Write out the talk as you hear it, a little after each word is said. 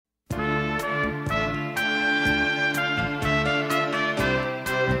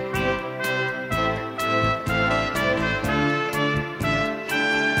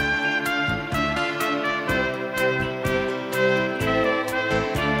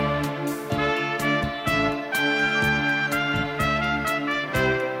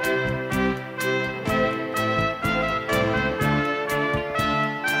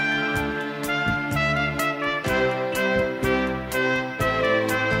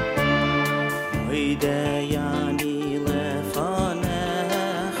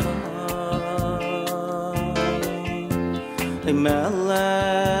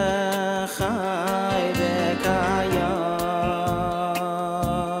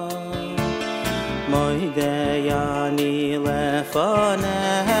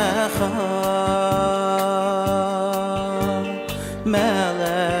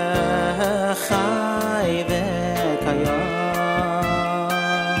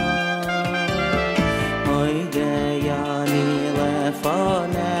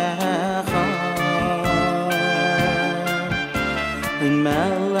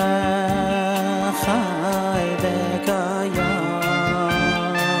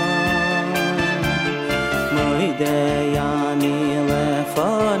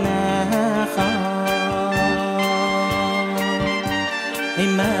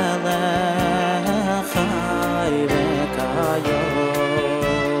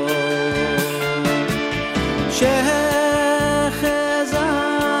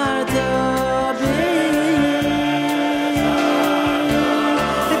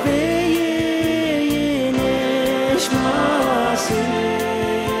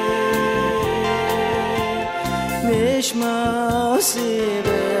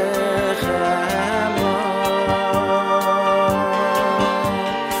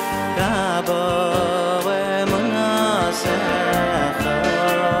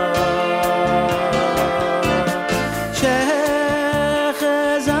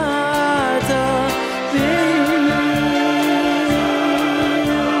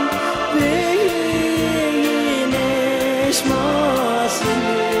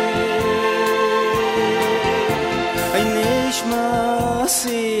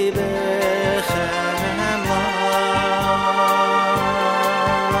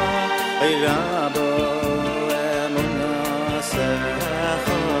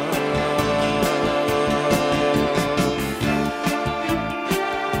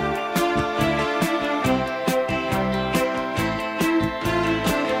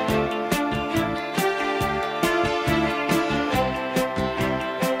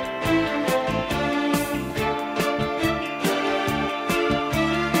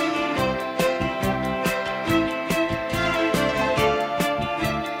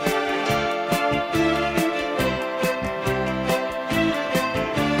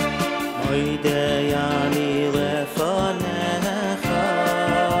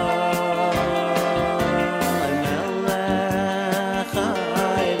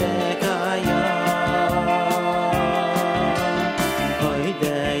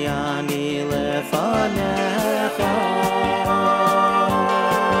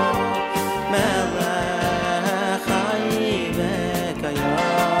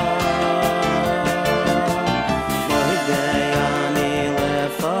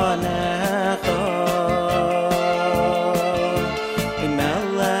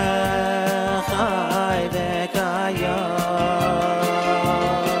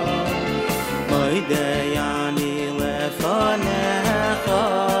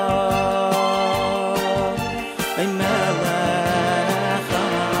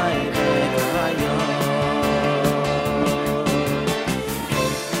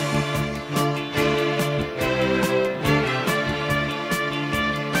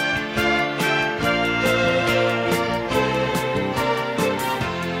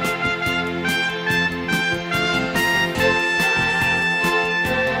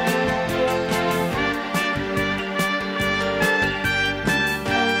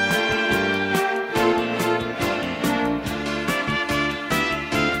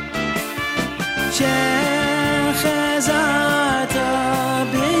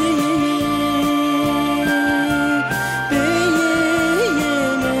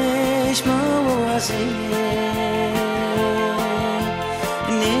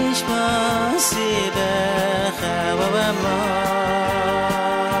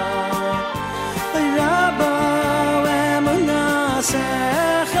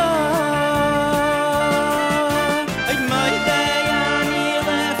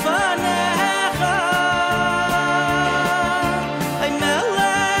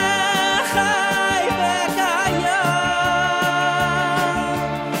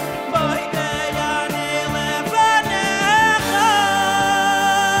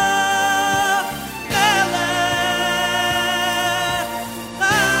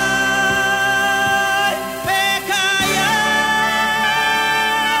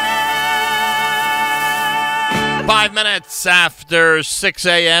Minutes after 6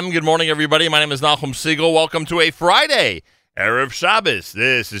 a.m. Good morning, everybody. My name is Nachum Siegel. Welcome to a Friday, Erev Shabbos.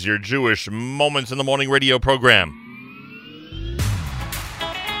 This is your Jewish Moments in the Morning radio program.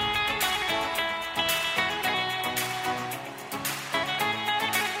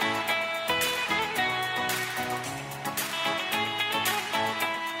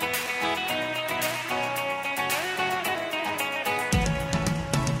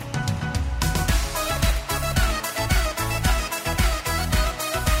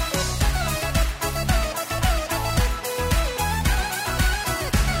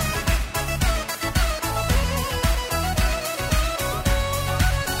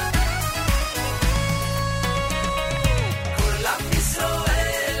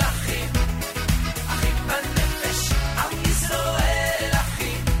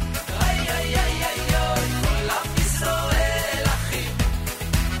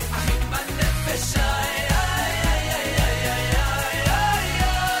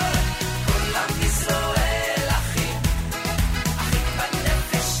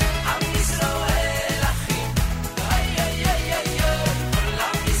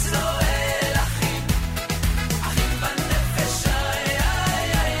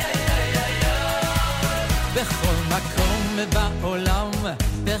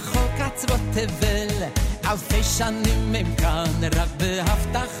 אלפי שנים הם כאן רק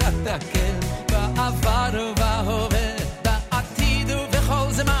בהבטחת הקל בעבר ובהווה בעתיד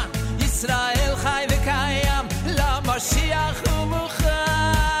ובכל זמן ישראל חי וקיים למשיח הוא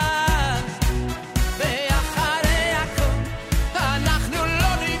מוכן ואחרי הכל אנחנו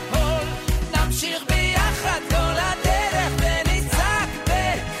לא ניפול נמשיך ביחד כל הדרך ונצעק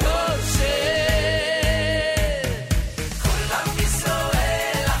בכל כל עם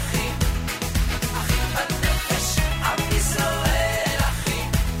ישראל אחים אחים בנפש עם ישראל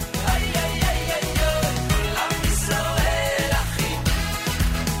אחים איי איי איי איי כל עם ישראל אחים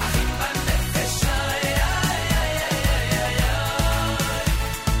אחים בנפש איי איי איי איי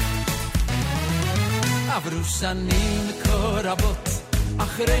עברו שנים כה רבות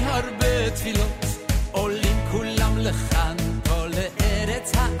אחרי הרבה תפילות עולים כולם לכאן פה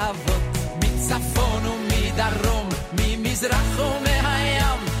לארץ האבות מצפון ומדרום ממזרח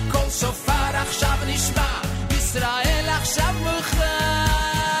ומהים כל שופר עכשיו נשמע ישראל עכשיו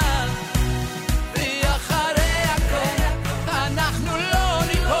מוכן ואחרי הכל אנחנו לא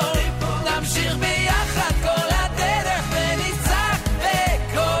ניפול נמשיך ביחד כל הדרך ונצעק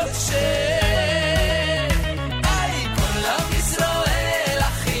בכל איי כל עם ישראל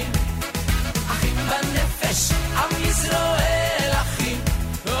אחים אחים בנפש עם ישראל אחים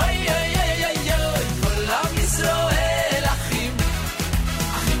אוי אוי אוי אוי אוי כל עם ישראל אחים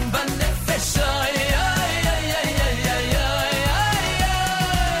אחים בנפש אוי אוי אוי אוי אוי אוי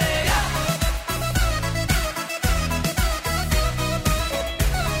כל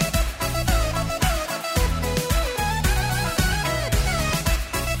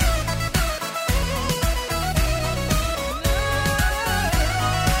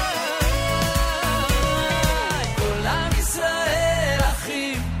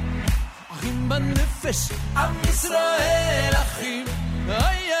עם ישראל אחים אחים בנפש עם ישראל אחים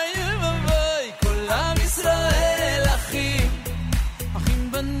אוי אוי אוי כל עם ישראל אחים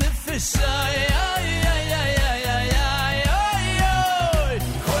אחים בנפש אוי אוי אוי אוי אוי אוי אוי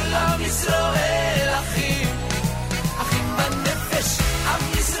כל עם ישראל אחים אחים בנפש עם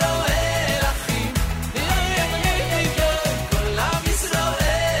ישראל אחים אוי אוי אוי כל עם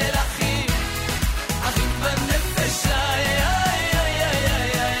ישראל אחים אחים בנפש אוי אוי אוי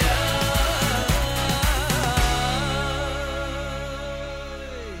אוי אוי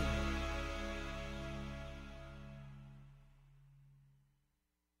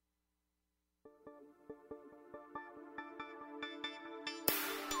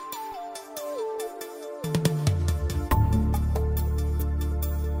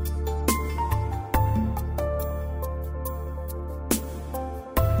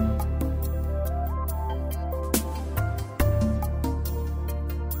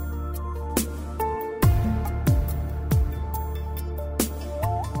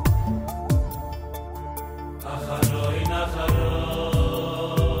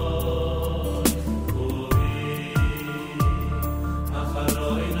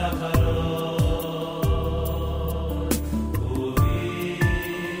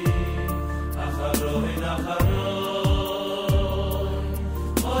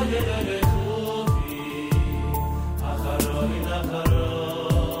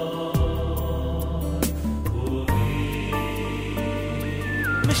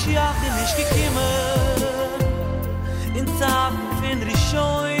Mashiach ist gekommen in Zeiten von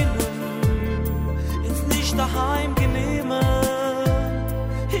Rishonim ins nicht daheim genommen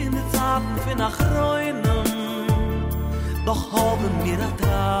in den Zeiten von Achronim doch haben wir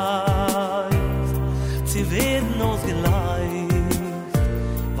ertreibt sie werden ausgeleift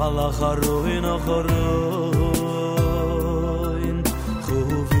weil Achroin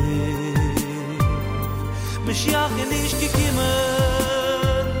Chuvi Mashiach ist gekommen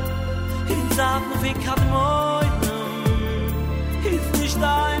Zaten wie Kadmoinen ist nicht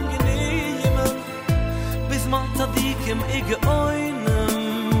ein Genehmen bis man Tzadikim Egeoinen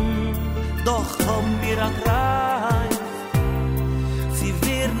doch haben wir erreicht sie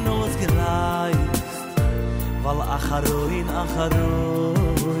werden ausgereist weil Acharoin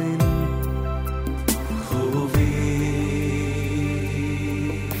Chuvi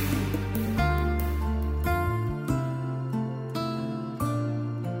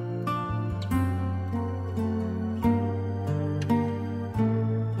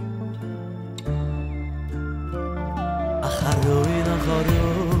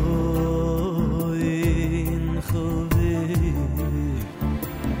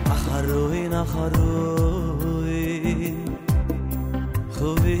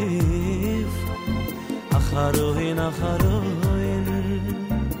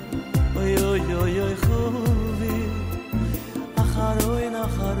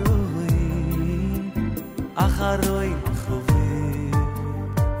acharoin chuvi.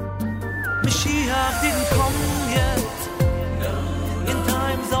 Mashiach didn't come yet. In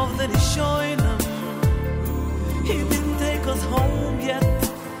times of the Rishonim, he didn't take us home yet.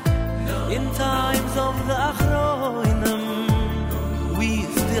 In times of the Achroinim, we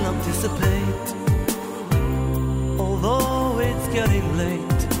still anticipate. Although it's getting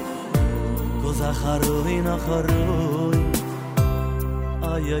late, 'cause acharoin, acharoin,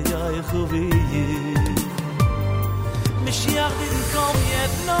 ay, ay, ay, chuvi. Mashiach didn't come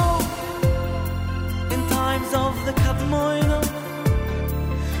yet, no. In times of the Kadmoinim,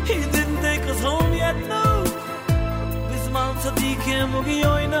 he didn't take us home yet, no. Bisman tzadikim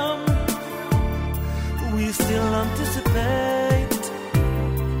ugiyoinam, we still anticipate.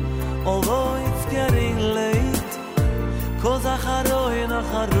 Although it's getting late, 'cause acharoin,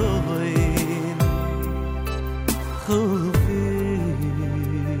 acharoin, chuvi.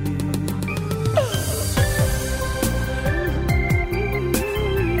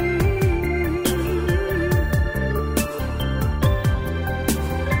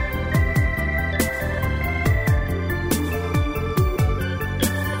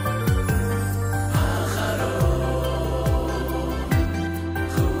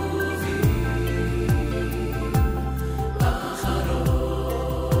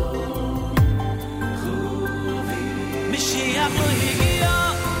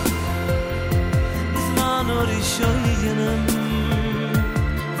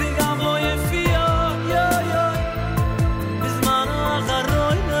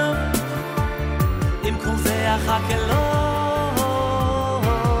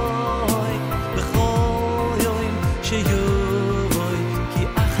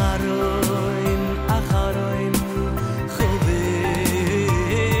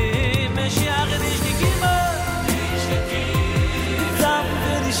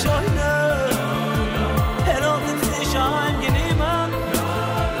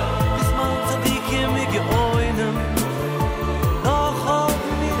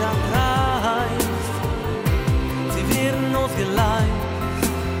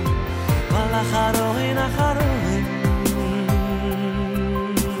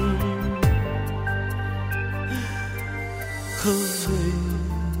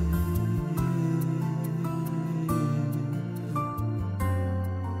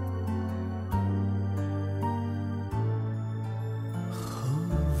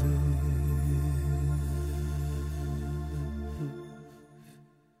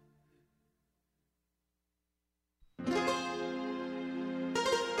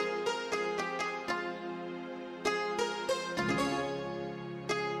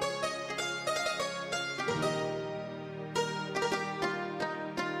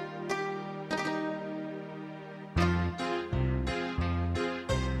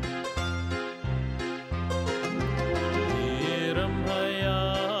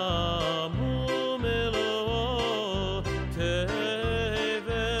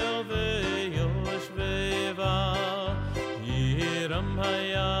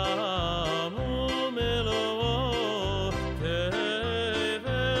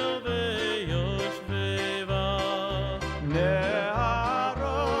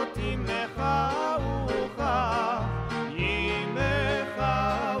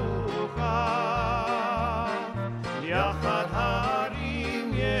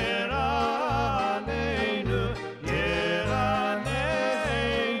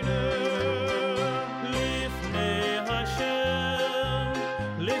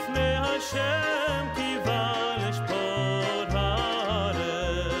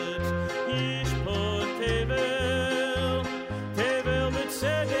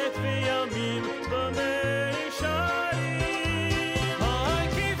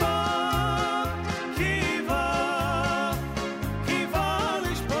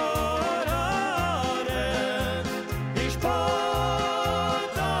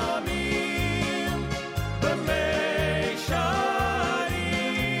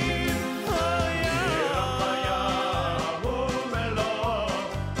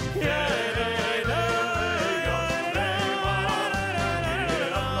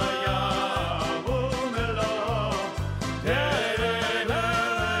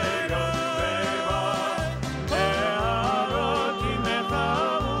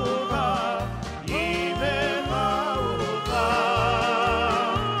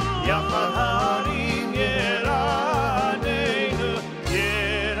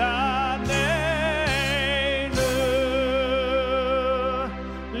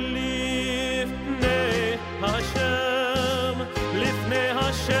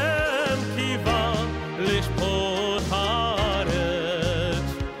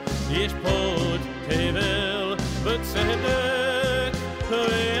 צדק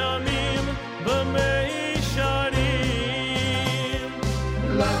לימים במישרים.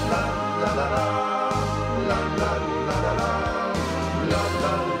 La la la la la la la la la la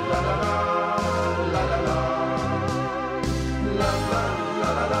la la la la la la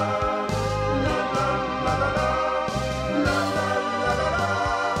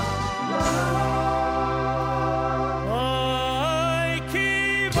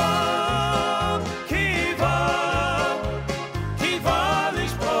Kiva,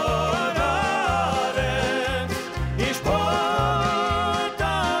 ich brauche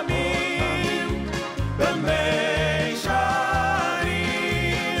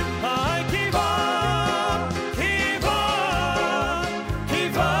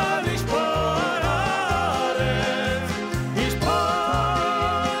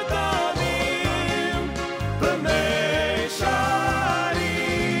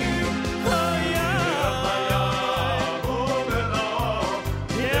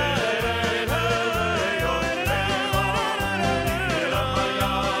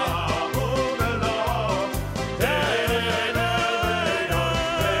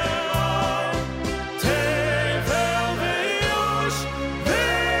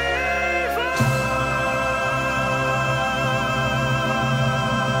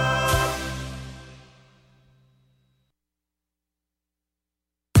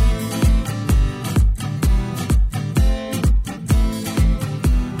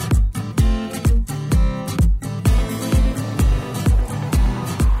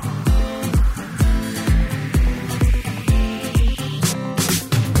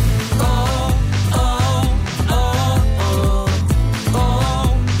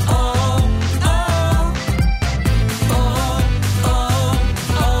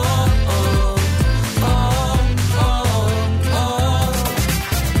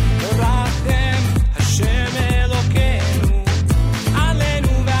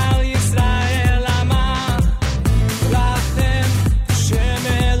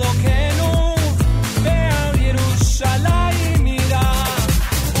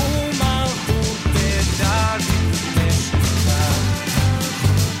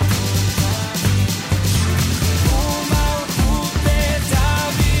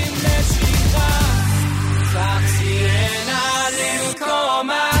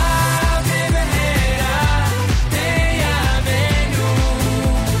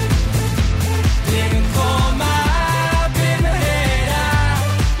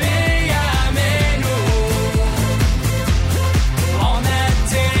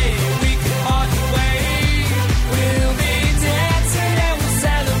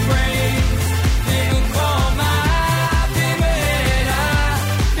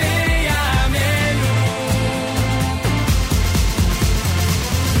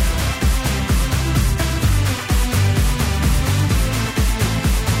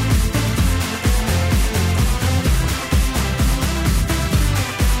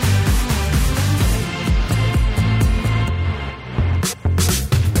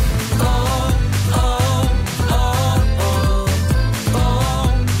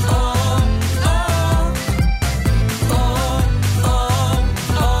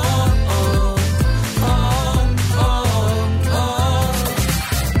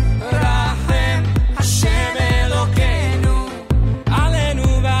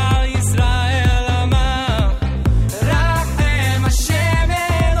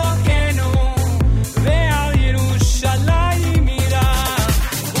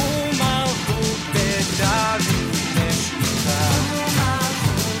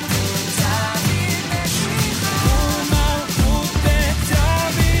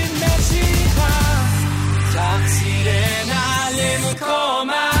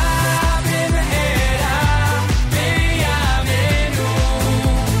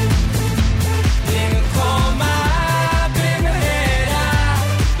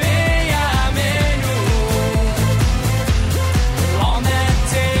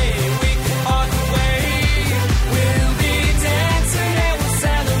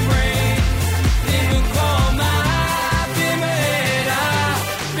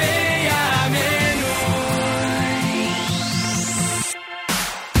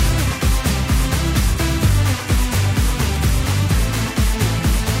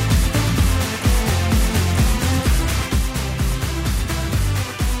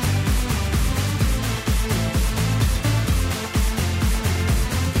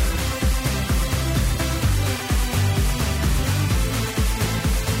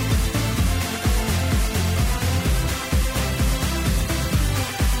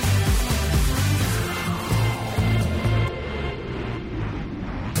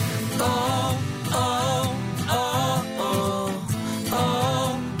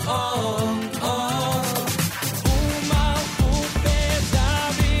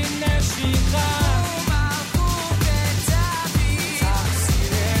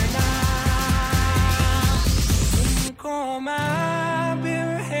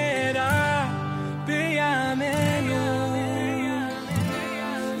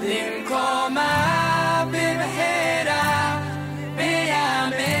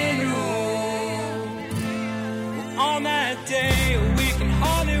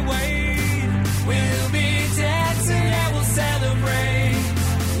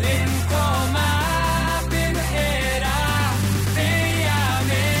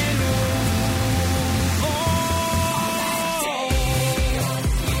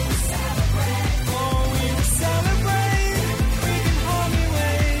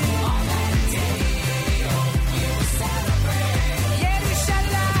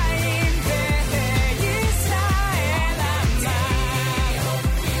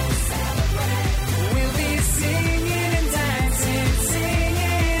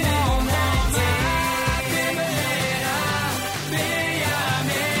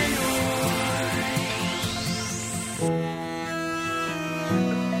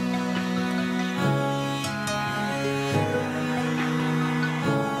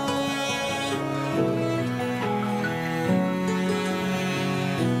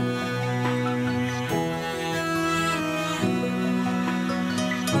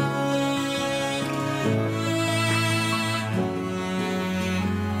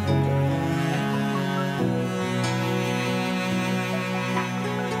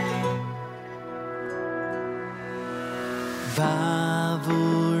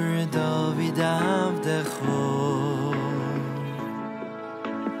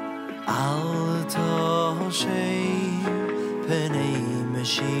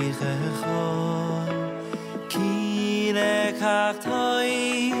Mashiach Ki lekach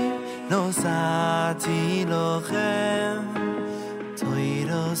toiv nosati lochem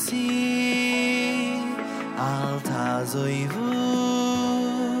toirosi al tazoivu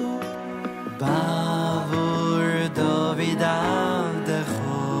bavur David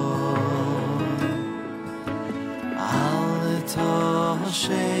avdecho al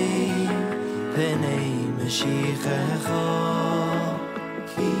toshei penei Mashiach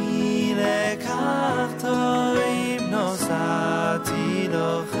ki lekach toiv nosati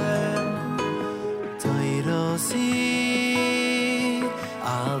lochem toirosi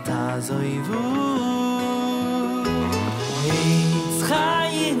al tazoivu eitz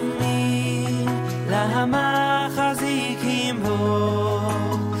chayini lahamachazikim bo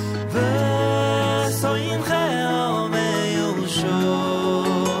v'soim che'om meyusho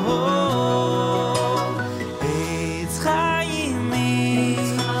eitz chayini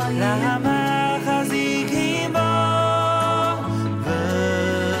lahamachazikim bo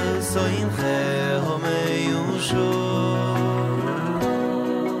v'soim che'om meyusho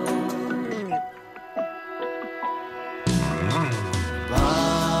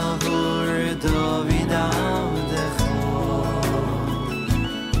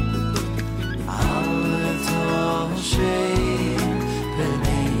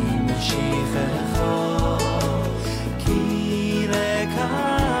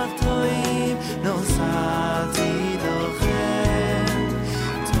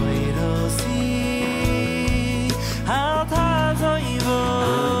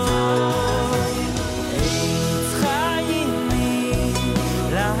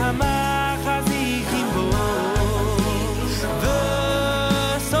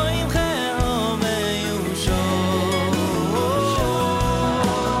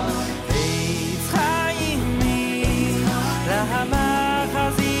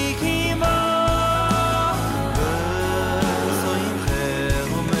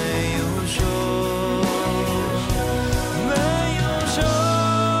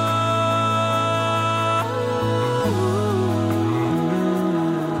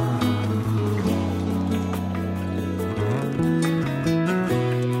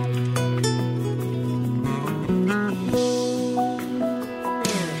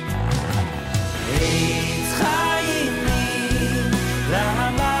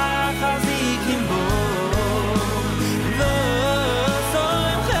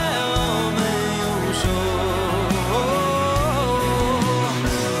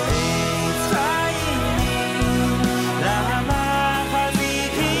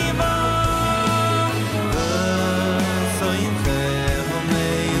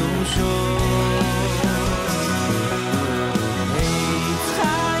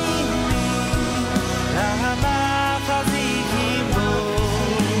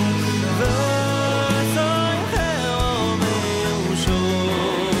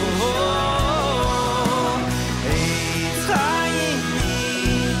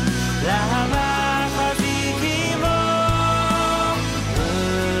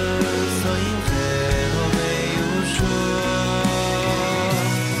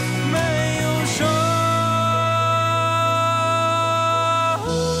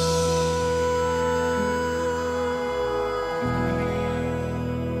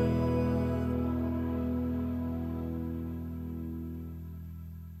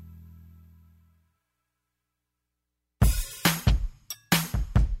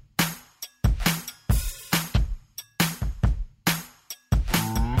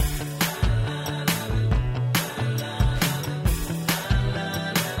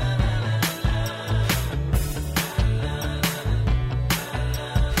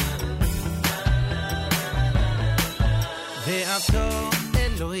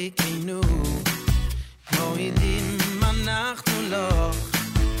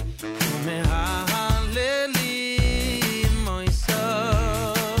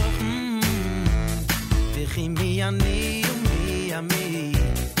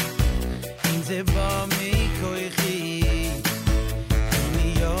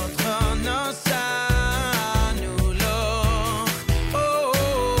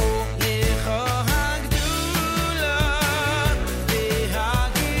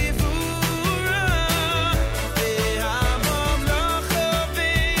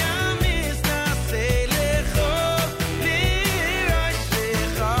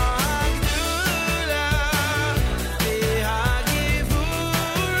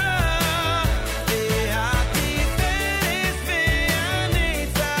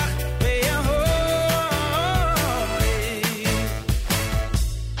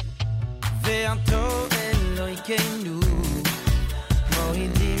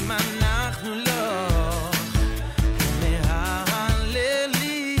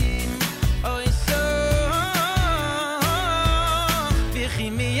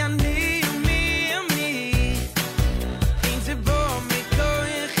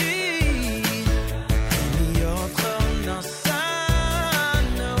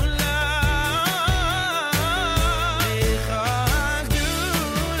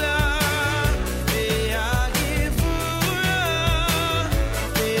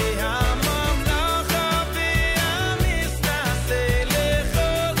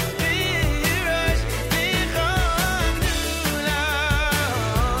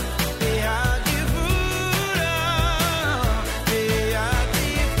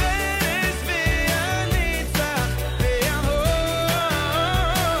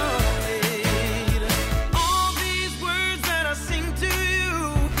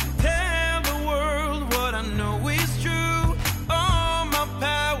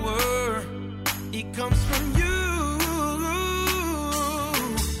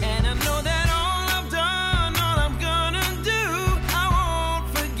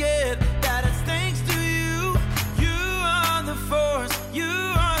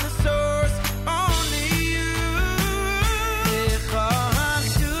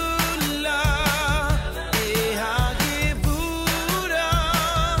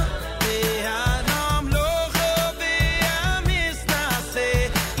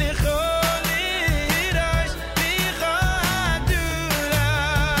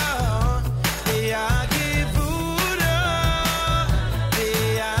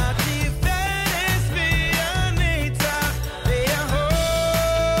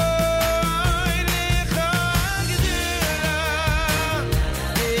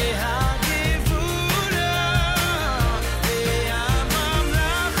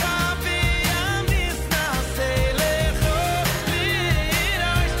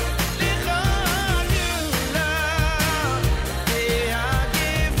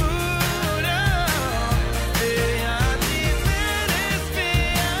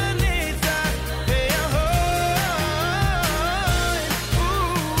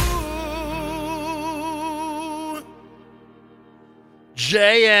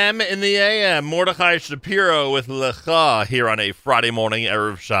JM in the AM. Mordechai Shapiro with Lecha here on a Friday morning,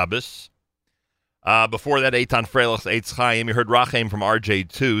 Erev Shabbos. Before that, Eitan Freilich, Eitz Chaim. You heard Rachem from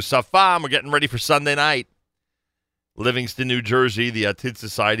RJ2. Safam, we're getting ready for Sunday night. Livingston, New Jersey, the Atid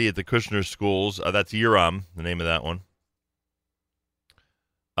Society at the Kushner Schools. That's Yiram, the name of that one.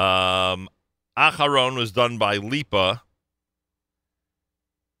 Acharon was done by Lipa.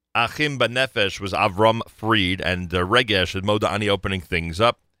 Achim Banefesh was Avram Fried, and Regesh and Moda Ani opening things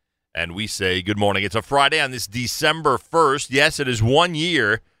up. And we say good morning. It's a Friday on this December 1st. Yes, it is 1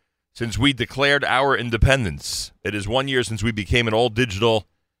 year since we declared our independence. It is 1 year since we became an all-digital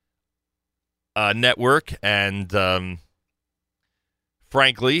network. And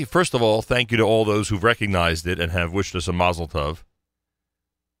frankly, first of all, thank you to all those who've recognized it and have wished us a mazel tov.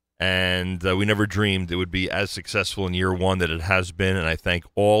 And we never dreamed it would be as successful in year one that it has been. And I thank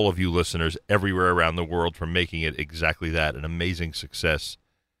all of you listeners everywhere around the world for making it exactly that, an amazing success.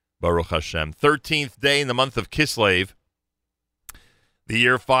 Baruch Hashem. 13th day in the month of Kislev, the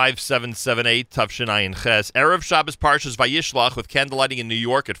year 5778, Tavshin Ayin Ches. Erev Shabbos Parshas Vayishlach with candlelighting in New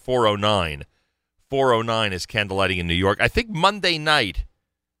York at 4:09. 4:09 is candlelighting in New York. I think Monday night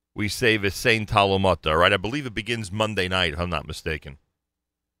we say V'sein Talomota, right? I believe it begins Monday night, if I'm not mistaken.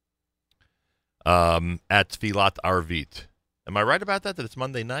 At Tfilat Arvit. Am I right about that it's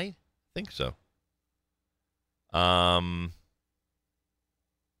Monday night? I think so.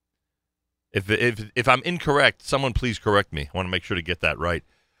 If I'm incorrect, someone please correct me. I want to make sure to get that right.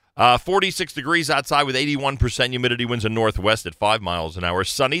 46 degrees outside with 81% humidity, winds in northwest at 5 miles an hour.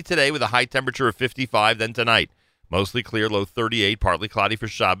 Sunny today with a high temperature of 55. Then tonight, mostly clear, low 38, partly cloudy for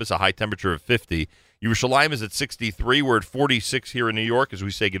Shabbos, a high temperature of 50. Yerushalayim is at 63. We're at 46 here in New York as we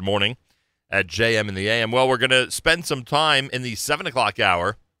say good morning at JM in the AM. Well, we're going to spend some time in the 7 o'clock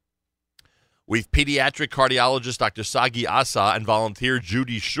hour with pediatric cardiologist Dr. Sagi Assa and volunteer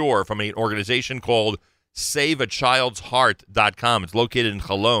Judy Shore from an organization called SaveAChild'sHeart.com. It's located in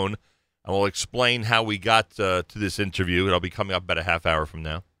Cholon, and we'll explain how we got to this interview. It'll be coming up about a half hour from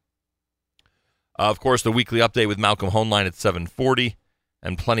now. Of course, the weekly update with Malcolm Hoenlein at 7:40,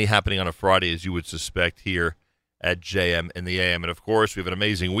 and plenty happening on a Friday, as you would suspect, here at JM in the AM. And, of course, we have an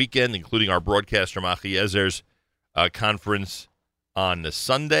amazing weekend, including our broadcaster Machiezer's conference on the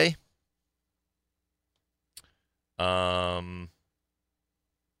Sunday. Oh,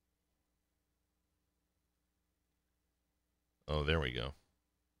 there we go.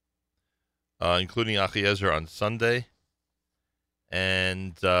 Including Achiezer on Sunday.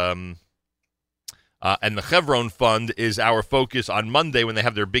 And the Chevron Fund is our focus on Monday when they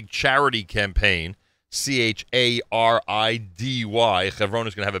have their big charity campaign. CHARIDY. Chevron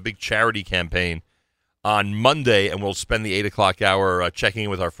is going to have a big charity campaign on Monday, and we'll spend the 8 o'clock hour checking in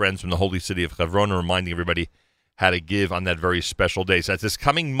with our friends from the holy city of Chevron and reminding everybody how to give on that very special day. So that's this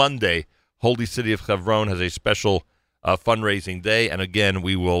coming Monday. Holy city of Chevron has a special fundraising day, and again,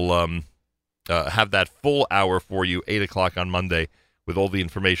 we will have that full hour for you, 8 o'clock on Monday, with all the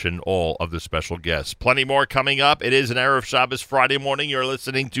information, all of the special guests. Plenty more coming up. It is an Erev Shabbos Friday morning. You're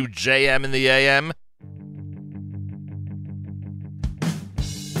listening to JM in the AM.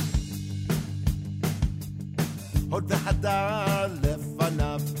 הוד והדר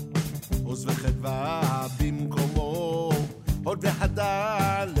לפניו, עוז וחדווה במקומו. הוד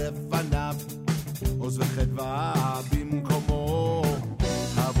והדר לפניו, עוז וחדווה במקומו.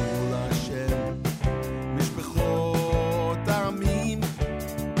 הבו להשם משפחות עמים,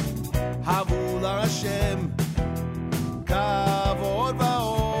 הבו להשם כבוד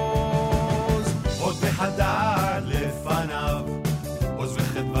ועוז. הוד והדר לפניו, עוז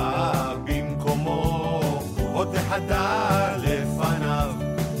וחדווה במקומו. עוד החדר לפניו,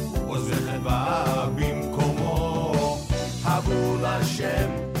 עוז וחדווה במקומו. הבו להשם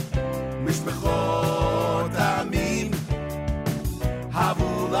משפחות עמים,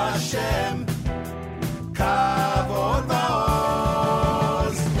 הבו להשם כבוד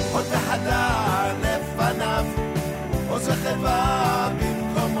ועוז. עוד החדר לפניו, עוז וחדווה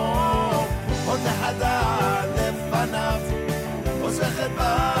במקומו. עוד החדר לפניו, עוז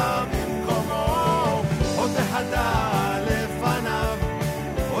וחדווה במקומו. עוד החדר לפניו,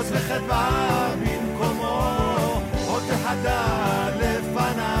 עוז וחדווה במקומו. עוד החדר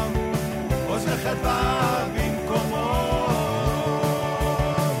לפניו, עוז וחדווה במקומו.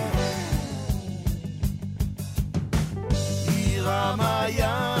 ירם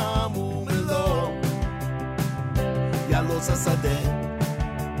הים ומלוא, יעלוז השדה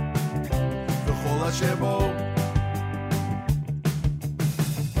וכל אשר בו.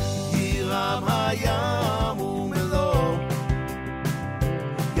 ירם הים ומלוא,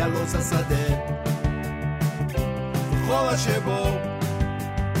 יעלוז השדה וכל אשר בו.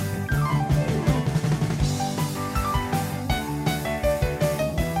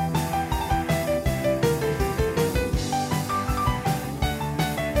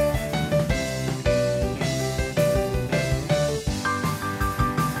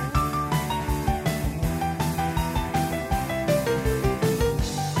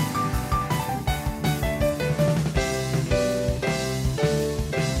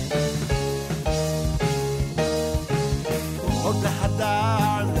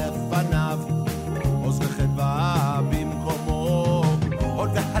 והדר לפניו, עוז וחדווה במקומו. עוד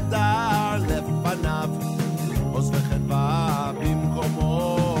והדר לפניו, עוז וחדווה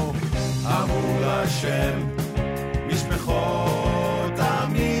במקומו. עבור השם משפחות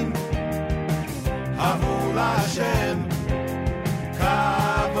עמים, עבור השם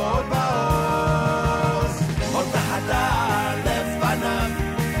כבוד ועוז. עוד והדר לפניו,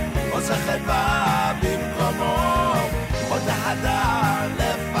 עוז וחדווה במקומו. עוד והדר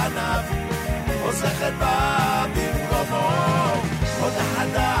לפניו, עוז וחדווה במקומו. עוד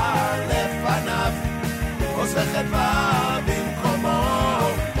והדר לפניו, עוז וחדווה במקומו.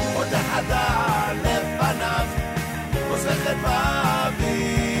 עוד והדר לפניו, עוז וחדווה במקומו.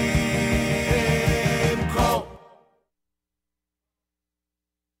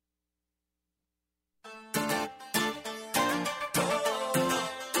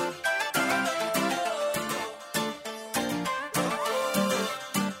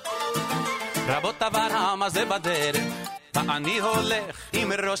 רבות אברהם הזה בדרך, ואני הולך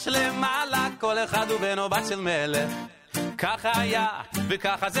עם ראש למעלה, כל אחד הוא בן או בת של מלך. ככה היה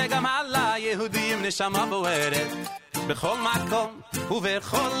וככה זה גם עלה, יהודי עם נשמה בוערת. בכל מקום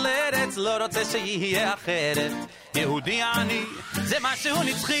ובכל ארץ, לא רוצה שיהיה אחרת. יהודי אני זה משהו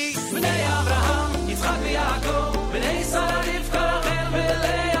נצחי. בני אברהם, יצחק ויעקב, בני שרה רבקה רחל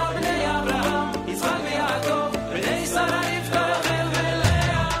ולאה. בני אברהם, יצחק ויעקב, בני שרה רבקה רחל ולאה.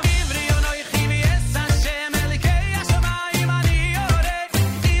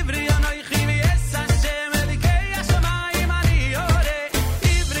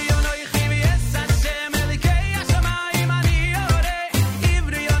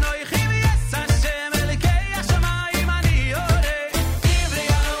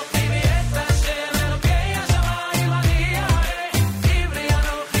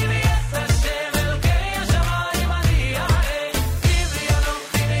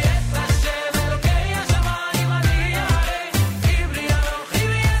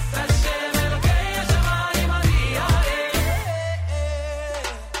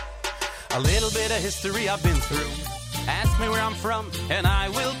 History I've been through. Ask me where I'm from and I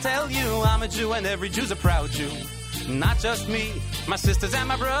will tell you I'm a Jew and every Jew's a proud Jew. Not just me, my sisters and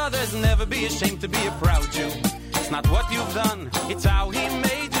my brothers. Never be ashamed to be a proud Jew. It's not what you've done, it's how he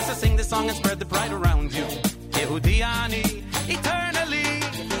made you. So sing the song and spread the pride around you. Yehudi ani, eternally.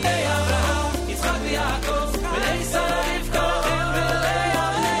 Hey Abraham, Yitzchak v'Yaakov, b'nei Sarah Rivka, Rachel v'Leah.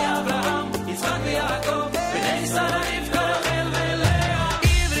 Hey Abraham, Yitzchak v'Yaakov, b'nei Sarah Rivka, Rachel v'Leah.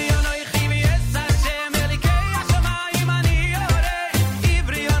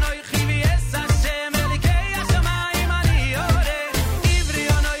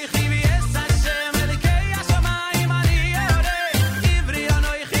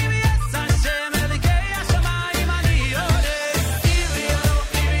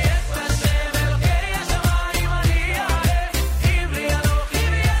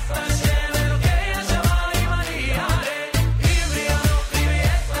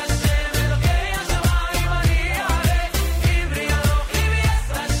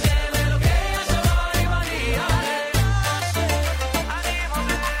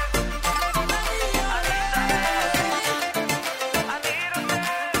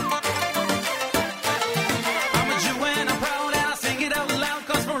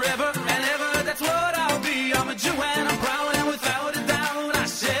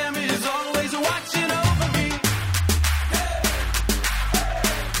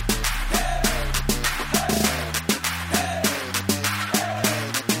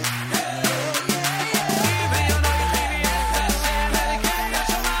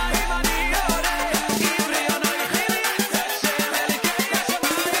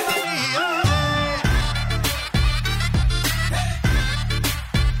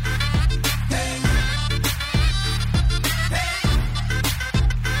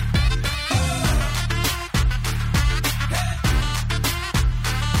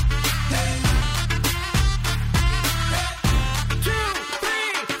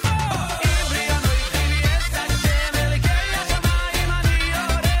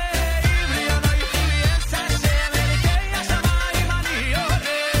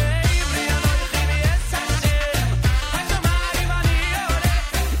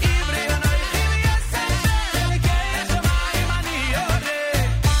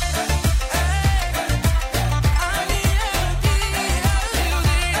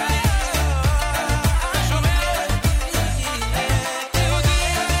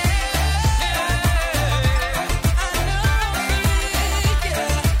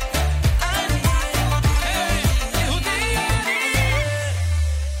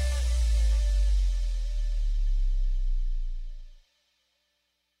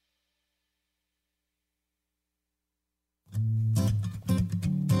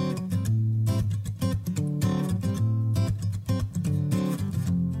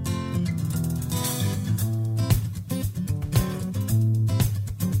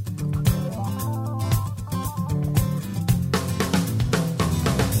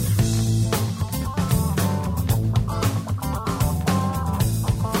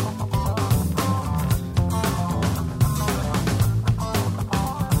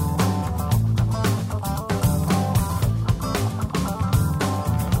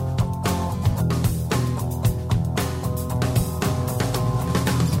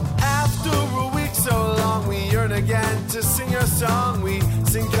 song we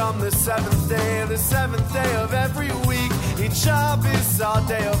sing come the seventh day of every week. Each Shabbos, our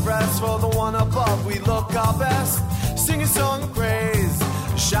day of rest, for the one above we look our best. Sing a song of praise,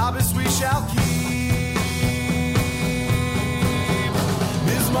 Shabbos we shall keep.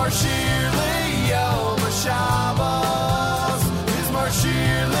 Mizmar Shir L'Yom HaShabbos, Mizmar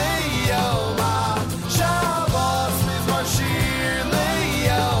Shir L'Yom HaShabbos, Mizmar Shir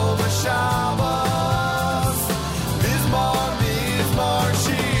L'Yom HaShabbos, Mizmar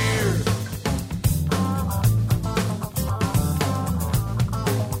Shir.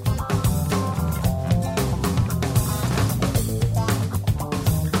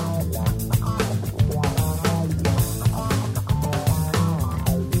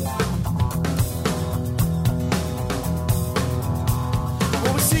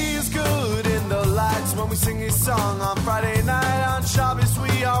 What we see is good in the lights when we sing this song on Friday night. On Shabbos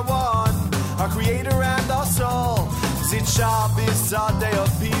we are one, our Creator and our soul. Zit Shabbos, our day of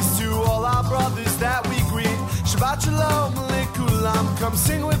peace, to all our brothers that we greet. Shabbat Shalom Likulam, come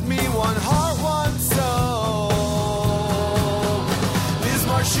sing with me, one heart, one soul.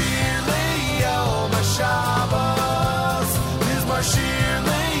 Mizmar Shir L'Yom HaShabbos, Mizmar Shir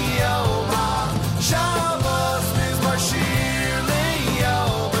L'Yom HaShabbos, Mizmar Shir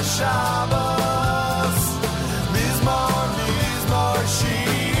L'Yom HaShabbos, Mizmar Shir.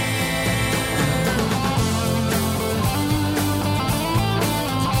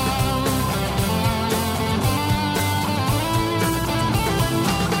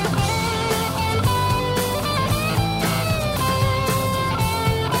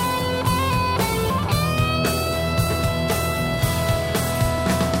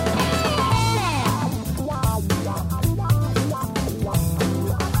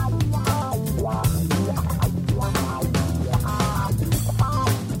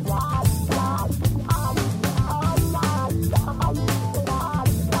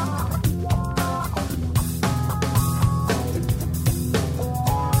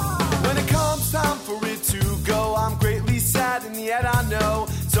 When it comes time for it to go, I'm greatly sad, and yet I know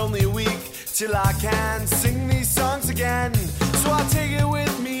it's only a week till I can sing these songs again. So I take it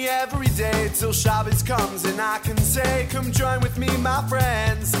with me every day till Shabbos comes, and I can say, come join with me, my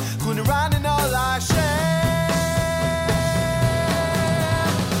friends. Huenlein and all I share.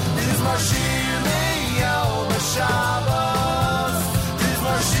 Mizmar Shir L'Yom HaShabbos,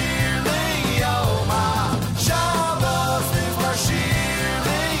 Mizmar Shir L'Yom HaShabbos, Mizmar Shir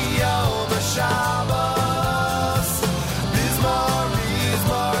L'Yom HaShabbos,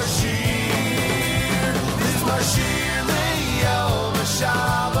 Mizmar Shir, Mizmar Shir L'Yom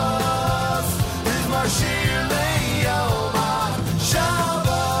HaShabbos, Mizmar Shir L'Yom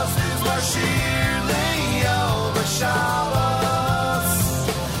HaShabbos, Mizmar Shir L'Yom HaShabbos,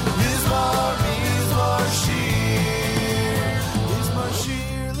 Mizmar Shir, Mizmar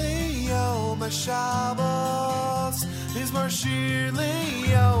Shir L'Yom HaShabbos, Mizmar Shir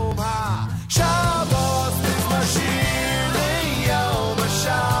L'Yom HaShabbos, Mizmar Shir L'Yom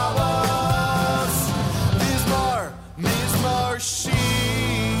HaShabbos, Mizmar Shir.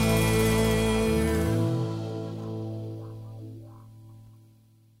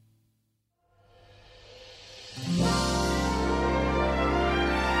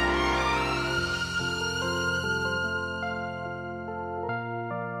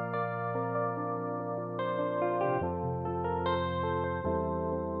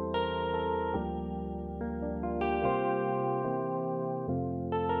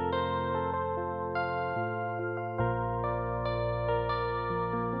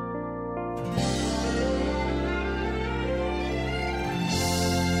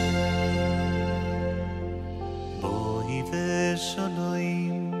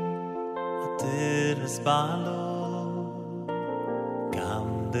 Shaloim ateres balo gam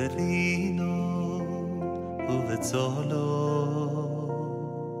berino uvetzolo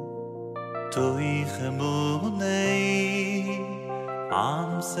toi chemunei am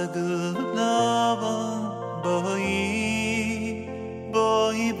sagulava boi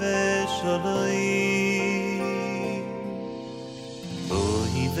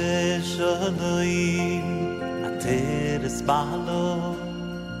veshaloim ateres balo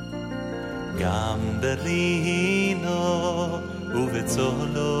gam berino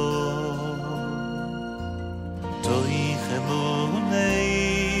uvetzolo toi chemunei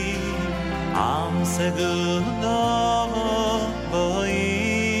am sagulava boi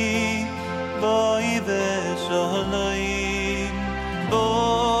veshaloim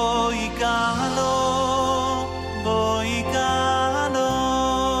boi galo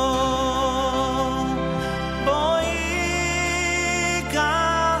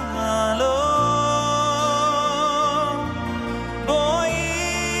Boy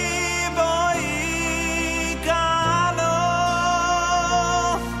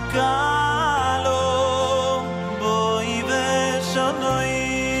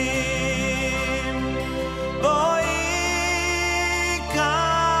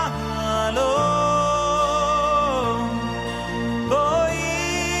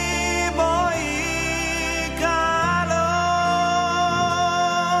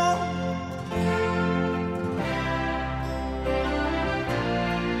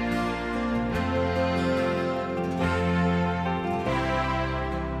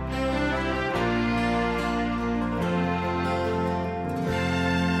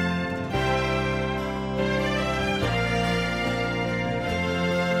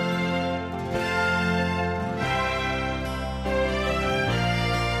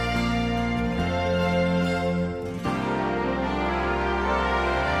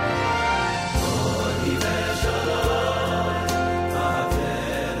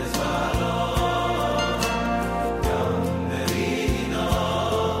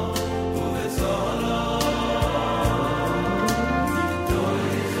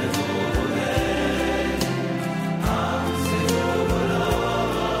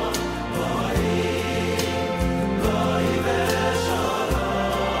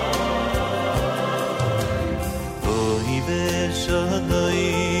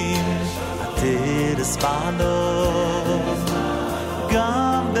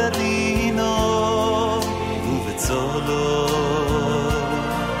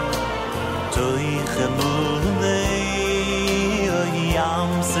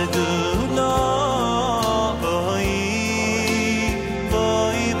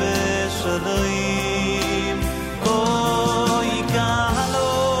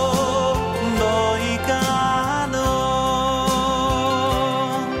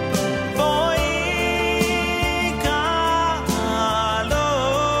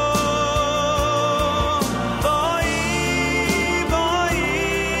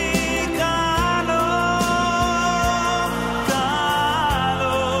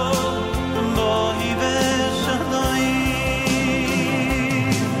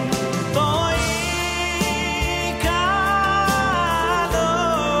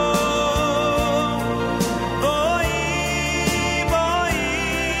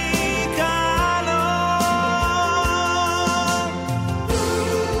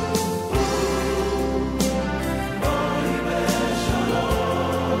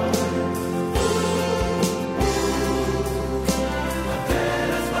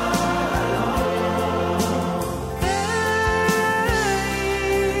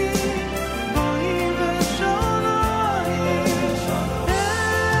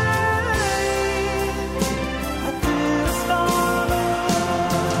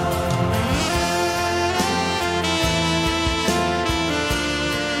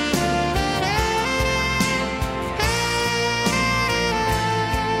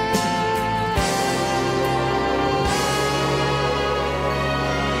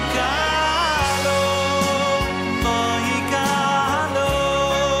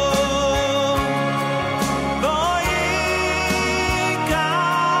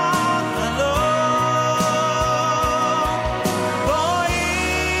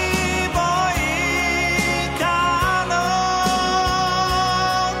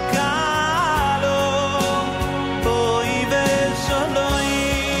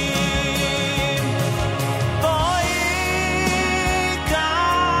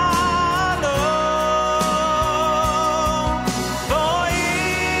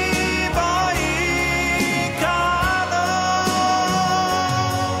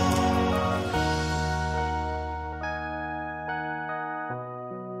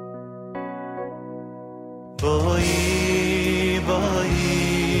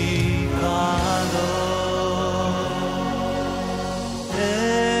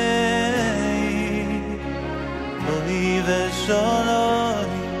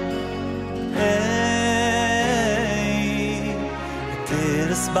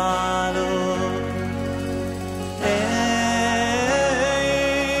Ateres balo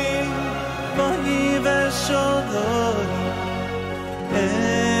Bohi veshodoi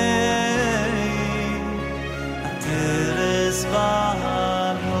Ateres balo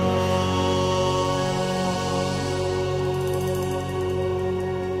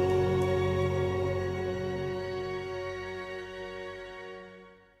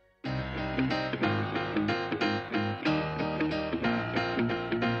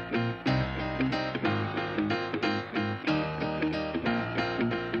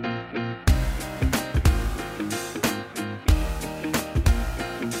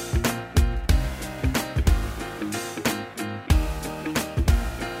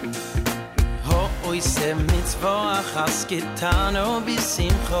Oise mitzvah achas getano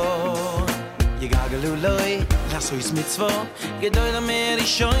bisimcho Yegagelu loi lasois mitzvah Gedoy lamer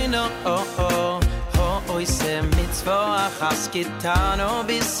ishoino Oise mitzvah achas getano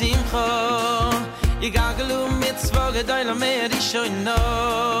bisimcho Yegagelu mitzvah Gedoy lamer ishoino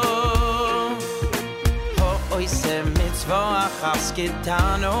Oise mitzvah achas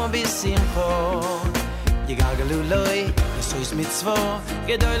getano bisimcho Yegagelu loi Sois mitzvah,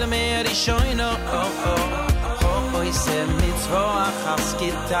 gedoy le mer ishoino Oise mitzvah, achas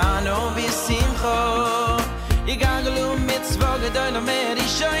kitano bisimcho Yegagelu mitzvah, gedoy le mer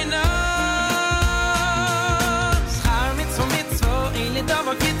ishoino Schar mitzvah, ili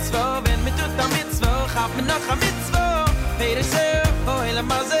dava kitzvah Wenn mit tut a mitzvah, chab me noch a mitzvah Peter seh, oi la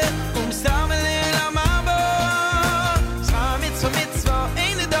maze, stamel la mabo Schar mitzvah,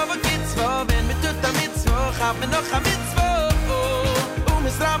 ili dava kitzvah Wenn mit tut a mitzvah, chab me noch a mitzvah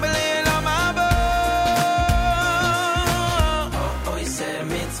Rabbi Lamabo Oise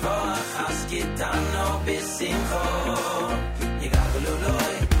mitzvah Achas kitano bisimcho Yegagelu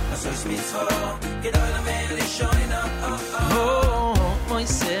loi Asois mitzvah Gedoy lamer ishoino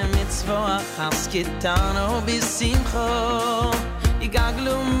Oise mitzvah Achas kitano bisimcho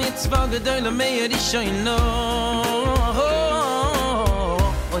Yegagelu mitzvah Gedoy lamer ishoino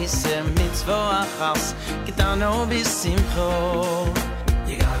Oise mitzvah Achas kitano bisimcho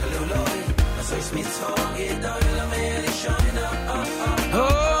Yegagelu loi, asois mitzvah, gedoy lamer ishoino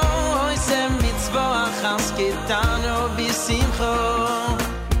Oise mitzvah, achas kitano bisimcho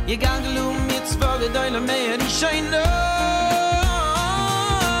Yegagelu mitzvah, gedoy lamer ishoino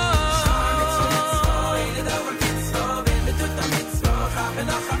Shar mitzvah, ili davar kitzvah Wenn betut a mitzvah, chab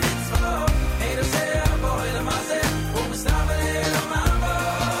noch a mitzvah Heiru seh, boi lamazeh, mistabel lamabo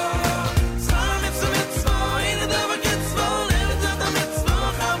Shar mitzvah, ili davar kitzvah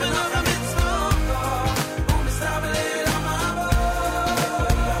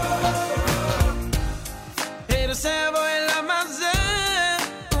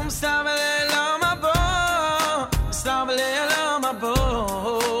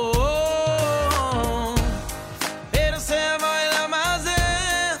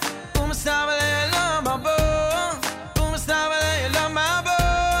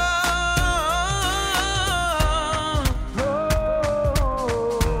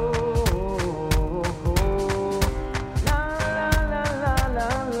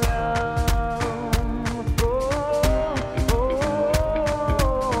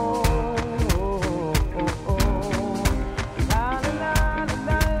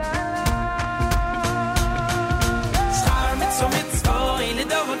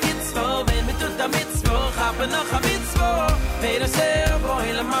noch a mitzvah Peter seh,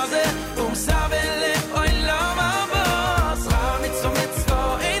 boi lamaze Sabele, oi lama bos Ra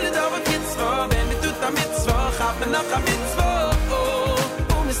mitzvah, eile dova kitzvah Wenn mit tut a mitzvah, chab me noch a mitzvah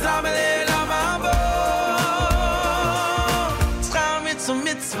Sabele, lama bos Ra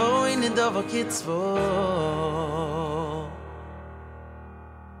mitzvah, eile dova kitzvah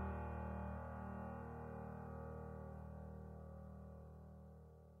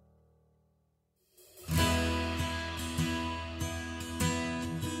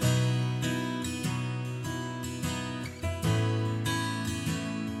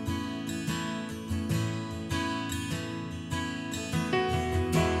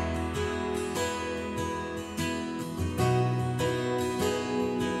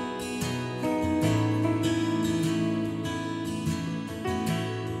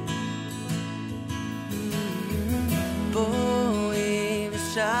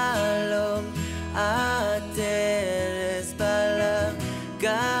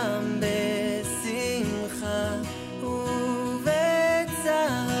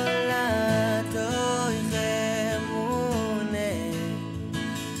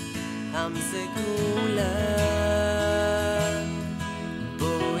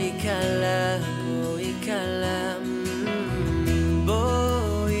Boy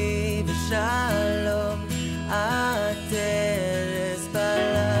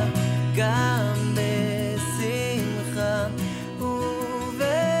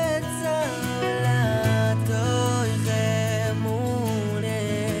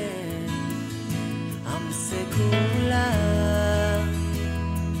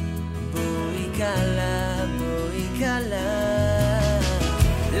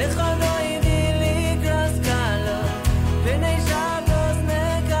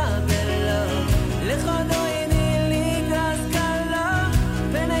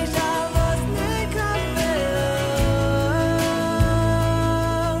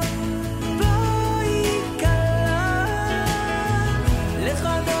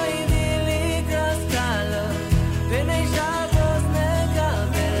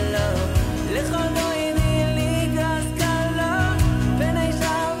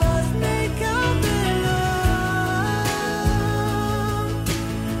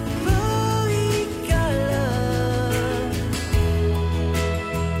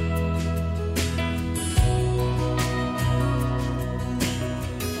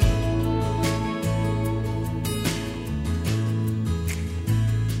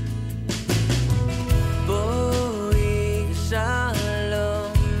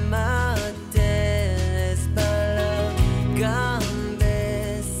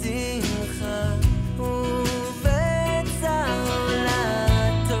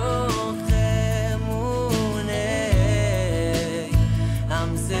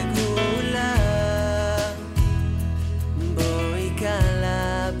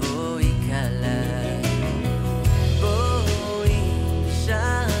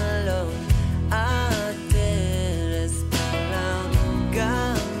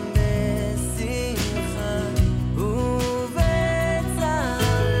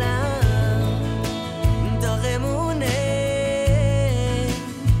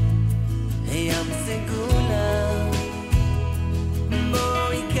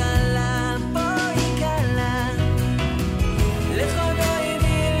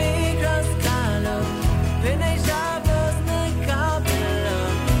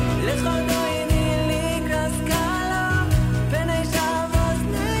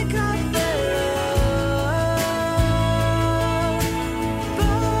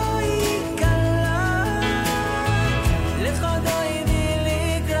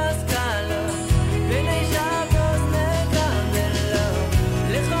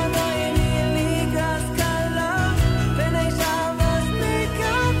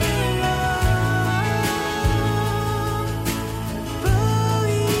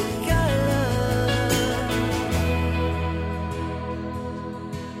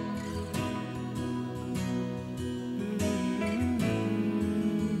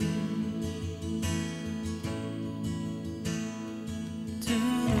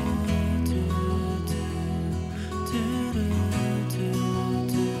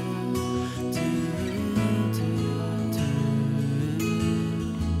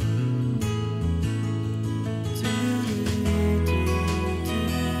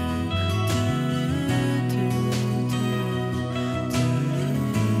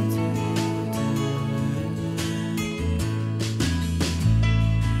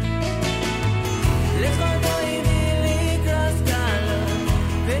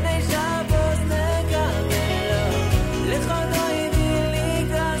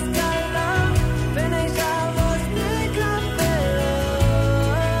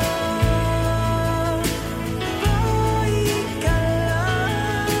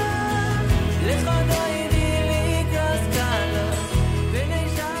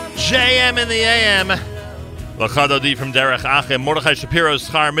JM in the AM. Lachadodi from Derech Achem. Mordechai Shapiro's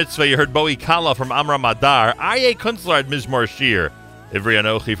Schar Mitzvah. You heard Bowie Kala from Amra Madar. Aryeh Kunzlard Mizmor Shir. Ivri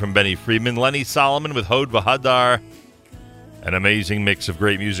Anochi from Benny Friedman. Lenny Solomon with Hod Vahadar. An amazing mix of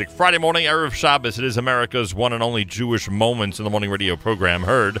great music. Friday morning, Erev Shabbos. It is America's one and only Jewish Moments in the Morning radio program.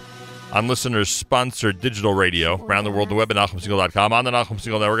 Heard on listeners-sponsored digital radio around the world, the web at NachumSingle.com, on the Nachum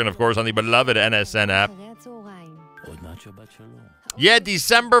Single Network, and of course on the beloved NSN app. Yeah,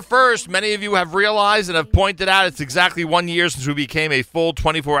 December 1st, many of you have realized and have pointed out it's exactly 1 year since we became a full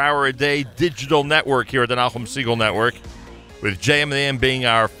 24-hour-a-day digital network here at the Nachum Single Network, with JM being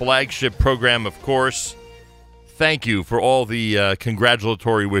our flagship program, of course. Thank you for all the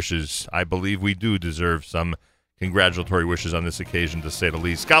congratulatory wishes. I believe we do deserve some congratulatory wishes on this occasion, to say the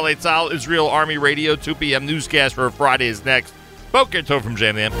least. Galei Tzahal, Israel Army Radio, 2 p.m. newscast for Friday is next. Boker Tov from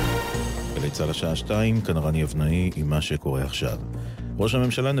JM. גלי צה"ל השעה 2, כאן רני אבנאי עם מה שקורה עכשיו. ראש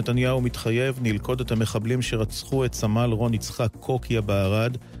הממשלה נתניהו מתחייב נלכוד את המחבלים שרצחו את סמל רון יצחק קוקיה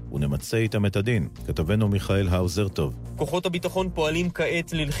בערד ונמצא איתם את הדין. כתבנו מיכאל האוזר טוב. כוחות הביטחון פועלים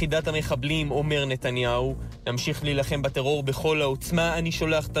כעת ללכידת המחבלים, אומר נתניהו. נמשיך להילחם בטרור בכל העוצמה, אני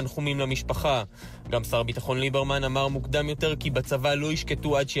שולח תנחומים למשפחה. גם שר הביטחון ליברמן אמר מוקדם יותר כי בצבא לא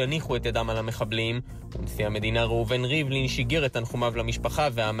ישקטו עד שיניחו את ידם על המחבלים. ונשיא המדינה ראובן ריבלין שיגר את תנחומיו למשפחה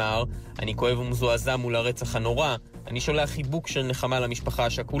ואמר, אני כואב ומזועזע מול הרצח הנורא. אני שולח חיבוק של נחמה למשפחה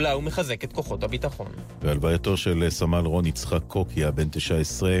השכולה ומחזק את כוחות הביטחון. והלווייתו של סמל רון יצחק קוקיה, בן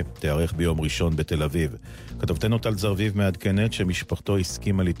 19, תארך ביום ראשון בתל אביב. כתבתנו טל זרביב מעדכנת שמשפחתו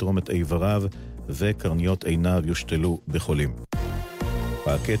הסכימה לתרום את איבריו וקרניות עיניו יושתלו בחולים.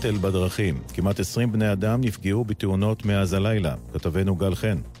 הקטל בדרכים. כמעט 20 בני אדם נפגעו בתאונות מאז הלילה. כתבנו גל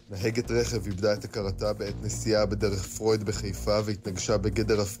חן. נהגת רכב איבדה את הכרתה בעת נסיעה בדרך פרויד בחיפה והתנגשה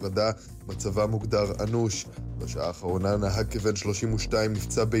בגדר הפרדה. מצבה מוגדר אנוש. בשעה האחרונה נהג כבן 32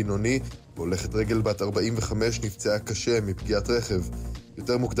 נפצע בינוני, והולכת רגל בת 45 נפצעה קשה מפגיעת רכב.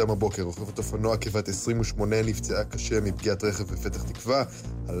 יותר מוקדם הבוקר, רוכבת אופנוע כבת 28 נפצעה קשה מפגיעת רכב בפתח תקווה.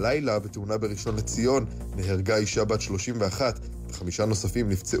 הלילה, בתאונה בראשון לציון, נהרגה אישה בת 31, ו5 נוספים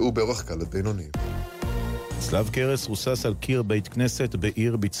נפצעו באורח קל עד בינוני. צלב קרס רוסס על קיר בית כנסת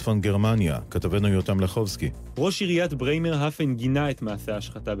בעיר בצפון גרמניה. כתבנו יותם לחובסקי. ראש עיריית בריימר הפן גינה את מעשה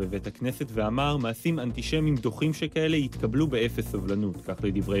ההשחתה בבית הכנסת ואמר, מעשים אנטישמיים דוחים שכאלה יתקבלו באפס סובלנות, כך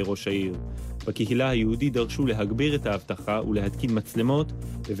לדברי ראש העיר. בקהילה היהודית דרשו להגביר את האבטחה ולהתקין מצלמות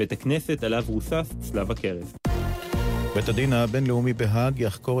בבית הכנסת עליו רוסס צלב הקרס. בית הדין הבינלאומי בהאג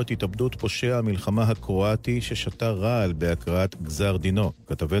יחקור את התאבדות פושע המלחמה הקרואטי ששתה רעל בהקראת גזר דינו.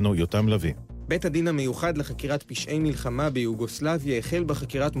 כתבנו יותם לוי. בית הדין המיוחד לחקירת פשעי מלחמה ביוגוסלביה החל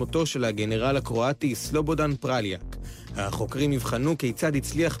בחקירת מותו של הגנרל הקרואטי סלובודן פרליאק. החוקרים יבחנו כיצד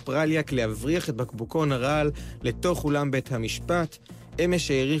הצליח פרליאק להבריח את בקבוקון הרעל לתוך אולם בית המשפט.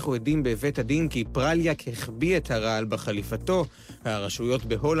 אמש העריכו עדים בבית הדין כי פרליאק החביא את הרעל בחליפתו. הרשויות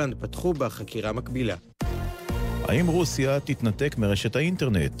בהולנד פתחו בחקירה מקבילה. האם רוסיה תתנתק מרשת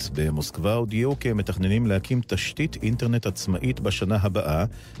האינטרנט? במוסקבה הודיעו כי הם מתכננים להקים תשתית אינטרנט עצמאית בשנה הבאה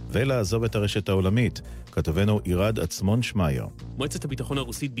ולעזוב את הרשת העולמית. כתבנו אירד עצמון שמייר. מועצת הביטחון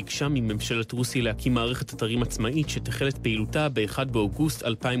הרוסית ביקשה מממשלת רוסיה להקים מערכת אתרים עצמאית שתחל את פעילותה ב-1 באוגוסט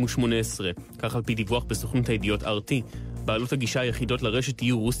 2018. כך על פי דיווח בסוכנות הידיעות RT. בעלות הגישה היחידות לרשת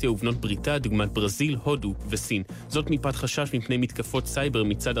יהיו רוסיה ובנות בריתה, דוגמת ברזיל, הודו וסין. זאת מפאת חשש מפני מתקפות סייבר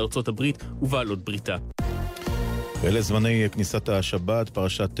מצד ארצות הברית ובעלות בריתה. אלה זמני כניסת השבת,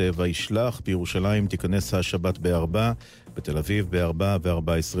 פרשת וישלח. בירושלים תיכנס השבת ב-4, בתל אביב ב-4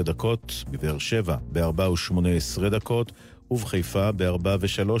 ו-14 דקות, בבאר שבע ב-4 ו-18 דקות, ובחיפה ב-4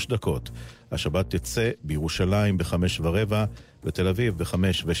 ו-3 דקות. השבת תצא בירושלים ב-5 ורבע, בתל אביב ב-5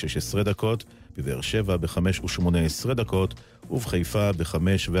 ו-16 דקות, בבאר שבע ב-5 ו-18 דקות, ובחיפה ב-5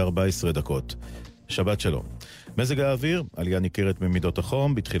 ו-14 דקות. שבת שלום. מזג האוויר, עלייה ניכרת ממידות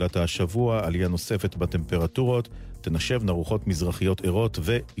החום, בתחילת השבוע עלייה נוספת בטמפרטורות, תנשבנה רוחות מזרחיות ערות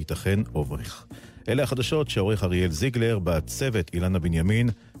וייתכן אוברך. אלה החדשות שעורך אריאל זיגלר, בצוות אילנה בנימין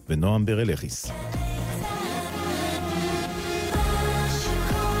ונועם ברלכיס.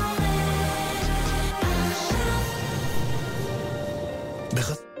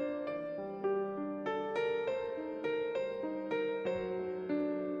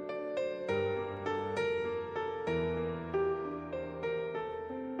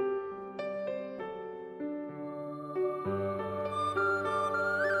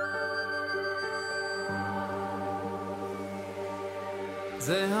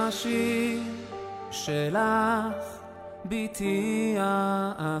 זה השיר שלך, ביתי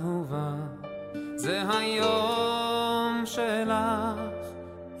האהובה, זה היום שלך,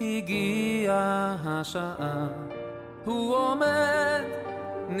 הגיעה השעה. הוא עומד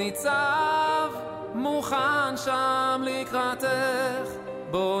ניצב מוכן שם לקראתך,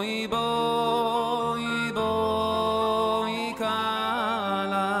 בואי בואי בואי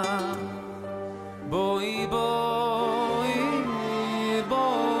קלה, בואי בואי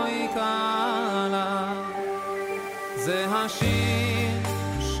בואי קלה. זה השיר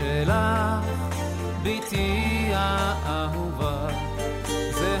שלך ביתי האהובה,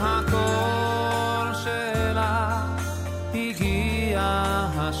 זה הקול שלך, הגיעה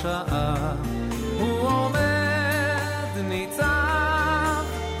השעה. הוא עומד ניצב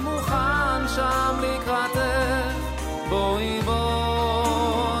מוכן שם לקראתך, בואי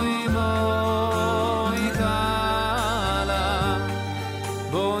בואי בואי קלה,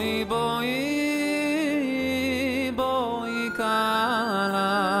 בואי בואי בואי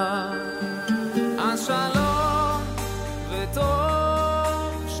קלה. אז שלום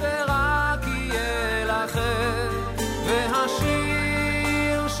וטוב שרק יהיה לכם,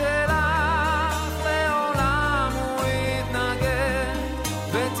 והשיר שלך לעולם הוא יתנגן,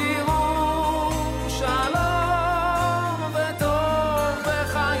 ותראו שלום וטוב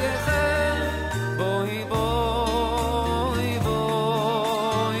בחייכם, בואי בואי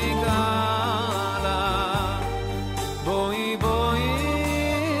בואי קלה, בואי בואי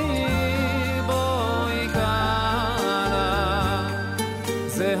בואי קלה.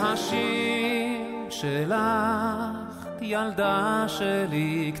 זה השיר שלך ילדה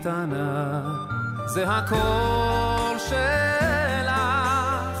שלי קטנה, זה הקול שלך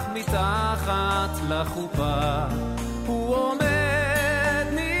מתחת לחופה. הוא עומד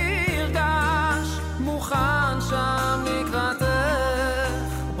נרגש מוכן שם לקראתך,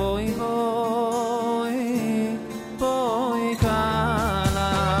 בואי בואי בואי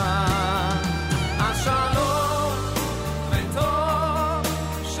קלה. אז שלום וטוב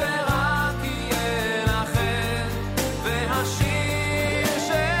שרק יהיה לכם, והשיר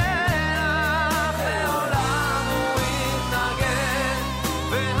שלך לעולם הוא יתנגן,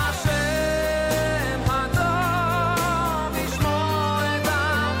 והשם הטוב ישמור את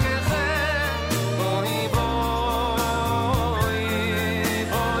דרככם, בואי בואי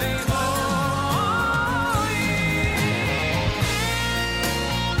בואי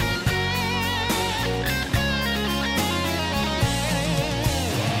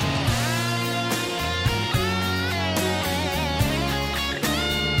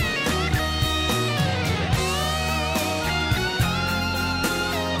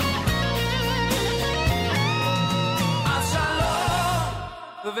אז שלום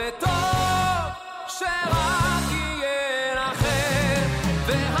וטוב שרק יהיה לכם,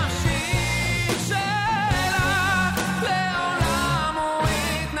 והשיר שלך לעולם הוא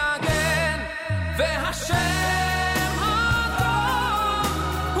יתנגן, והשם הטוב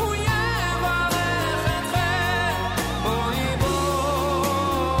הוא יברך אתכם, בואי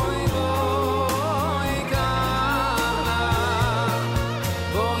בואי בואי קלה,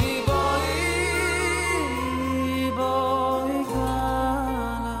 בואי בואי בואי קלה.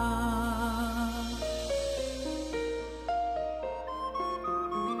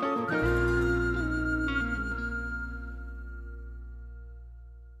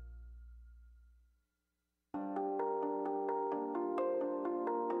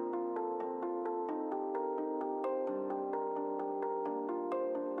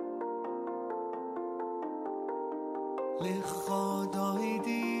 לכבודוי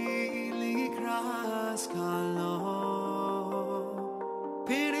די לקראת קלה,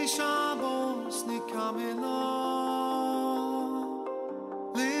 פירי שבוס נקבלה.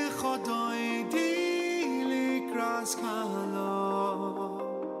 לכבודוי די לקראת קלה,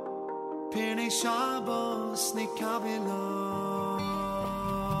 פירי שבוס נקבלה.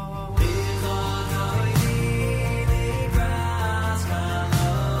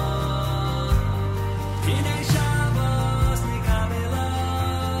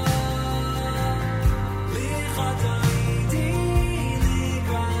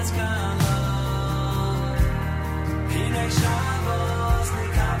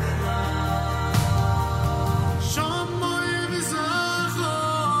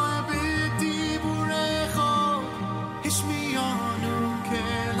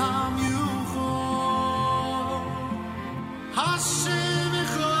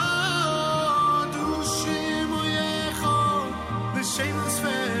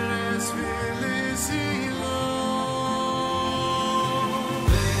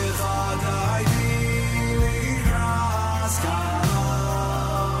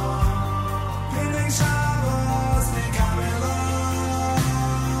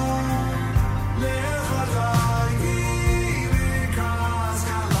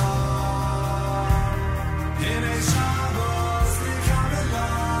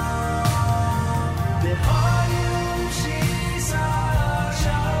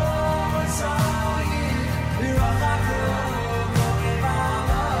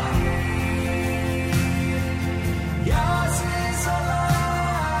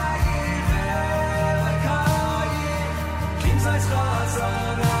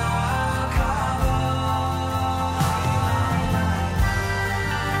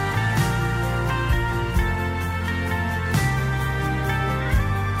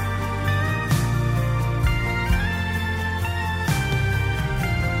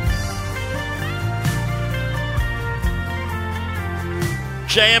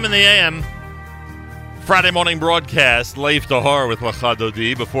 JM in the AM. Friday morning broadcast, Leif Dahar with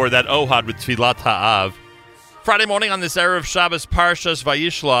Lachadodi. Before that, Ohad with Tfilat Ha'av. Friday morning on this Erev Shabbos Parshas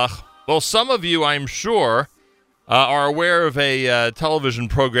Vayishlach. Well, some of you, I'm sure, are aware of a television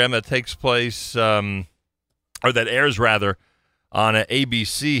program that takes place, or that airs, rather, on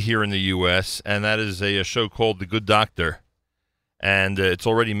ABC here in the U.S., and that is a show called The Good Doctor. And it's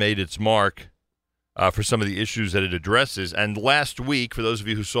already made its mark for some of the issues that it addresses. And last week, for those of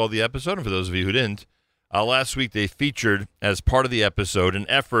you who saw the episode, and for those of you who didn't, last week they featured, as part of the episode, an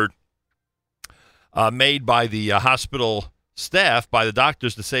effort made by the hospital staff, by the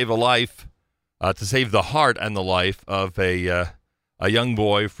doctors, to save a life, to save the heart and the life of a young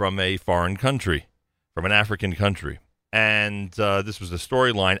boy from a foreign country, from an African country. And this was the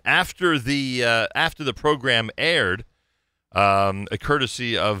storyline. After the program aired, a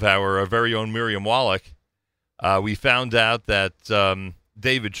courtesy of our very own Miriam Wallach, we found out that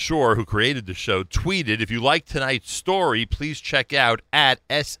David Shore, who created the show, tweeted, "If you like tonight's story, please check out at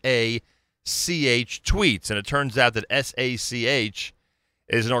SACH Tweets." And it turns out that SACH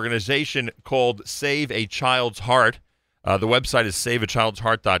is an organization called Save a Child's Heart. The website is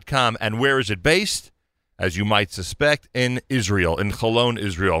saveachildsheart.com. And where is it based? As you might suspect, in Israel, in Holon,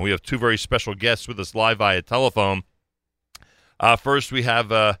 Israel. We have two very special guests with us live via telephone. First, we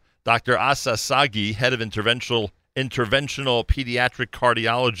have Dr. Assa Sagi, head of interventional pediatric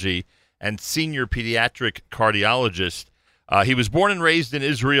cardiology and senior pediatric cardiologist. He was born and raised in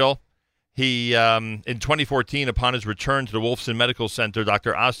Israel. He, in 2014, upon his return to the Wolfson Medical Center,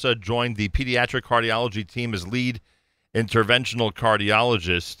 Dr. Assa joined the pediatric cardiology team as lead interventional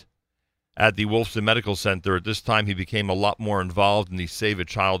cardiologist at the Wolfson Medical Center. At this time, he became a lot more involved in the Save a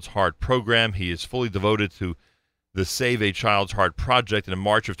Child's Heart program. He is fully devoted to the Save a Child's Heart project, and in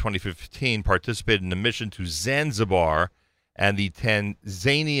March of 2015 participated in a mission to Zanzibar and the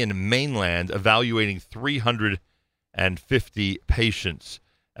Tanzanian mainland, evaluating 350 patients.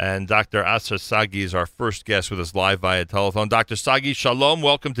 And Dr. Assa Sagi is our first guest with us live via telephone. Dr. Sagi, shalom.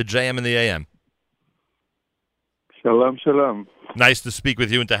 Welcome to JM in the AM. Shalom, shalom. Nice to speak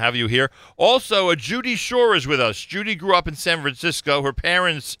with you and to have you here. Also, Judy Shore is with us. Judy grew up in San Francisco. Her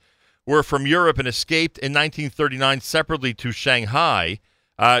parents were from Europe and escaped in 1939 separately to Shanghai.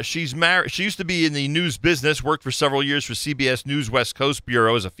 She's married. She used to be in the news business, worked for several years for CBS News West Coast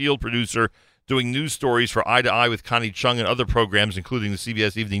Bureau as a field producer, doing news stories for Eye to Eye with Connie Chung and other programs, including the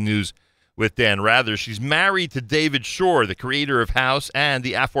CBS Evening News with Dan Rather. She's married to David Shore, the creator of House and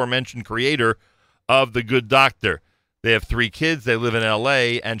the aforementioned creator of The Good Doctor. They have 3 kids. They live in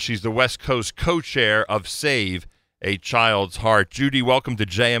L.A., and she's the West Coast co-chair of Save a Child's Heart. Judy, welcome to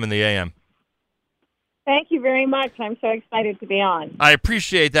JM in the AM. Thank you very much. I'm so excited to be on. I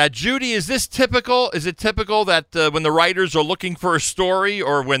appreciate that. Judy, is this typical? Is it typical that when the writers are looking for a story,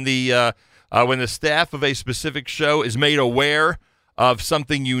 or when the staff of a specific show is made aware of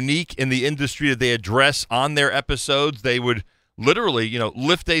something unique in the industry that they address on their episodes, they would literally,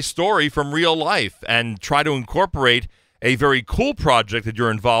 lift a story from real life and try to incorporate a very cool project that you're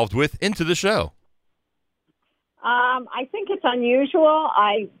involved with into the show? I think it's unusual.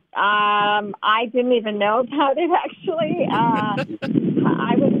 I didn't even know about it, actually. I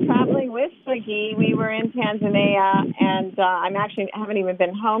was traveling with Sagi. We were in Tanzania, and haven't even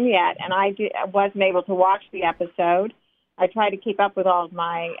been home yet, and I wasn't able to watch the episode. I tried to keep up with all of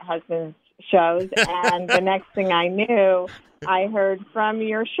my husband's shows, and the next thing I knew, I heard from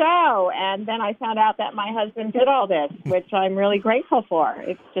your show, and then I found out that my husband did all this, which I'm really grateful for.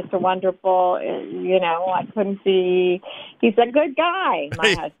 It's just a wonderful, I couldn't be, he's a good guy,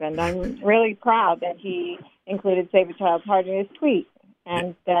 my husband. I'm really proud that he included Save a Child's Heart in his tweet,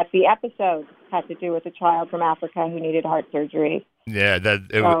 and that the episode had to do with a child from Africa who needed heart surgery. Yeah,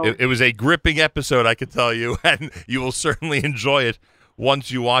 it was a gripping episode, I could tell you, and you will certainly enjoy it once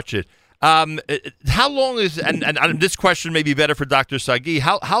you watch it. How long is, and this question may be better for Dr. Sagi,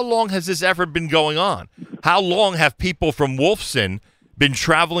 how long has this effort been going on? How long have people from Wolfson been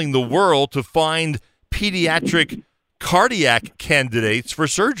traveling the world to find pediatric cardiac candidates for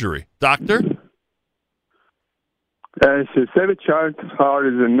surgery? Doctor? So Save a Child's Heart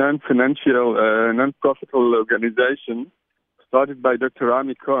is a non-financial, non-profitable organization started by Dr.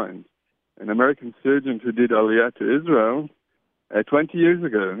 Rami Cohen, an American surgeon who did Aliyah to Israel 20 years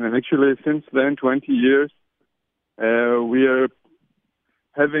ago. And actually, since then, 20 years, we are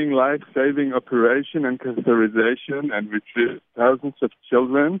having life-saving operation and catheterization, and we treat thousands of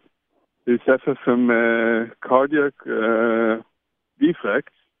children who suffer from cardiac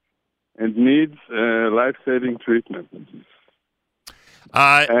defects and needs life-saving treatment.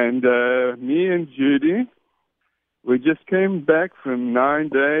 Me and Judy We just came back from 9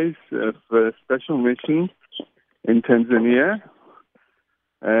 days of a special mission in Tanzania,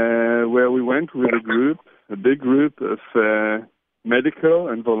 where we went with a big group of medical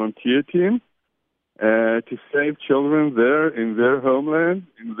and volunteer team to save children there in their homeland,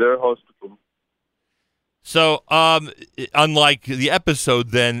 in their hospital. So, unlike the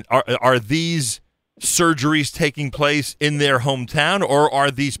episode, then, are these surgeries taking place in their hometown, or are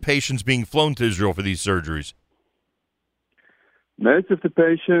these patients being flown to Israel for these surgeries? Most of the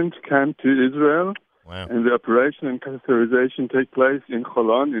patients come to Israel, wow. And the operation and catheterization take place in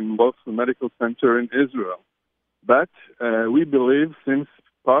Hoenlein, in Boruch Medical Center in Israel. But we believe, since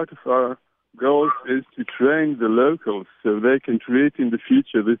part of our goals is to train the locals so they can treat in the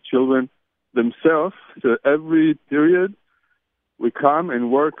future these children themselves, so every period we come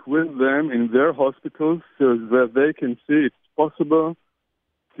and work with them in their hospitals so that they can see it's possible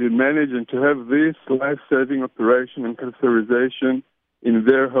to manage and to have this life-saving operation and catheterization in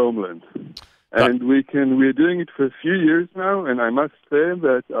their homeland. And we're doing it for a few years now, and I must say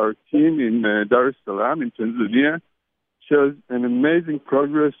that our team in Dar es Salaam in Tanzania shows an amazing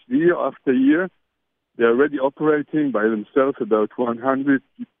progress year after year. They're already operating by themselves about 100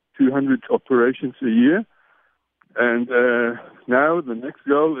 to 200 operations a year. And now the next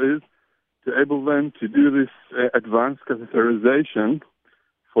goal is to enable them to do this advanced catheterization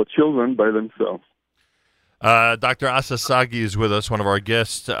for children by themselves. Dr. Assa Sagi is with us, one of our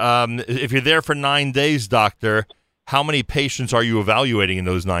guests. If you're there for 9 days, doctor, how many patients are you evaluating in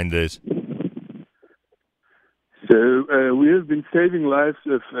those 9 days? So we have been saving lives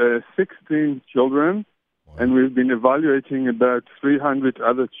of 16 children, and we've been evaluating about 300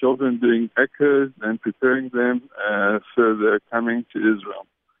 other children, doing echoes and preparing them for their coming to Israel.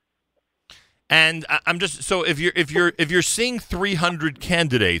 And I'm just so if you're seeing 300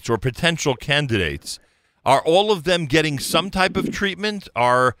 candidates or potential candidates, are all of them getting some type of treatment?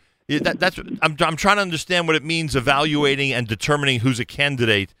 I'm trying to understand what it means evaluating and determining who's a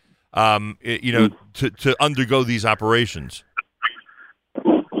candidate, to undergo these operations.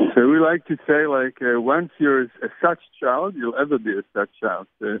 So we like to say, once you're a SACH child, you'll ever be a SACH child.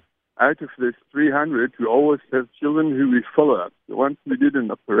 Out of this 300, we always have children who we follow up. So once we did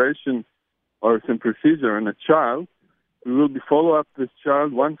an operation or some procedure on a child, we will be follow up this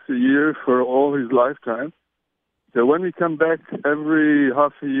child once a year for all his lifetime. So when we come back every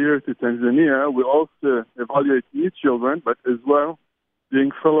half a year to Tanzania, we also evaluate new children, but as well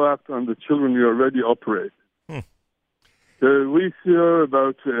doing follow-up on the children we already operate. So we see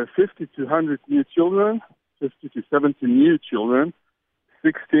about 50 to 100 new children, 50 to 70 new children.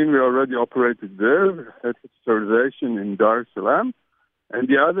 16 we already operated there at sterilization in Dar es Salaam. And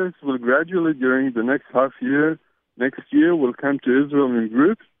the others will gradually, during the next half year, next year, will come to Israel in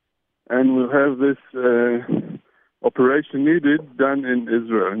groups, and we'll have this operation needed done in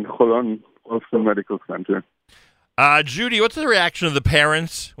Israel, in Hoenlein Medical Center. Judy, what's the reaction of the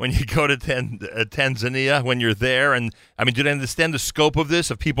parents when you go to Tanzania, when you're there? And, do they understand the scope of this,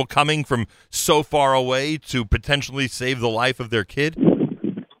 of people coming from so far away to potentially save the life of their kid?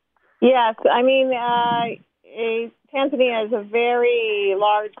 Yes. Tanzania is a very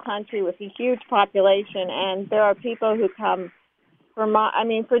large country with a huge population, and there are people who come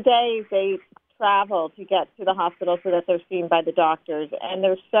for days. They travel to get to the hospital so that they're seen by the doctors, and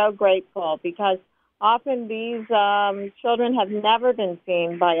they're so grateful because often these children have never been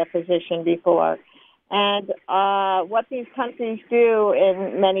seen by a physician before. And what these countries do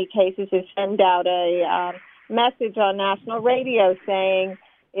in many cases is send out a message on national radio saying,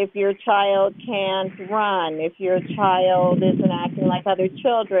 if your child can't run, if your child isn't acting like other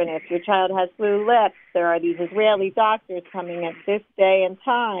children, if your child has blue lips, there are these Israeli doctors coming at this day and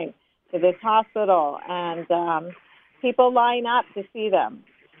time to this hospital. And people line up to see them.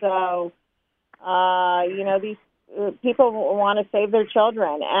 So, these people want to save their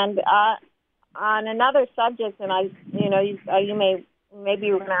children. And on another subject, and maybe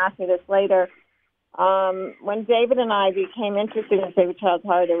you're going to ask me this later, when David and I became interested in Save a Child's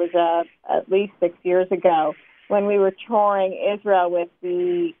Heart, it was at least 6 years ago when we were touring Israel with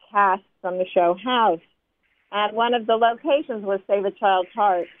the cast from the show House. And one of the locations was Save a Child's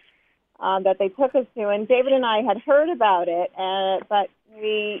Heart that they took us to. And David and I had heard about it, but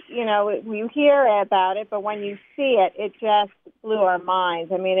you hear about it, but when you see it, it just blew our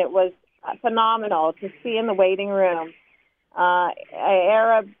minds. It was phenomenal to see in the waiting room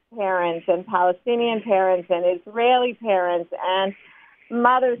Arab parents and Palestinian parents and Israeli parents and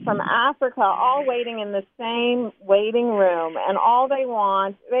mothers from Africa all waiting in the same waiting room. And all they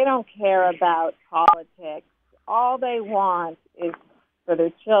want, they don't care about politics. All they want is for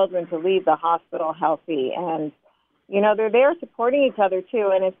their children to leave the hospital healthy. And they're there supporting each other,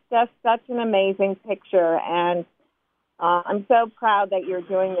 too, and it's just such an amazing picture. And I'm so proud that you're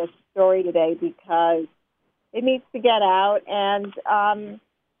doing this story today because it needs to get out, and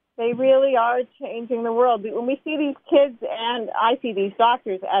they really are changing the world. When we see these kids, and I see these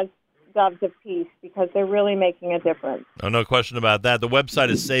doctors as doves of peace because they're really making a difference. Oh, no question about that. The website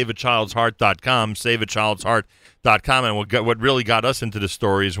is saveachildsheart.com, saveachildsheart.com, and what really got us into the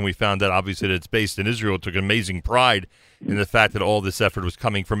story is when we found out, obviously, that it's based in Israel. It took amazing pride in the fact that all this effort was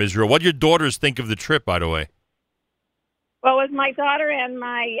coming from Israel. What did your daughters think of the trip, by the way? Well, it was my daughter and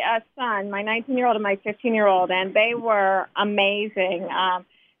my son, my 19-year-old and my 15-year-old, and they were amazing.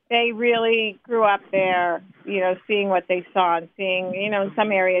 They really grew up there, seeing what they saw and seeing, in some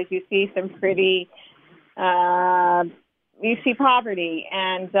areas you see some pretty, you see poverty.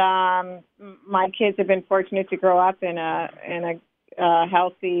 And my kids have been fortunate to grow up in a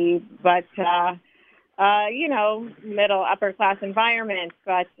healthy, but, middle, upper class environment.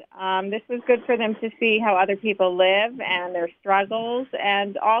 But this was good for them to see how other people live and their struggles,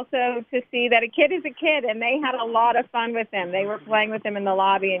 and also to see that a kid is a kid, and they had a lot of fun with them. They were playing with them in the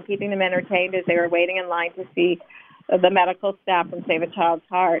lobby and keeping them entertained as they were waiting in line to see the medical staff from Save a Child's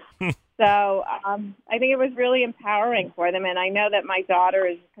Heart. So I think it was really empowering for them, and I know that my daughter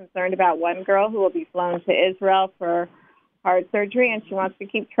is concerned about one girl who will be flown to Israel for heart surgery, and she wants to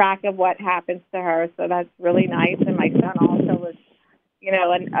keep track of what happens to her, so that's really nice. And my son also was,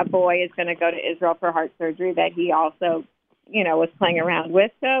 a boy is going to go to Israel for heart surgery that he also, was playing around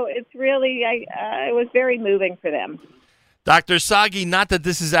with. So it's really, it was very moving for them. Dr. Sagi, not that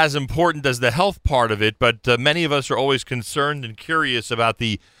this is as important as the health part of it, but many of us are always concerned and curious about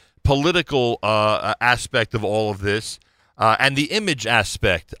the political aspect of all of this. And the image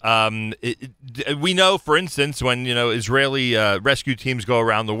aspect. We know, for instance, when Israeli rescue teams go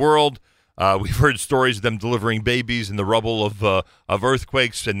around the world, we've heard stories of them delivering babies in the rubble of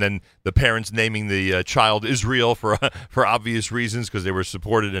earthquakes, and then the parents naming the child Israel for obvious reasons because they were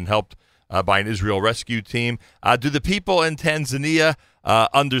supported and helped by an Israel rescue team. Do the people in Tanzania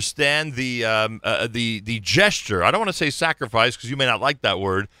understand the gesture? I don't want to say sacrifice because you may not like that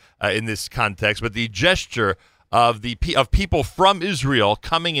word in this context, but the gesture of people from Israel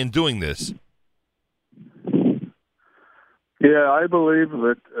coming and doing this? Yeah, I believe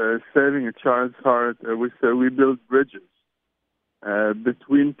that saving a child's heart, we build bridges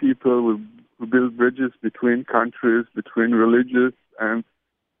between people. We build bridges between countries, between religions, and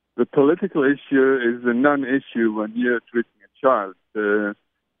the political issue is a non-issue when you're treating a child.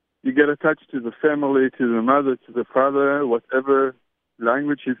 You get attached to the family, to the mother, to the father, whatever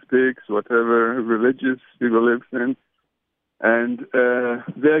language he speaks, whatever religious he lives in, and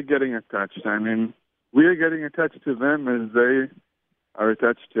they're getting attached. I mean, we are getting attached to them as they are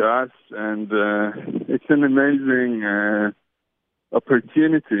attached to us, and it's an amazing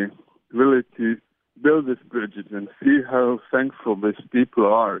opportunity, really, to build these bridges and see how thankful these people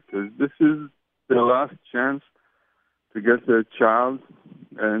are, because this is their last chance to get their child,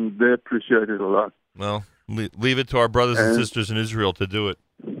 and they appreciate it a lot. Well, leave it to our brothers and sisters in Israel to do it.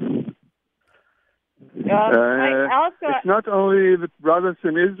 It's not only the brothers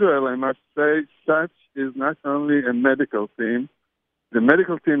in Israel, I must say. SACH is not only a medical team. The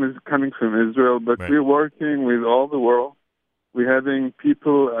medical team is coming from Israel, but we're working with all the world. We're having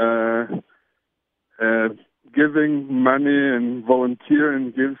people giving money and volunteer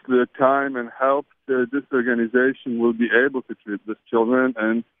and gives their time and help. This organization will be able to treat these children,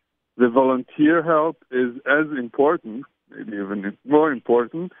 and the volunteer help is as important, maybe even more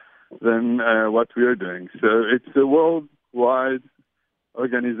important, than what we are doing. So it's a worldwide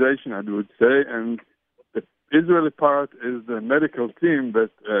organization, I would say, and the Israeli part is the medical team,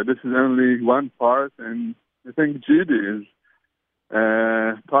 but this is only one part, and I think Judy is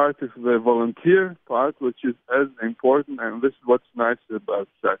part of the volunteer part, which is as important, and this is what's nice about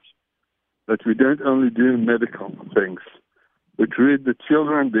SACH, that we don't only do medical things. We treat the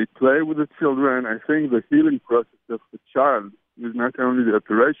children, they play with the children. I think the healing process of the child is not only the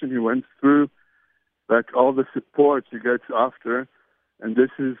operation he went through, but all the support he gets after, and this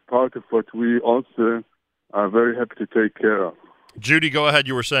is part of what we also are very happy to take care of. Judy, go ahead,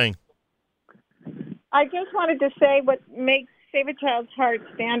 you were saying. I just wanted to say what makes Save a Child's Heart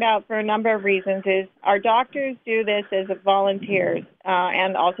stand out for a number of reasons is our doctors do this as volunteers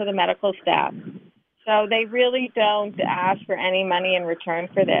and also the medical staff. So they really don't ask for any money in return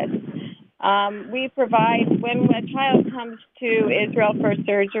for this. We provide, when a child comes to Israel for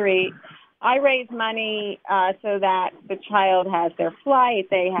surgery, I raise money so that the child has their flight,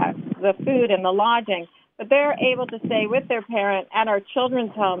 they have the food and the lodging, but they're able to stay with their parent at our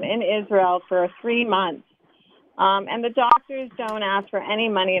children's home in Israel for 3 months. And the doctors don't ask for any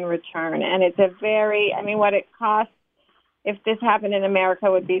money in return. And it's what it costs, if this happened in America,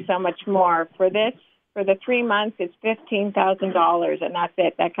 would be so much more. For the 3 months, it's $15,000, and that's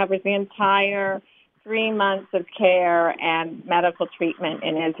it. That covers the entire 3 months of care and medical treatment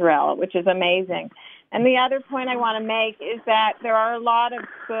in Israel, which is amazing. And the other point I want to make is that there are a lot of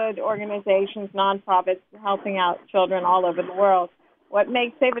good organizations, nonprofits, helping out children all over the world. What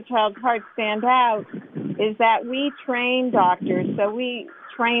makes Save a Child's Heart stand out is that we train doctors. So we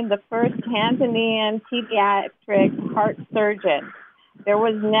trained the first Tanzanian pediatric heart surgeon. There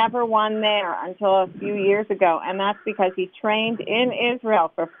was never one there until a few years ago, and that's because he trained in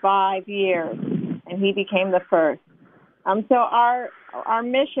Israel for 5 years, and he became the first. So our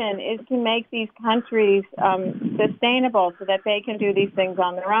mission is to make these countries sustainable so that they can do these things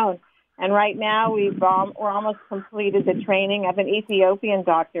on their own. And right now we're almost completed the training of an Ethiopian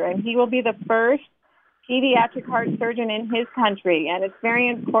doctor, and he will be the first pediatric heart surgeon in his country. And it's very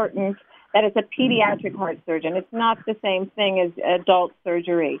important that it's a pediatric heart surgeon. It's not the same thing as adult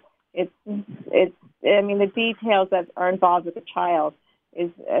surgery. The details that are involved with the child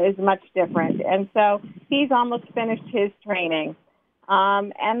is much different. And so he's almost finished his training.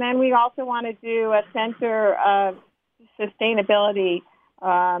 And then we also want to do a center of sustainability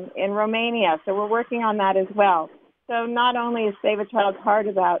in Romania. So we're working on that as well. So not only is Save a Child's Heart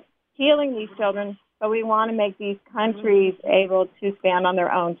about healing these children, but we want to make these countries able to stand on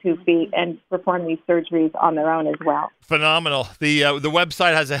their own 2 feet and perform these surgeries on their own as well. Phenomenal. The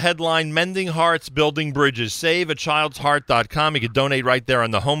website has a headline, Mending Hearts, Building Bridges, SaveAChild'sHeart.com. You can donate right there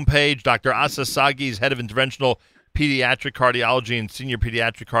on the homepage. Dr. Assa Sagi is head of interventional pediatric cardiology and senior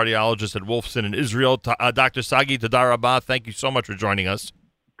pediatric cardiologist at Wolfson in Israel. Dr. Sagi, Toda Rabah, thank you so much for joining us.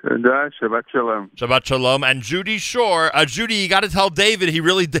 Shabbat Shalom. Shabbat Shalom. And Judy Shore. Judy, you got to tell David he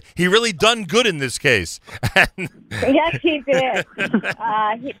really done good in this case. Yes, he did.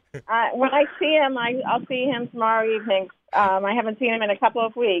 When I see him, I'll see him tomorrow evening. I haven't seen him in a couple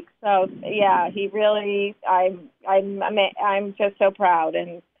of weeks. So, yeah, he really, I'm just so proud.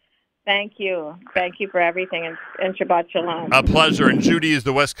 And thank you. Thank you for everything. And Shabbat Shalom. A pleasure. And Judy is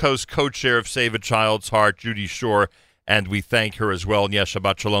the West Coast co-chair of Save a Child's Heart, Judy Shore. And we thank her as well. And yes,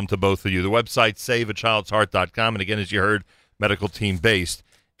 Shabbat Shalom to both of you. The website, SaveAChild'sHeart.com. And again, as you heard, medical team based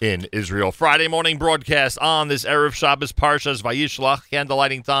in Israel. Friday morning broadcast on this Erev Shabbos, Parshas Vayishlach,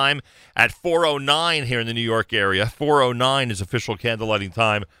 candlelighting time at 4:09 here in the New York area. 4:09 is official candlelighting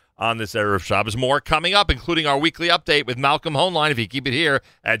time on this Erev Shabbos. More coming up, including our weekly update with Malcolm Hoenlein, if you keep it here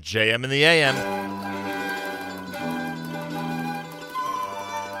at JM in the AM.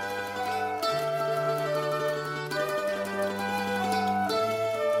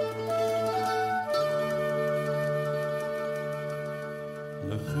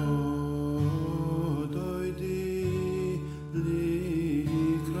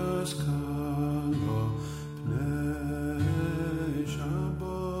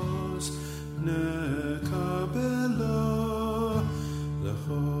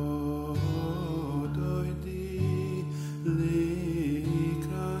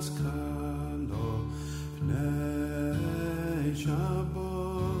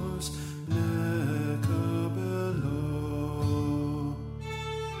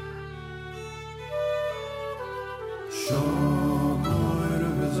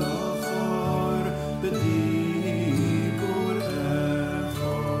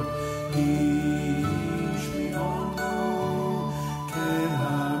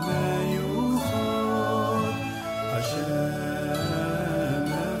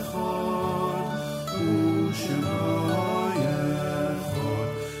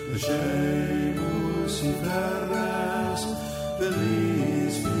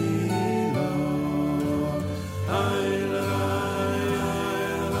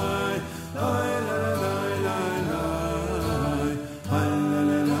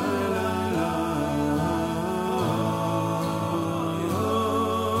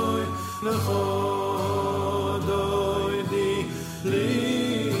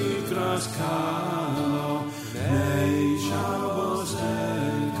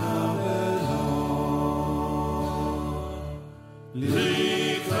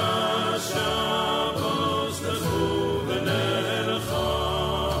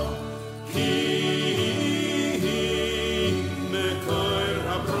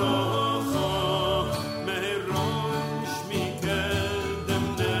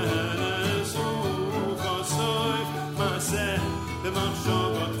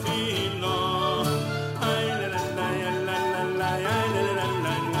 במחשבות תחילה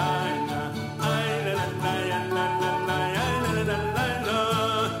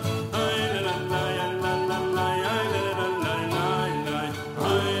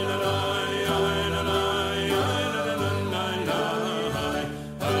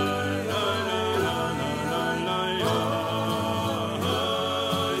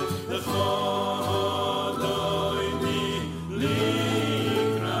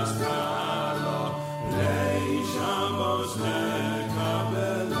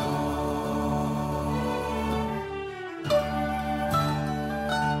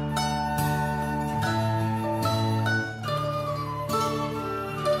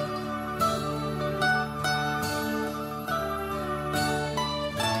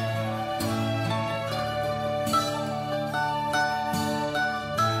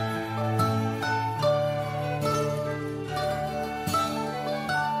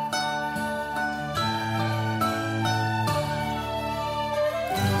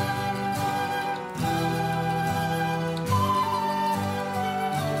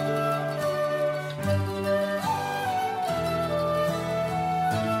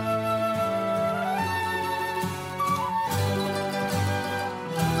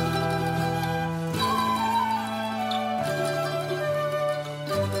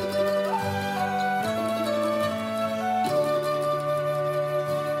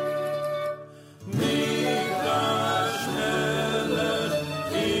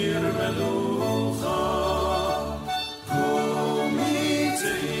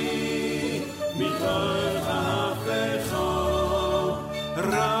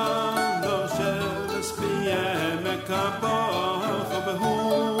רבו של ספייה מקבוך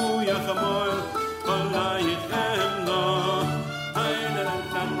ובהוא יחמול עולייכם לו איי לה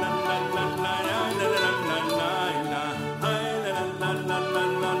לה לה לה לה איי לה לה לה לה איי לה לה לה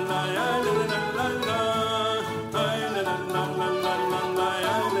לה לה איי לה לה לה לה איי לה לה לה לה לה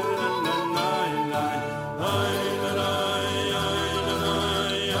איי לה לה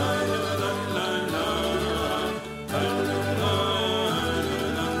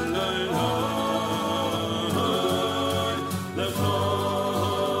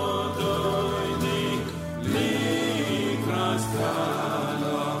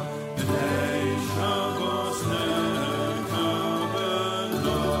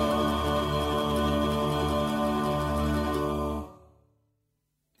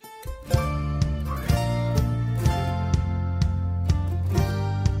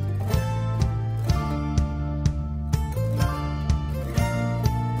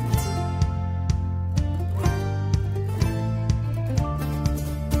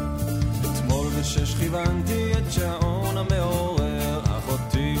כיוונתי את שעון המעורר,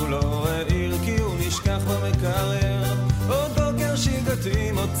 אחותי הוא לא העיר כי הוא נשכח במקרר. עוד בוקר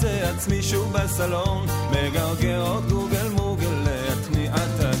שיגעתי מוצא עצמי שוב בסלון, מגרגר עוד גוגל מוגל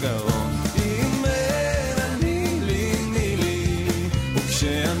להתניעת הגרון. אם אין אני לי מי לי,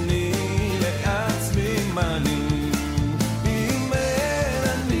 וכשאני לעצמי מה לי. אם אין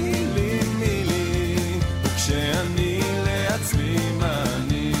אני לי מי לי, וכשאני לעצמי מה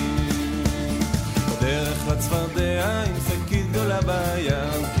לי. בדרך לצפרדע עם שקית גדולה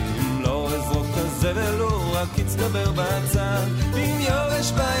ביד, כי אם לא אזרוק את הזבל הוא רק יצטבר בצד. עם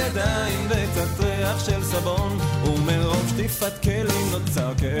יורש בידיים וקצת ריח של סבון, ומרוב שטיפת כלים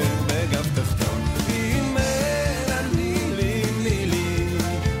נוצר כאב בגב תחתון. אם אין אני לי מי לי,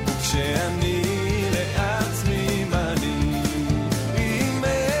 וכשאני לעצמי מה לי. אם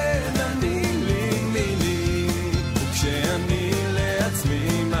אין אני לי מי לי, וכשאני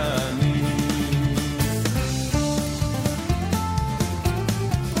לעצמי מה לי.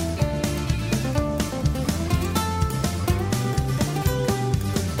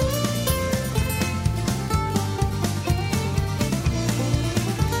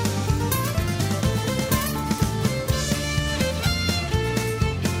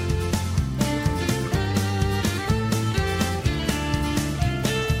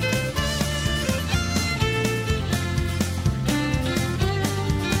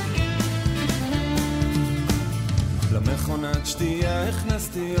 שתייה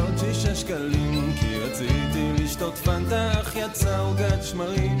הכנסתי עוד 6 שקלים, כי רציתי לשתות פנטה אך יצא עוגת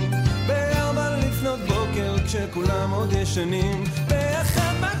שמרים. ב4 לפנות בוקר כשכולם עוד ישנים, ב1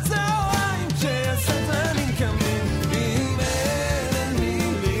 בצהריים כשהסטרנים קמים. אם אין אני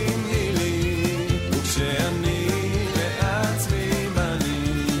לי מי לי, וכשאני לעצמי מה לי.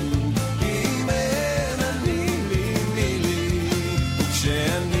 אם אין אני לי מי לי,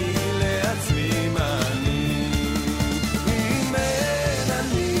 וכשאני לעצמי מה לי.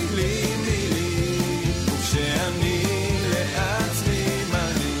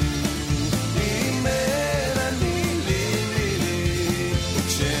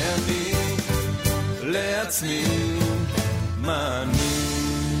 לעצמי מה אני.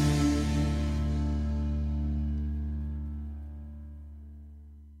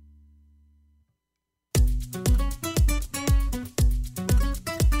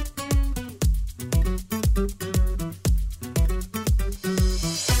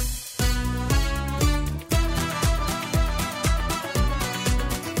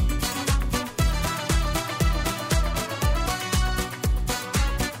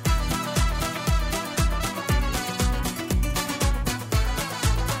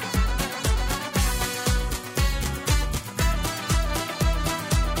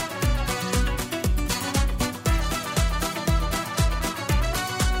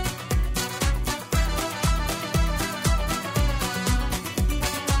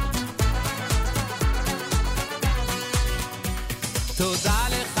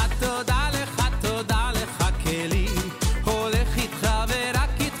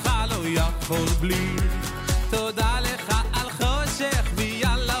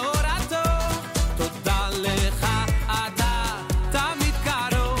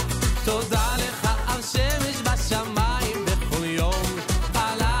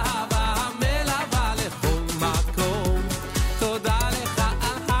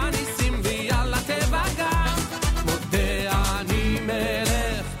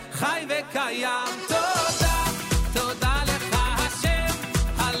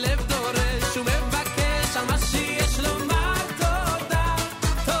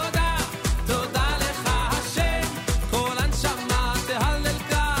 תודה לך השם, כל הנשמה תהלל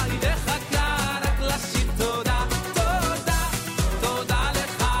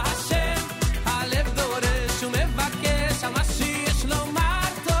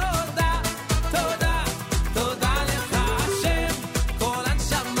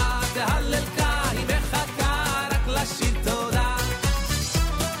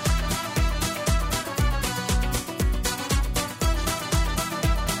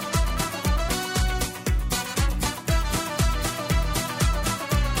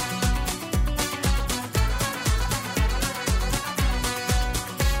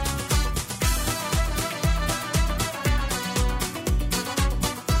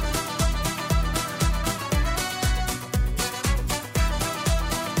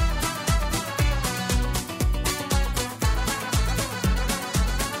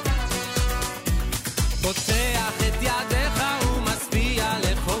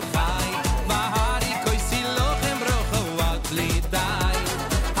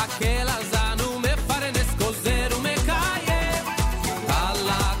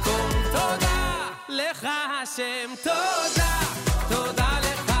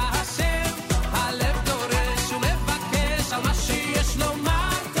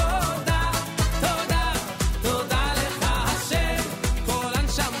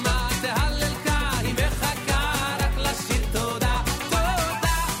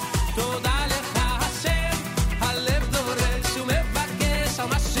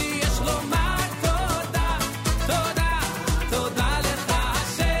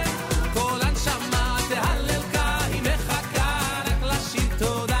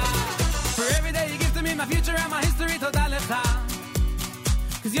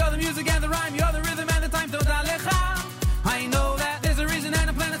 'Cause you're the music and the rhyme, you're the rhythm and the time. Toda lecha. I know that there's a reason and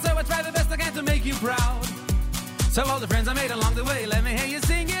a plan, and so I try the best I can to make you proud. So all the friends I made along the way, let me hear you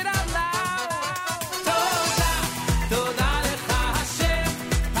sing it out loud. Toda, toda lecha Hashem,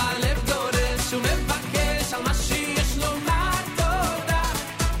 halev goresh umevakesh al ma sheyesh lomar. Toda,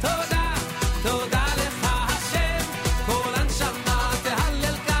 toda, toda lecha Hashem, kol hanshama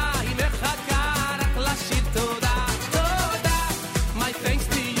tehallelka, היא מחכה רק לשיר תודה. Toda, my thanks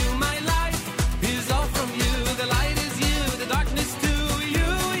to you, my life is all from you. The light is you, the darkness too. You.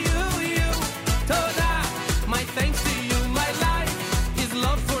 Toda, my thanks to you, my life is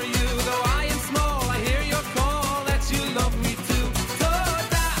love for you. Though I am small, I hear your call that you love me too.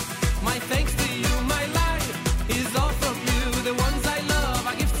 Toda, my thanks to you, my life is all from you. The ones I love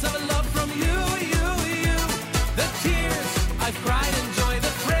are gifts of love from you. The tears I've cried and joy,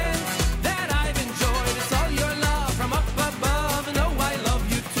 the friends that I've enjoyed. It's all your love from up above, and oh, I love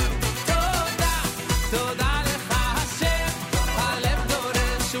you too. Toda, toda lecha Hashem, halev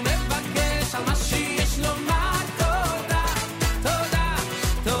doresh umevakesh al ma sheyesh lomar. Toda, toda,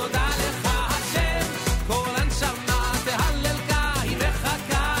 toda lecha Hashem, kol hanshama tehallelka, היא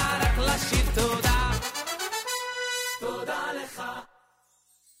מחכה רק לשיר תודה. תודה לך.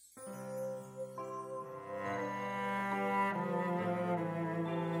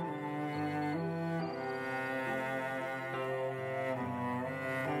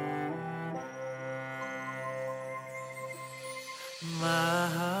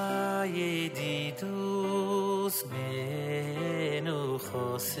 מה ידידוס בנו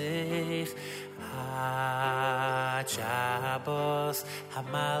חוסך עד שבוס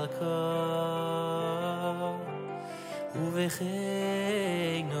המלכו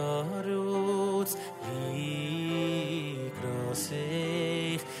ובכן נרוץ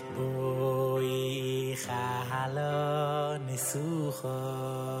לקרוסך בואי חלון ניסוחו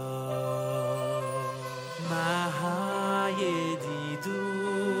מה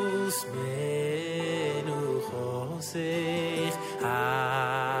ידידוס בנו חוסך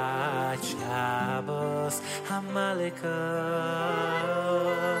עד שבוס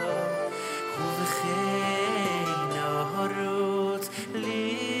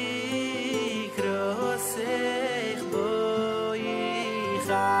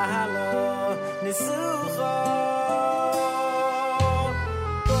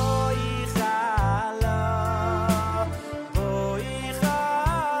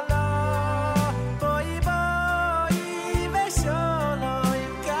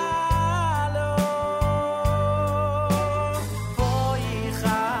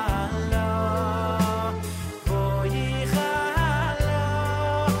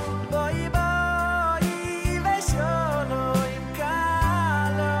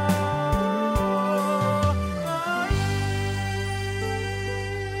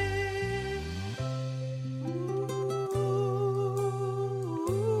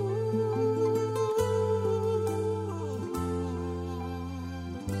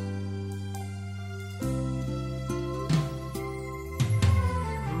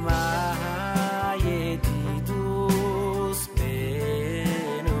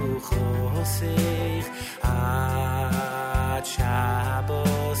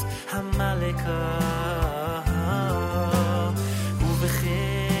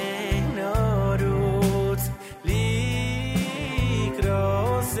ובכן נרוץ לקרוסך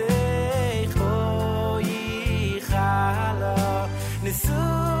בואי חלון ניסוחו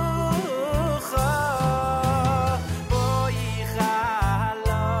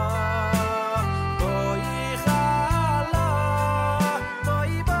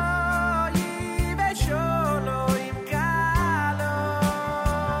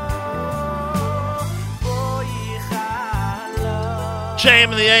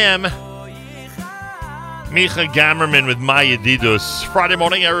JM in the AM. Micha Gamerman with Maya Didus. Friday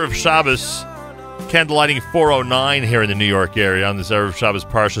morning, Erev Shabbos. Candlelighting 409 here in the New York area on this Erev Shabbos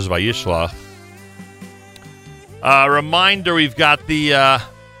Parshas Vayishlach. Reminder, we've got the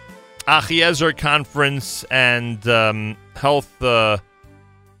Achiezer Conference and health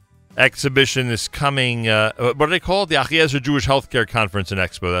exhibition is coming. What do they call it? The Achiezer Jewish Healthcare Conference and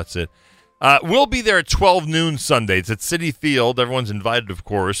Expo. That's it. We'll be there at 12 noon Sunday. It's at Citi Field. Everyone's invited, of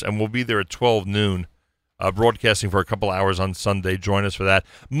course, and we'll be there at 12 noon, broadcasting for a couple hours on Sunday. Join us for that.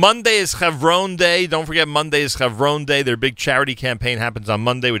 Monday is Chevron Day. Don't forget, Monday is Chevron Day. Their big charity campaign happens on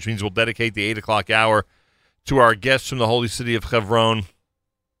Monday, which means we'll dedicate the 8 o'clock hour to our guests from the holy city of Chevron.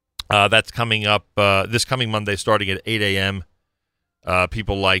 That's coming up this coming Monday, starting at 8 a.m.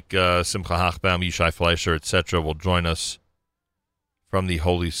 People like Simcha Hachbaum, Yishai Fleischer, etc. will join us from the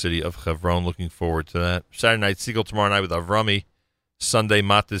holy city of Chevron. Looking forward to that. Saturday night, Siegel tomorrow night with Avrami. Sunday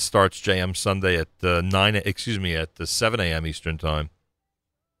Matis starts JM Sunday at 7 a.m. Eastern Time.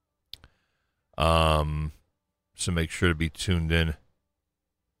 So make sure to be tuned in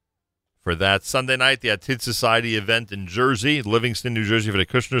for that. Sunday night, the Atid Society event in Jersey, Livingston, New Jersey, for the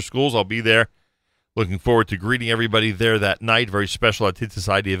Kushner Schools. I'll be there. Looking forward to greeting everybody there that night. Very special Atid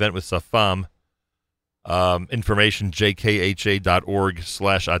Society event with Safam. Information,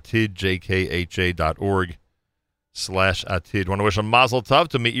 jkha.org/Atid, jkha.org/Atid. Want to wish a mazel tov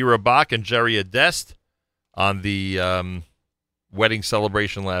to Meira Bach and Jerry Adest on the wedding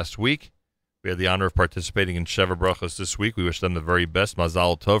celebration last week. We had the honor of participating in Sheva Brachos this week. We wish them the very best.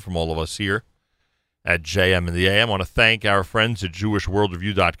 Mazal tov from all of us here at JM in the AM. I want to thank our friends at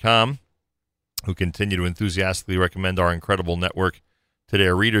JewishWorldReview.com who continue to enthusiastically recommend our incredible network to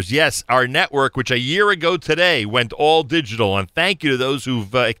their readers. Yes, our network, which a year ago today went all digital, and thank you to those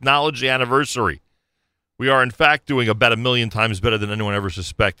who've acknowledged the anniversary. We are, in fact, doing about 1 million times better than anyone ever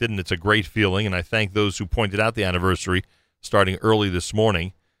suspected, and it's a great feeling, and I thank those who pointed out the anniversary starting early this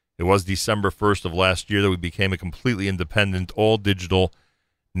morning. It was December 1st of last year that we became a completely independent, all-digital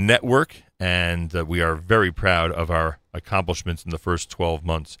network, and we are very proud of our accomplishments in the first 12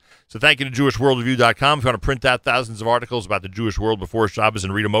 months. So thank you to JewishWorldReview.com. If you want to print out thousands of articles about the Jewish world before Shabbos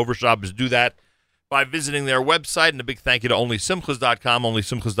and read them over Shabbos, do that by visiting their website. And a big thank you to OnlySimchas.com.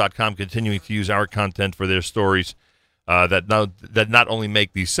 OnlySimchas.com continuing to use our content for their stories that not only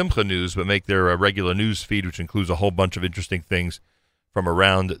make the Simcha news, but make their regular news feed, which includes a whole bunch of interesting things from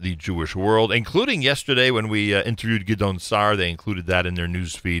around the Jewish world, including yesterday when we interviewed Gidon Sar. They included that in their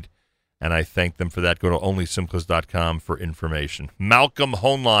news feed, and I thank them for that. Go to OnlySimchas.com for information. Malcolm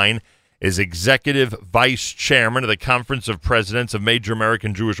Hoenlein is Executive Vice Chairman of the Conference of Presidents of Major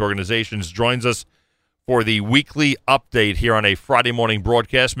American Jewish Organizations, joins us for the weekly update here on a Friday morning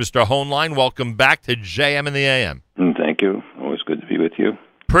broadcast. Mr. Hoenlein, welcome back to JM in the AM. Thank you. Always good to be with you.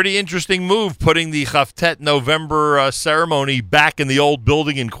 Pretty interesting move, putting the Chavtet November ceremony back in the old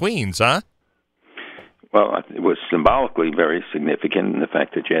building in Queens, huh? Well, it was symbolically very significant in the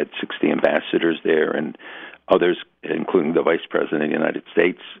fact that you had 60 ambassadors there and others, including the Vice President of the United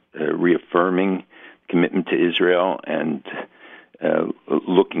States, reaffirming commitment to Israel and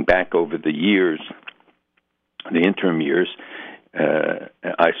looking back over the years, the interim years.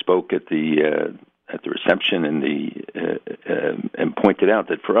 I spoke at the reception and pointed out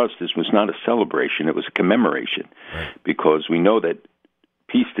that for us this was not a celebration, it was a commemoration, because we know that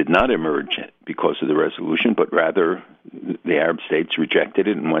peace did not emerge because of the resolution, but rather the Arab states rejected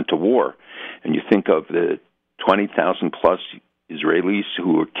it and went to war. And you think of the 20,000 plus Israelis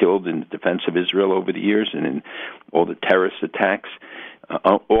who were killed in defense of Israel over the years, and in all the terrorist attacks,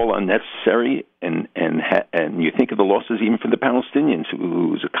 all unnecessary, and you think of the losses even for the Palestinians,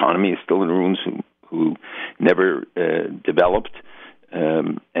 whose economy is still in ruins, who never developed,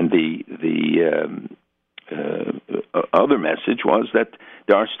 and the other message was that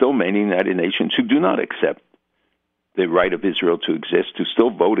there are still many United Nations who do not accept the right of Israel to exist, who still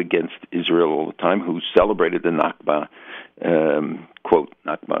vote against Israel all the time, who celebrated the Nakba, quote,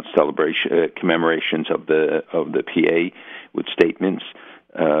 Nakba celebration, commemorations of the PA with statements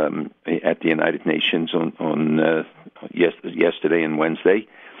at the United Nations on yesterday and Wednesday.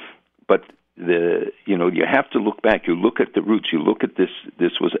 But you have to look back. You look at the roots. You look at this.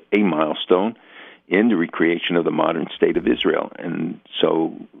 This was a milestone in the recreation of the modern state of Israel. And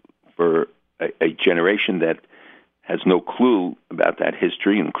so for a generation that has no clue about that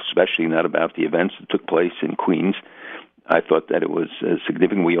history, and especially not about the events that took place in Queens, I thought that it was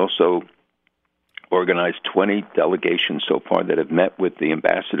significant. We also organized 20 delegations so far that have met with the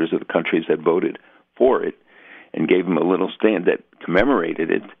ambassadors of the countries that voted for it and gave them a little stand that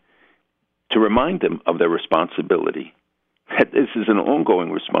commemorated it to remind them of their responsibility. That this is an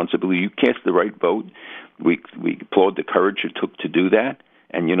ongoing responsibility. You cast the right vote. We applaud the courage it took to do that.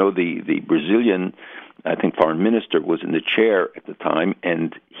 And, the Brazilian, I think, foreign minister was in the chair at the time,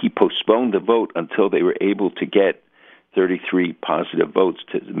 and he postponed the vote until they were able to get 33 positive votes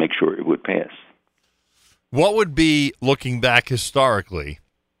to make sure it would pass. What would be, looking back historically,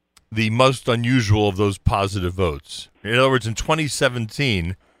 the most unusual of those positive votes? In other words, in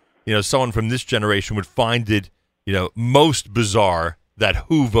 2017, someone from this generation would find it, most bizarre that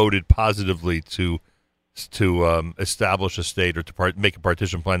who voted positively to establish a state or to make a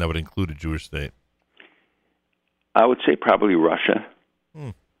partition plan that would include a Jewish state. I would say probably Russia,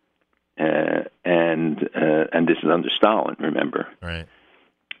 and this is under Stalin. Remember, right?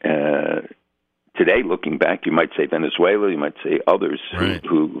 Today, looking back, you might say Venezuela, you might say others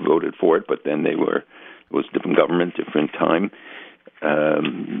who voted for it, but then it was different government, different time.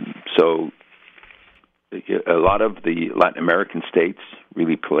 So a lot of the Latin American states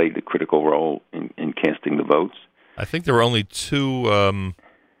really played a critical role in casting the votes. I think there were only 2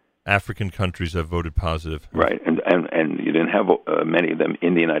 African countries that voted positive. Right, and you didn't have many of them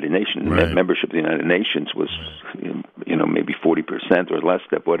in the United Nations. Right. Membership of the United Nations was, maybe 40% or less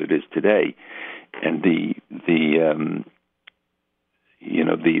than what it is today, and the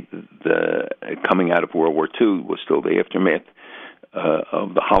coming out of World War II was still the aftermath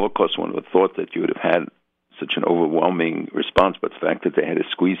of the Holocaust. One would have thought that you would have had such an overwhelming response, but the fact that they had to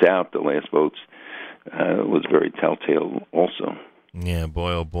squeeze out the last votes was very telltale also. Yeah,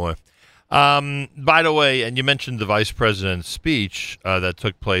 boy, oh boy. By the way, and you mentioned the vice president's speech that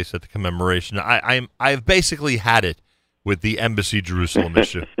took place at the commemoration. I've basically had it with the Embassy Jerusalem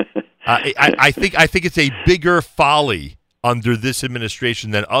issue. I think it's a bigger folly under this administration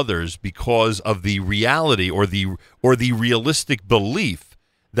than others because of the reality or the realistic belief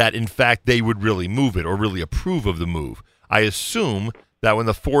that in fact they would really move it or really approve of the move. I assume that when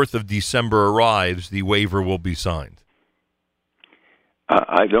the 4th of December arrives, the waiver will be signed.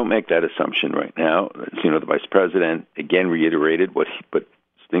 I don't make that assumption right now. The vice president again reiterated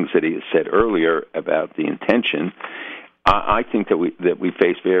things that he has said earlier about the intention. I think that we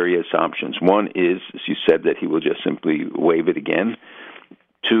face various options. One is, as you said, that he will just simply waive it again.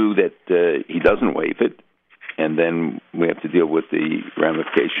 2, that he doesn't waive it, and then we have to deal with the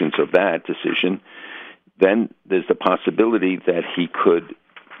ramifications of that decision. Then there's the possibility that he could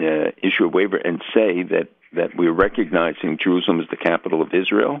issue a waiver and say that we're recognizing Jerusalem as the capital of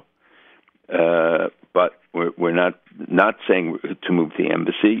Israel, but we're not saying to move the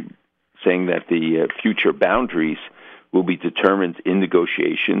embassy, saying that the future boundaries will be determined in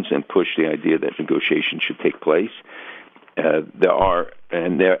negotiations and push the idea that negotiations should take place. There are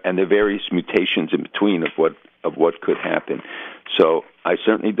various mutations in between of what could happen. So I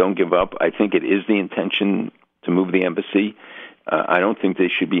certainly don't give up. I think it is the intention to move the embassy. I don't think they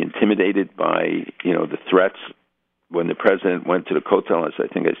should be intimidated by the threats. When the president went to the Kotel, as I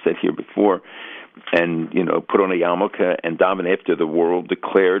think I said here before, and put on a yarmulke and daven after the world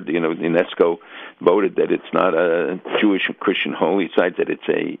declared, UNESCO voted that it's not a Jewish or Christian holy site, that it's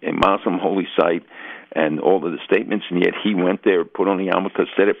a Muslim holy site, and all of the statements, and yet he went there, put on a yarmulke,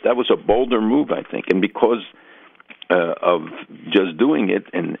 said it. That was a bolder move, I think, and because of just doing it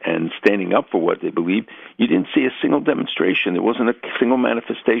and standing up for what they believe, you didn't see a single demonstration. There wasn't a single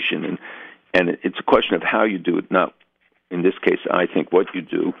manifestation, and it's a question of how you do it, not, in this case, I think, what you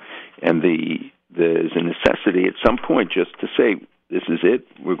do. And there's a necessity at some point just to say, this is it,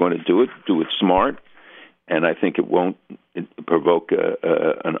 we're going to do it smart, and I think it won't provoke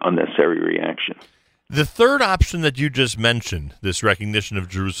an unnecessary reaction. The third option that you just mentioned, this recognition of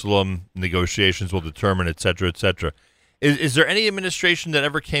Jerusalem, negotiations will determine, et cetera, et cetera. Is there any administration that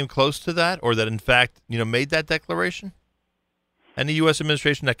ever came close to that, or that in fact, made that declaration? Any U.S.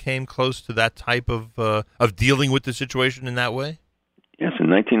 administration that came close to that type of dealing with the situation in that way? Yes, in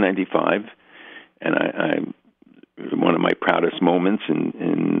 1995, and I one of my proudest moments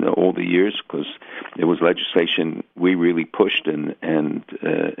in all the years, because it was legislation we really pushed and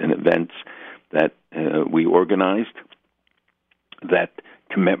events that we organized that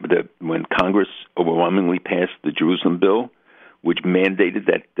when Congress overwhelmingly passed the Jerusalem bill, which mandated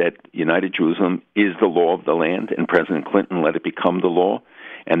that United Jerusalem is the law of the land, and President Clinton let it become the law.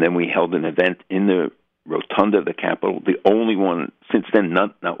 And then we held an event in the rotunda of the Capitol, the only one. Since then,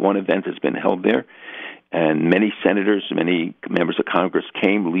 not one event has been held there. And many senators, many members of Congress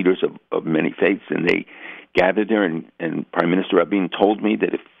came, leaders of many faiths, and they gathered there. And Prime Minister Rabin told me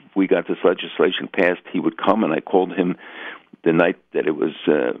that if we got this legislation passed, he would come. And I called him the night that it was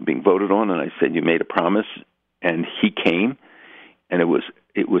being voted on, and I said, "You made a promise," and he came. And it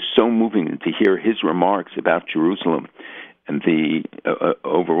was so moving to hear his remarks about Jerusalem and the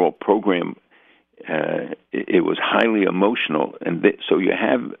overall program. It was highly emotional, and so you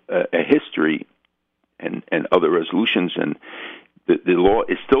have a history and other resolutions, and the law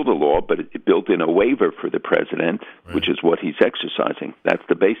is still the law, but it built in a waiver for the president, right, which is what he's exercising. That's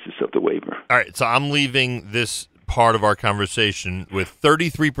the basis of the waiver. All right, so I'm leaving this part of our conversation with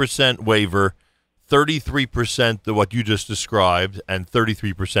 33% waiver, 33% of what you just described, and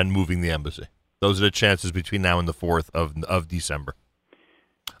 33% moving the embassy. Those are the chances between now and the 4th of December.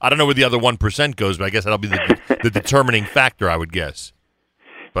 I don't know where the other 1% goes, but I guess that'll be the determining factor, I would guess.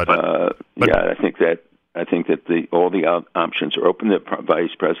 But yeah, I think that all the options are open. The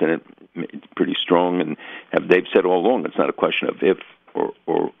vice president is pretty strong, and they've said all along it's not a question of if or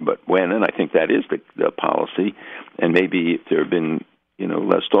but when, and I think that is the policy. And maybe if there had been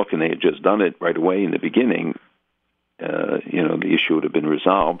less talk and they had just done it right away in the beginning, the issue would have been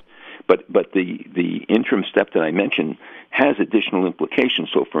resolved. But the interim step that I mentioned has additional implications.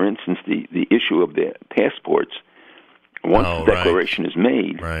 So, for instance, the issue of the passports, once the declaration is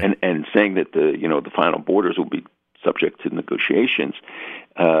made, and saying that the final borders will be subject to negotiations,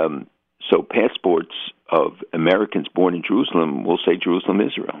 so passports of Americans born in Jerusalem will say Jerusalem,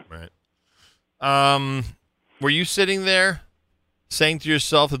 Israel. Right. Were you sitting there saying to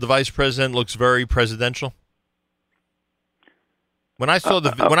yourself that the vice president looks very presidential? When I saw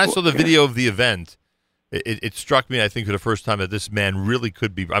the video of the event, it struck me, I think, for the first time that this man really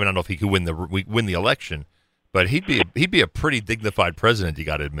could be. I mean, I don't know if he could win the election, but he'd be a pretty dignified president. You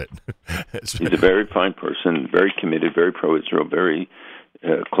got to admit. He's a very fine person, very committed, very pro-Israel, very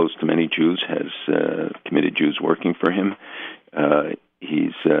close to many Jews. Has committed Jews working for him. He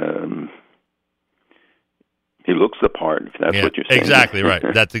looks the part. If that's what you're saying. Exactly right.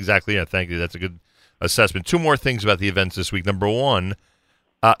 That's exactly it. Thank you. That's a good assessment. Two more things about the events this week. Number one,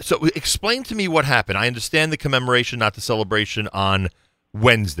 so explain to me what happened. I understand the commemoration, not the celebration, on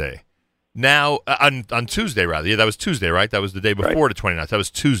Wednesday. Now, on Tuesday, rather. Yeah, that was Tuesday, right? That was the day before the 29th. That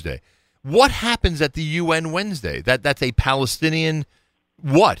was Tuesday. What happens at the UN Wednesday? That's a Palestinian,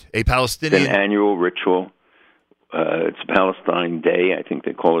 what? A Palestinian... It's an annual ritual. It's Palestine Day, I think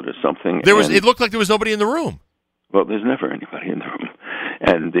they call it, or something. It looked like there was nobody in the room. Well, there's never anybody in the room,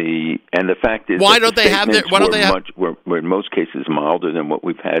 and the fact is, why don't they have were in most cases milder than what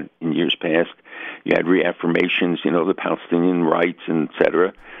we've had in years past. You had reaffirmations, the Palestinian rights, and et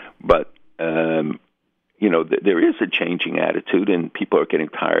cetera. But there is a changing attitude, and people are getting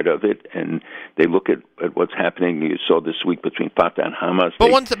tired of it, and they look at what's happening. You saw this week between Fatah and Hamas.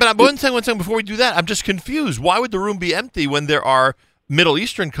 But one second, before we do that, I'm just confused. Why would the room be empty when there are Middle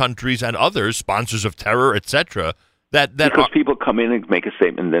Eastern countries and others, sponsors of terror, etc., because people come in and make a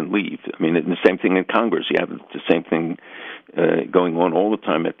statement and then leave. I mean, the same thing in Congress. You have the same thing going on all the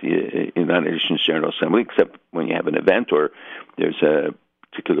time at the United Nations General Assembly, except when you have an event or there's a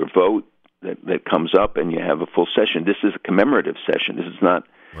particular vote that comes up and you have a full session. This is a commemorative session. This is not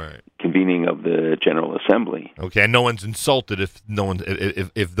convening of the General Assembly. Okay, and no one's insulted if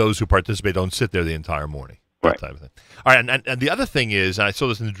those who participate don't sit there the entire morning. That type of thing. All right, and the other thing is, and I saw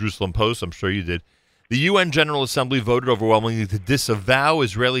this in the Jerusalem Post, I'm sure you did, the UN General Assembly voted overwhelmingly to disavow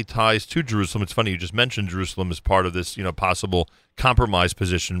Israeli ties to Jerusalem. It's funny, you just mentioned Jerusalem as part of this, possible compromise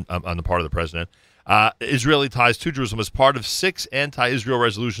position on the part of the president. Israeli ties to Jerusalem as part of 6 anti-Israel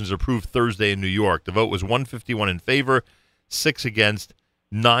resolutions approved Thursday in New York. The vote was 151 in favor, 6 against,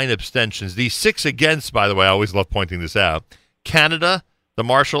 9 abstentions. The 6 against, by the way, I always love pointing this out, Canada, the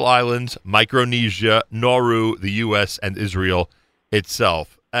Marshall Islands, Micronesia, Nauru, the U.S., and Israel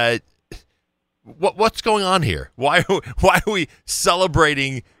itself. What's going on here? Why are we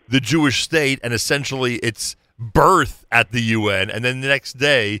celebrating the Jewish state and essentially its birth at the UN, and then the next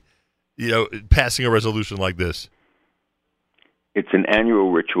day, passing a resolution like this? It's an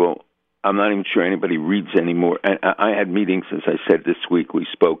annual ritual. I'm not even sure anybody reads anymore. I had meetings, as I said, this week. We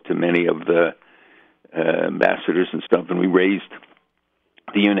spoke to many of the ambassadors and stuff, and we raised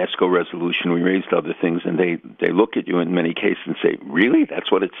the UNESCO resolution. We raised other things, and they look at you in many cases and say, really?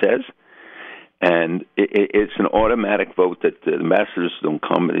 That's what it says? And it's an automatic vote that the ambassadors don't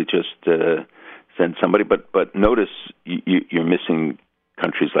come. They just send somebody. But notice you're missing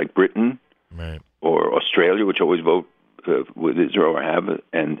countries like Britain or Australia, which always vote with Israel or have,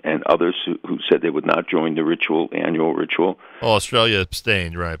 and others who said they would not join the annual ritual. Well, Australia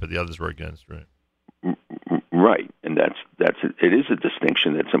abstained, right, but the others were against, right? Right, and it is a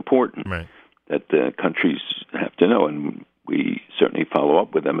distinction that's important that the countries have to know, and we certainly follow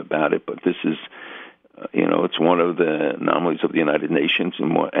up with them about it. But this is, it's one of the anomalies of the United Nations,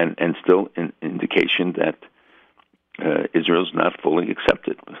 and still an indication that Israel's not fully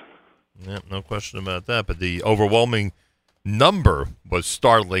accepted. Yeah, no question about that. But the overwhelming number was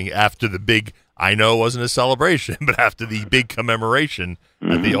startling after the big. I know it wasn't a celebration, but after the big commemoration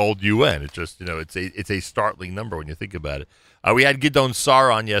at the old UN, it's just it's a startling number when you think about it. We had Gidon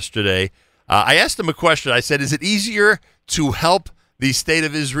Sar on yesterday. I asked him a question. I said, "Is it easier to help the state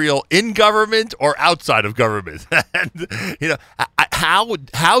of Israel in government or outside of government?" And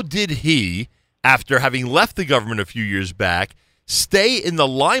how did he, after having left the government a few years back, stay in the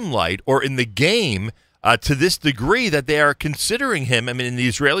limelight or in the game to this degree that they are considering him, I mean, in the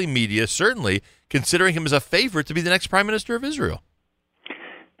Israeli media, certainly, considering him as a favorite to be the next prime minister of Israel?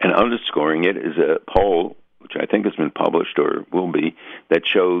 And underscoring it is a poll, which I think has been published or will be, that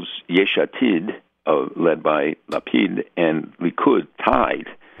shows Yesh Atid, led by Lapid, and Likud tied.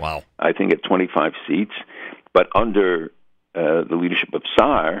 Wow. I think at 25 seats. But under the leadership of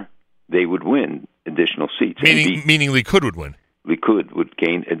Sar, they would win additional seats. Meaning Likud would win? Likud would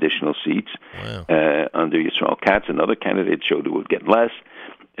gain additional seats. Wow. Under Yisrael Katz, another candidate showed it would get less.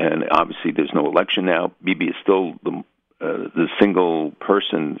 And obviously, there's no election now. Bibi is still the single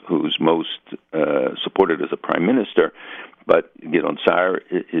person who's most supported as a prime minister. But Gideon Sa'ar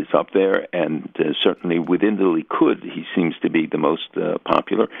is up there, and certainly within the Likud, he seems to be the most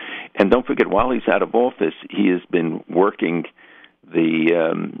popular. And don't forget, while he's out of office, he has been working. He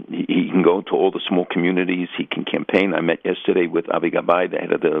can go to all the small communities. He can campaign. I met yesterday with Avi Gabay, the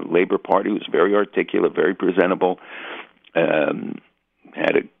head of the Labor Party, who was very articulate, very presentable. We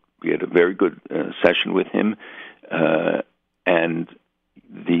had a very good session with him, and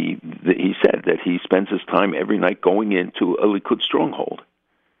he said that he spends his time every night going into a Likud stronghold.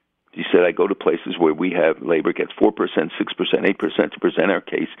 He said, I go to places where we have labor gets 4%, 6%, 8% to present our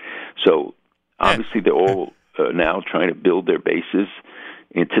case. So obviously they're all now trying to build their bases,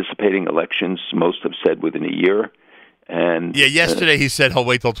 anticipating elections. Most have said within a year. And yesterday he said he'll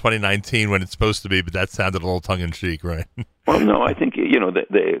wait till 2019 when it's supposed to be, but that sounded a little tongue-in-cheek, right? Well, no, I think,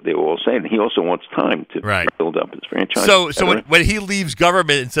 they were all saying he also wants time to build up his franchise. So when he leaves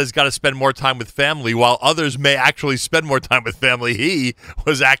government and says got to spend more time with family, while others may actually spend more time with family, he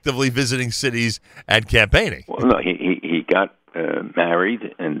was actively visiting cities and campaigning. Well, no, he got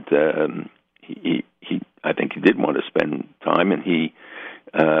married, and he I think he did want to spend time, and he,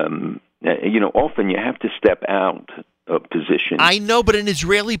 often you have to step out of position. I know, but in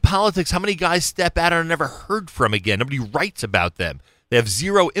Israeli politics, how many guys step out and are never heard from again? Nobody writes about them. They have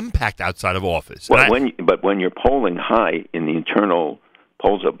zero impact outside of office. Well, when you're polling high in the internal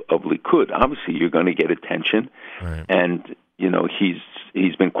polls of Likud, obviously you're going to get attention. Right. And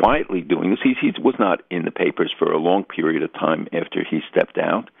he's been quietly doing this. He was not in the papers for a long period of time after he stepped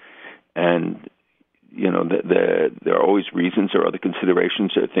out, and there are always reasons or other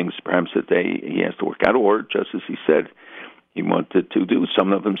considerations or things perhaps that he has to work out, or just as he said he wanted to do.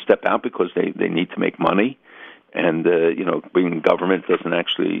 Some of them step out because they need to make money, and being in government doesn't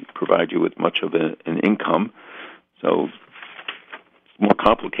actually provide you with much of an income. So it's more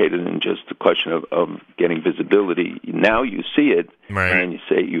complicated than just a question of getting visibility. Now you see it, and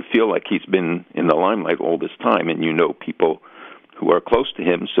you feel like he's been in the limelight all this time, and people who are close to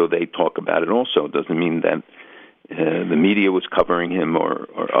him, so they talk about it also. It doesn't mean that the media was covering him or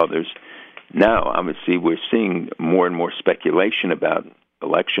others. Now, obviously, we're seeing more and more speculation about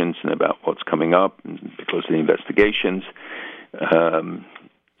elections and about what's coming up because of the investigations.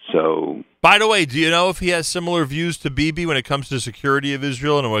 By the way, do you know if he has similar views to Bibi when it comes to security of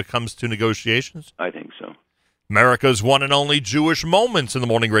Israel and when it comes to negotiations? I think so. America's one and only Jewish Moments in the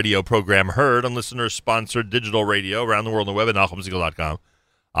Morning radio program, heard on listener-sponsored digital radio around the world on the web at NachumSegal.com,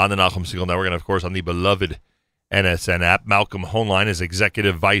 on the Nachum Segal Network, and, of course, on the beloved NSN app. Malcolm Hoenlein is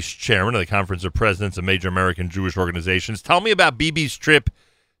Executive Vice Chairman of the Conference of Presidents of Major American Jewish Organizations. Tell me about Bibi's trip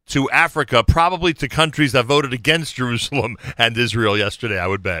to Africa, probably to countries that voted against Jerusalem and Israel yesterday, I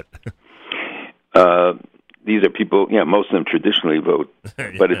would bet. These are people, most of them traditionally vote,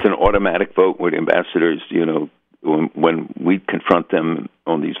 but it's an automatic vote with ambassadors, when we confront them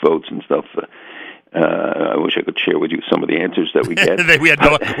on these votes and stuff. I wish I could share with you some of the answers that we get. we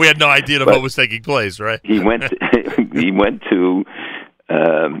had no idea the vote was taking place, right? He went to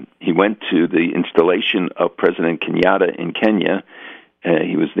the installation of President Kenyatta in Kenya.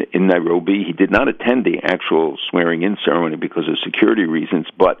 He was in Nairobi. He did not attend the actual swearing-in ceremony because of security reasons,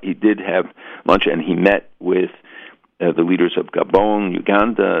 but he did have lunch, and he met with the leaders of Gabon,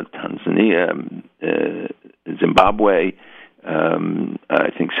 Uganda, Tanzania, Zimbabwe, I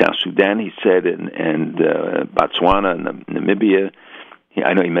think South Sudan, he said, and Botswana and Namibia.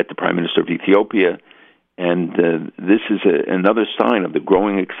 I know he met the Prime Minister of Ethiopia. And this is another sign of the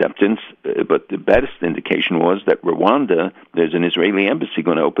growing acceptance. But the best indication was that Rwanda, there's an Israeli embassy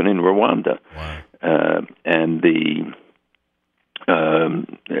going to open in Rwanda. Wow. And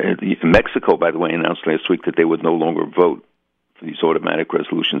Mexico, by the way, announced last week that they would no longer vote for these automatic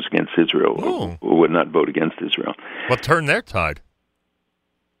resolutions against Israel, or would not vote against Israel. What turned their tide?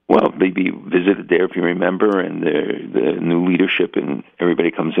 Well, they visited there, if you remember, and the new leadership, and everybody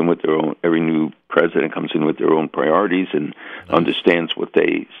comes in with their own. Every new president comes in with their own priorities and understands what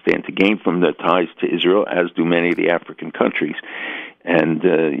they stand to gain from their ties to Israel, as do many of the African countries. And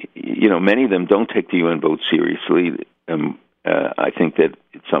many of them don't take the UN vote seriously. I think that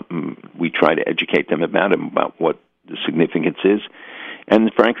it's something we try to educate them about what the significance is.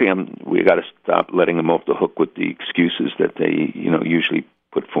 And frankly, we got to stop letting them off the hook with the excuses that they, usually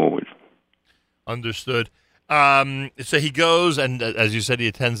put forward. Understood. So he goes, and as you said, he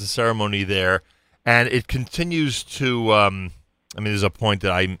attends the ceremony there, and it continues to. There's a point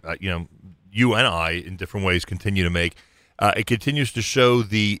that you and I, in different ways, continue to make. it continues to show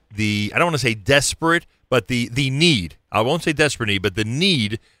the I don't want to say desperate, but the need. I won't say desperate need, but the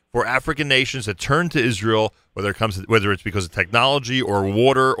need for African nations to turn to Israel, whether it's because of technology or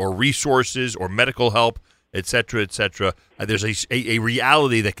water or resources or medical help, et cetera, et cetera. There's a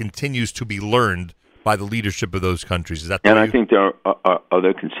reality that continues to be learned by the leadership of those countries. Is that? And I think there are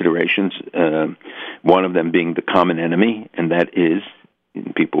other considerations. One of them being the common enemy, and that is,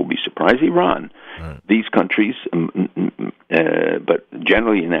 people will be surprised, Iran. Right. These countries, but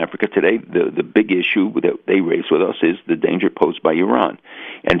generally in Africa today, the big issue that they raise with us is the danger posed by Iran.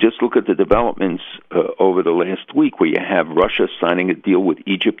 And just look at the developments over the last week, where you have Russia signing a deal with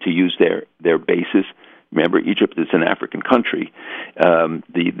Egypt to use their bases. Remember, Egypt is an African country.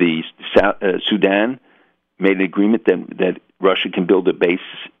 Sudan made an agreement that Russia can build a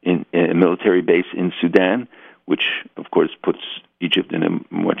military base in Sudan, which, of course, puts Egypt in a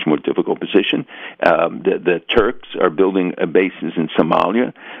much more difficult position. The Turks are building bases in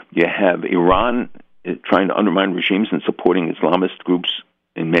Somalia. You have Iran trying to undermine regimes and supporting Islamist groups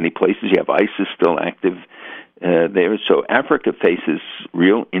in many places. You have ISIS still active there. So Africa faces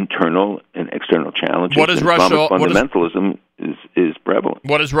real internal and external challenges. What is Russia? Fundamentalism is prevalent.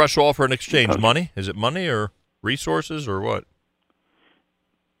 What does Russia offer in exchange? Money? Is it money or resources or what?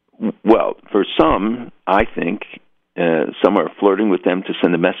 Well, for some, I think some are flirting with them to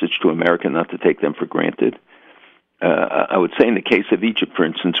send a message to America not to take them for granted. I would say in the case of Egypt, for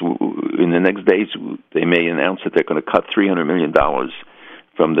instance, in the next days, they may announce that they're going to cut $300 million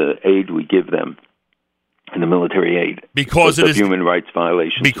from the aid we give them, and the military aid. Because it is human rights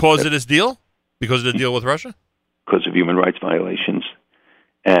violations. Because of this deal? Because of the deal with Russia? Because of human rights violations.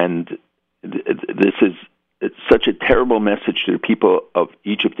 And it's such a terrible message to the people of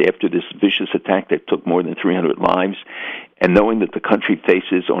Egypt after this vicious attack that took more than 300 lives, and knowing that the country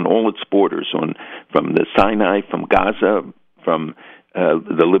faces on all its borders, from the Sinai, from Gaza, from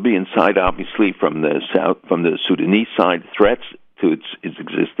the Libyan side, obviously, from the south, from the Sudanese side, threats to its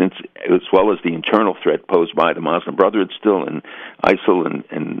existence, as well as the internal threat posed by the Muslim Brotherhood still, and ISIL,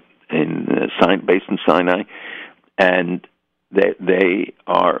 and based in Sinai, and they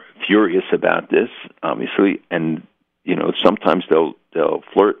are furious about this, obviously, and sometimes they'll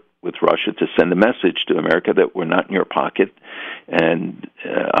flirt with Russia to send a message to America that we're not in your pocket, and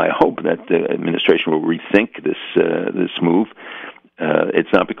I hope that the administration will rethink this move.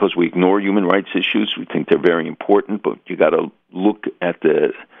 It's not because we ignore human rights issues; we think they're very important, but you got to look at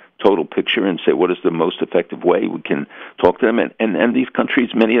the total picture and say what is the most effective way we can talk to them. And these countries,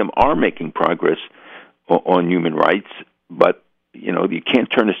 many of them, are making progress on human rights. But, you can't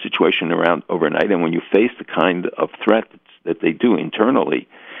turn a situation around overnight. And when you face the kind of threat that they do internally,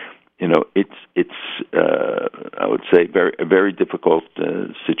 it's I would say a very difficult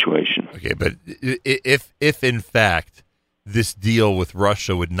situation. Okay, but if in fact this deal with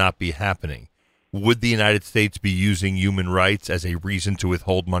Russia would not be happening, would the United States be using human rights as a reason to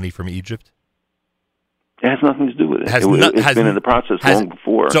withhold money from Egypt? It has nothing to do with it. It's been in the process long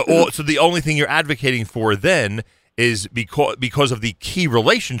before. So the only thing you're advocating for then is because of the key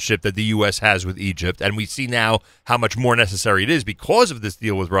relationship that the U.S. has with Egypt, and we see now how much more necessary it is because of this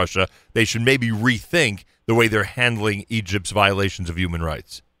deal with Russia, they should maybe rethink the way they're handling Egypt's violations of human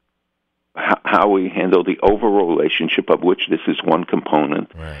rights. How we handle the overall relationship, of which this is one component.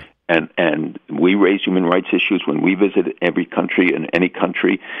 Right. And we raise human rights issues when we visit every country, and any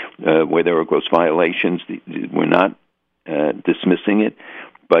country where there are gross violations. We're not dismissing it,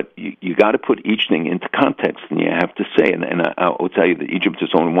 but you got to put each thing into context, and you have to say, and I'll tell you that Egypt is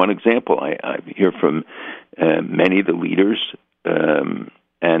only one example. I hear from many of the leaders,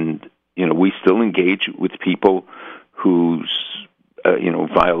 and we still engage with people whose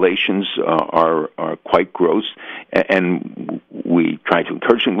violations are quite gross, and we try to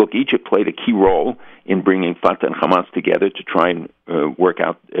encourage them. Look, Egypt played a key role in bringing Fatah and Hamas together to try and work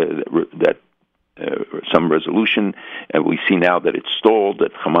out that some resolution. We see now that it's stalled,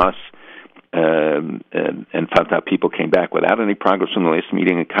 that Hamas and Fatah people came back without any progress from the last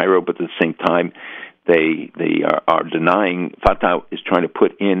meeting in Cairo, but at the same time, they are denying. Fatah is trying to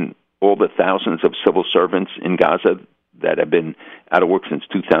put in all the thousands of civil servants in Gaza that have been out of work since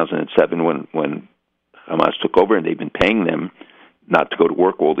 2007 when Hamas took over, and they've been paying them not to go to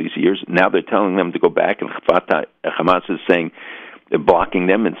work all these years. Now they're telling them to go back, and Hamas is saying, they're blocking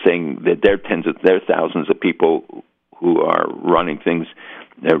them and saying that their thousands of people who are running things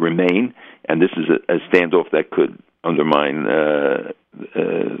remain, and this is a standoff that could undermine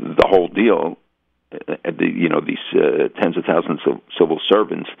the whole deal. These tens of thousands of civil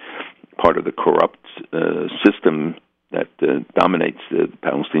servants, part of the corrupt system that dominates the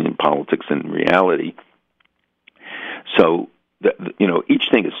Palestinian politics in reality. So, each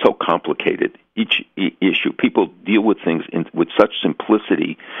thing is so complicated. Each issue, people deal with things with such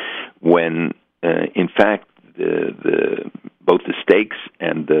simplicity when, in fact, both the stakes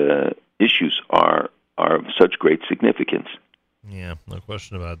and the issues are of such great significance. Yeah, no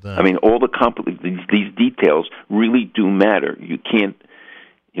question about that. I mean, all these details really do matter. You can't,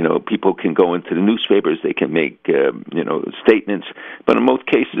 people can go into the newspapers, they can make, statements, but in most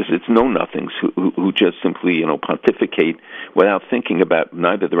cases it's know-nothings who just simply, pontificate without thinking about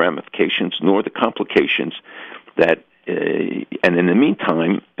neither the ramifications nor the complications that, and in the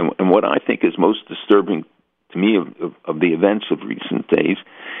meantime, and what I think is most disturbing to me of the events of recent days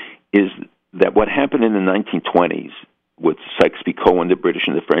is that what happened in the 1920s with Sykes-Picot and the British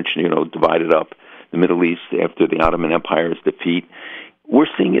and the French, divided up the Middle East after the Ottoman Empire's defeat, we're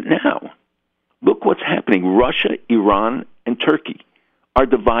seeing it now. Look what's happening. Russia, Iran, and Turkey are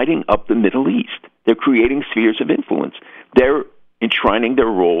dividing up the Middle East. They're creating spheres of influence. They're enshrining their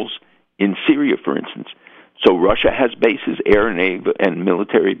roles in Syria, for instance. So Russia has bases, air and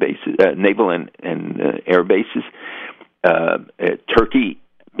military bases, naval and air bases, Turkey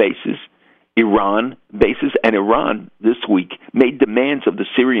bases, Iran bases, and Iran this week made demands of the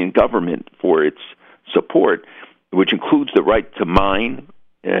Syrian government for its support, which includes the right to mine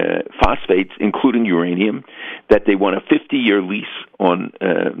phosphates, including uranium, that they want a 50-year lease on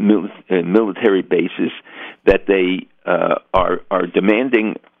military bases, that they are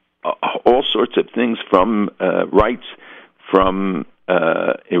demanding all sorts of things from rights from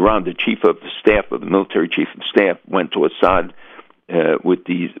Iran. The chief of staff of the military chief of staff went to Assad with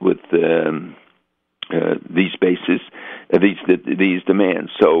these bases, these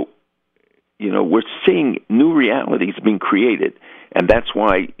demands. So, we're seeing new realities being created, and that's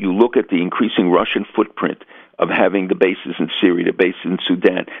why you look at the increasing Russian footprint of having the bases in Syria, the bases in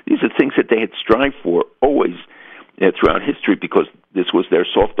Sudan. These are things that they had strived for always throughout history because this was their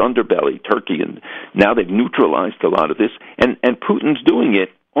soft underbelly, Turkey, and now they've neutralized a lot of this, and Putin's doing it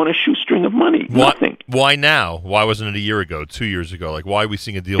on a shoestring of money. Nothing. Why now? Why wasn't it a year ago, 2 years ago? Like, why are we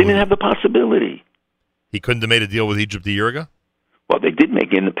seeing a deal? They didn't have the possibility. He couldn't have made a deal with Egypt a year ago? Well, they did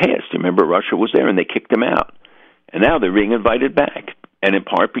make it in the past. Remember, Russia was there and they kicked them out. And now they're being invited back. And in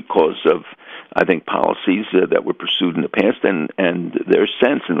part because of, I think, policies that were pursued in the past and their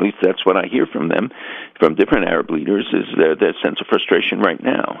sense, and at least that's what I hear from them, from different Arab leaders, is their sense of frustration right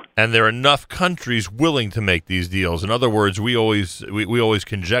now. And there are enough countries willing to make these deals. In other words, we always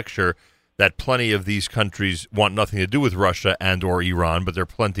conjecture that plenty of these countries want nothing to do with Russia and or Iran, but there are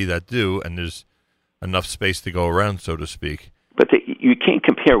plenty that do, and there's enough space to go around, so to speak. But you can't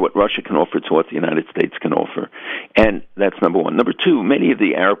compare what Russia can offer to what the United States can offer. And that's number one. Number two, many of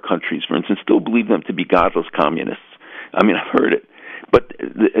the Arab countries, for instance, still believe them to be godless communists. I mean, I've heard it. But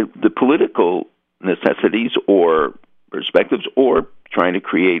the political necessities or perspectives or trying to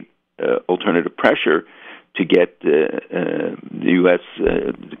create alternative pressure to get the U.S.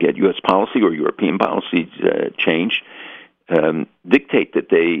 To get U.S. policy or European policies changed dictate that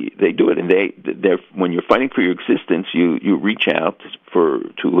they do it, and they're when you're fighting for your existence, you reach out to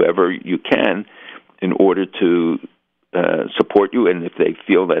whoever you can in order to support you, and if they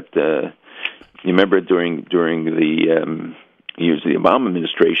feel that you remember during the years of the Obama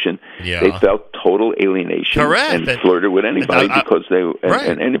administration, they felt total alienation and flirted with anybody because they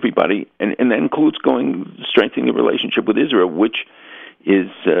and everybody, and that includes strengthening the relationship with Israel, which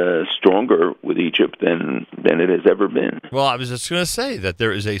is stronger with Egypt than it has ever been. Well, I was just going to say that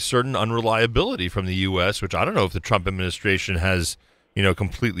there is a certain unreliability from the U.S., which I don't know if the Trump administration has,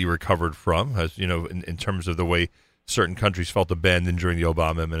 completely recovered from, in terms of the way certain countries felt abandoned during the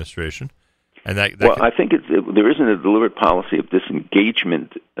Obama administration. And I think there isn't a deliberate policy of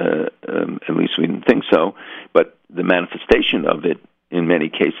disengagement, at least we didn't think so, but the manifestation of it in many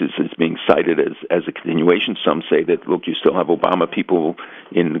cases is being cited as a continuation. Some say that, look, you still have Obama people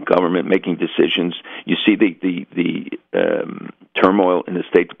in the government making decisions. You see the turmoil in the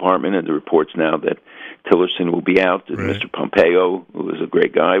State Department and the reports now that Tillerson will be out, Mr. Pompeo, who is a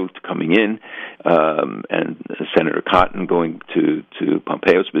great guy, coming in, and Senator Cotton going to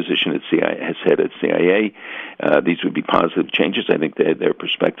Pompeo's position as head of CIA. These would be positive changes. I think their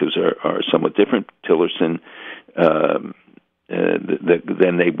perspectives are somewhat different. Tillerson,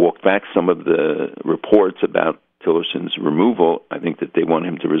 then they walked back some of the reports about Tillerson's removal. I think that they want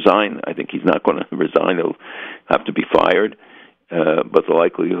him to resign. I think he's not going to resign. He'll have to be fired. But the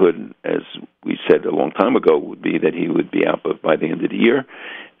likelihood, as we said a long time ago, would be that he would be out by the end of the year.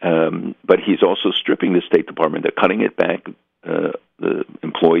 But he's also stripping the State Department. They're cutting it back, the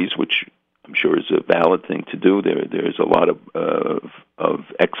employees, which I'm sure is a valid thing to do. There's a lot of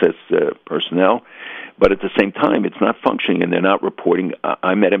excess personnel. But at the same time, it's not functioning, and they're not reporting.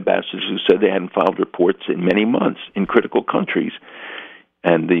 I met ambassadors who said they hadn't filed reports in many months in critical countries,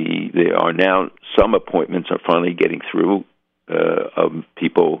 and there are now some appointments are finally getting through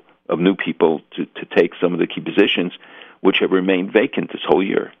of new people to take some of the key positions, which have remained vacant this whole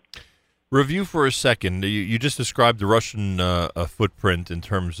year. Review for a second. You just described the Russian footprint in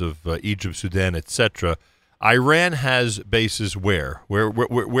terms of Egypt, Sudan, etc. Iran has bases where?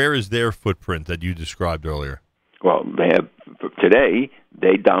 Where is their footprint that you described earlier? Well, today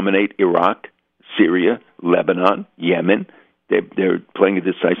they dominate Iraq, Syria, Lebanon, Yemen. They're playing a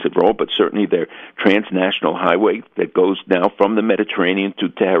decisive role, but certainly their transnational highway that goes now from the Mediterranean to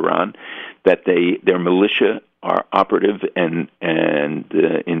Tehran, that their militia are operative and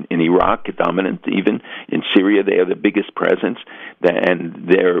in Iraq, dominant even. In Syria, they have the biggest presence, and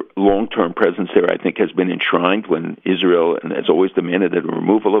their long-term presence there, I think, has been enshrined when Israel has always demanded the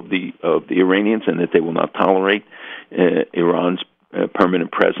removal of the Iranians and that they will not tolerate Iran's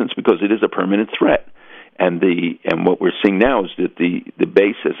permanent presence because it is a permanent threat. And what we're seeing now is that the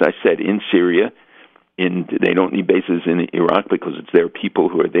base, as I said, in Syria. They don't need bases in Iraq because it's their people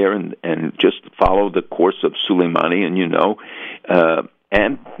who are there and just follow the course of Soleimani,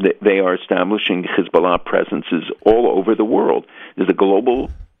 and they are establishing Hezbollah presences all over the world. There's a global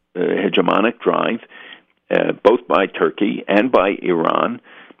hegemonic drive, both by Turkey and by Iran,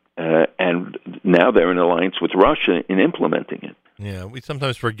 and now they're in alliance with Russia in implementing it. Yeah, we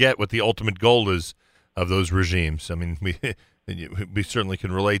sometimes forget what the ultimate goal is of those regimes. I mean, we certainly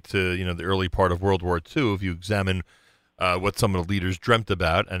can relate to the early part of World War II if you examine what some of the leaders dreamt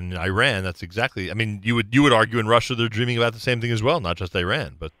about. And in Iran, that's exactly. I mean, you would argue in Russia they're dreaming about the same thing as well, not just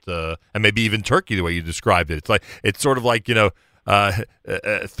Iran, but and maybe even Turkey the way you described it. It's sort of like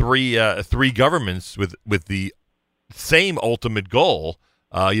three governments with the same ultimate goal.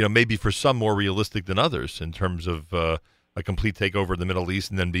 Maybe for some more realistic than others in terms of a complete takeover of the Middle East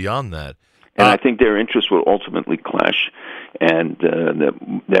and then beyond that. And I think their interests will ultimately clash, and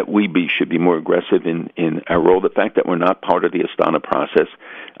that we should be more aggressive in our role. The fact that we're not part of the Astana process,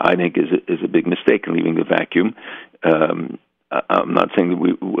 I think, is a big mistake in leaving the vacuum. I'm not saying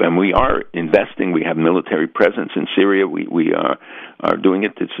that we are investing. We have military presence in Syria. We are doing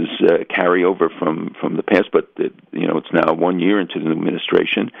it. This is a carryover from the past, but it's now 1 year into the new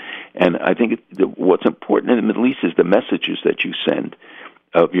administration, and I think what's important in the Middle East is the messages that you send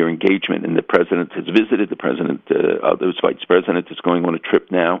of your engagement. And the president has visited. The president, the vice president, is going on a trip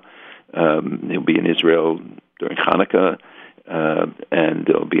now. He'll be in Israel during Hanukkah, and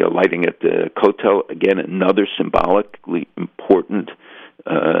there'll be a lighting at the Kotel. Again, another symbolically important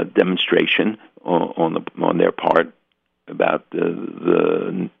demonstration on their part about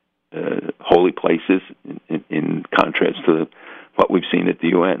the holy places, in contrast to what we've seen at the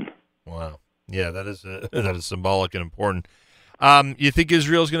UN. Wow, yeah, that is symbolic and important. You think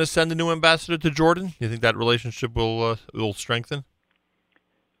Israel's going to send a new ambassador to Jordan? You think that relationship will strengthen?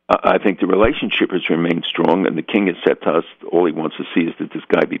 I think the relationship has remained strong, and the king has said to us all he wants to see is that this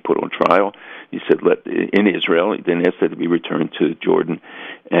guy be put on trial. He said in Israel. He didn't ask that to be returned to Jordan,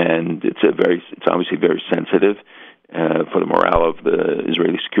 and it's obviously very sensitive for the morale of the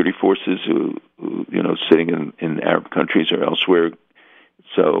Israeli security forces who sitting in Arab countries or elsewhere.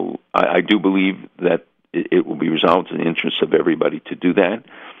 So I do believe that it will be resolved in the interest of everybody to do that,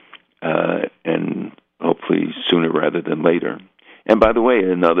 and hopefully sooner rather than later. And by the way,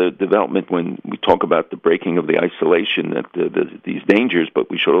 another development when we talk about the breaking of the isolation, that these dangers, but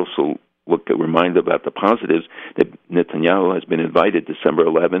we should also remind about the positives, that Netanyahu has been invited December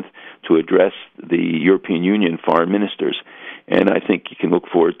 11th to address the European Union foreign ministers. And I think you can look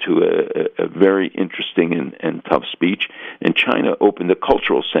forward to a very interesting and tough speech. And China opened a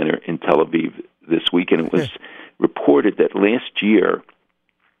cultural center in Tel Aviv this week, and it was reported that last year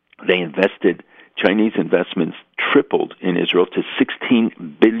Chinese investments tripled in Israel to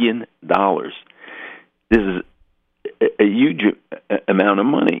 $16 billion. This is a huge amount of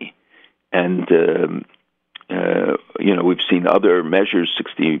money. And, we've seen other measures,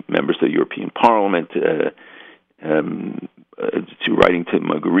 60 members of the European Parliament, to writing to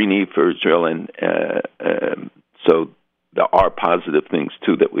Mogherini for Israel. And so there are positive things,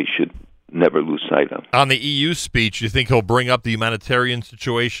 too, that we should never lose sight of. On the EU speech, do you think he'll bring up the humanitarian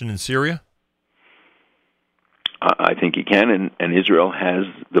situation in Syria? I think he can, and Israel has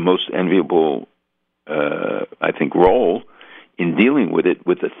the most enviable, role in dealing with it,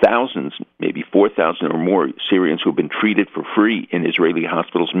 with the thousands, maybe 4,000 or more Syrians who have been treated for free in Israeli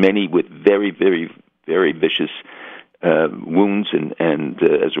hospitals, many with very, very, very vicious wounds and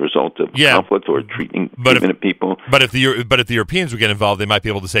as a result of conflict or treatment of people. But if the Europeans would get involved, they might be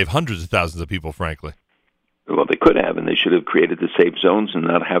able to save hundreds of thousands of people, frankly. well, they could have, and they should have created the safe zones and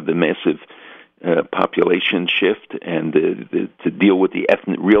not have the massive population shift, and to deal with the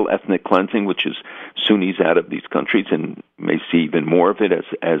real ethnic cleansing, which is Sunnis out of these countries, and may see even more of it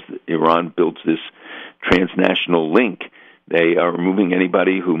as Iran builds this transnational link. They are removing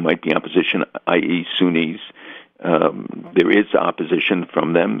anybody who might be opposition, i.e. Sunnis. There is opposition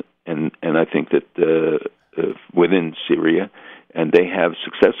from them, and I think that within Syria, and they have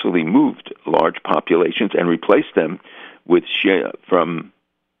successfully moved large populations and replaced them with Shia from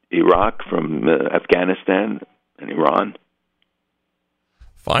Iraq, from Afghanistan, and Iran.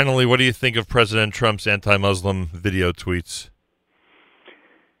 Finally, what do you think of President Trump's anti-Muslim video tweets?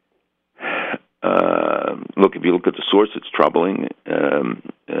 Look, if you look at the source, it's troubling.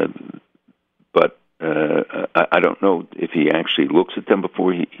 But I don't know if he actually looks at them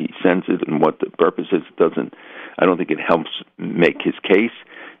before he sends it and what the purpose is. I don't think it helps make his case.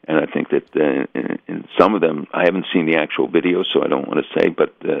 And I think that in some of them, I haven't seen the actual video, so I don't want to say,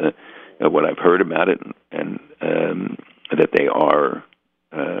 but what I've heard about it, and that they are,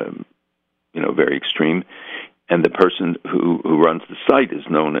 very extreme. And the person who runs the site is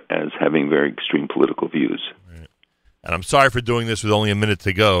known as having very extreme political views. Right. And I'm sorry for doing this with only a minute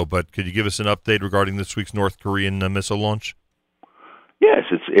to go, but could you give us an update regarding this week's North Korean missile launch? Yes,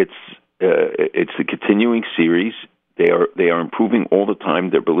 it's a continuing series. They are improving all the time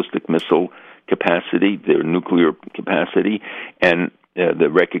their ballistic missile capacity, their nuclear capacity, and the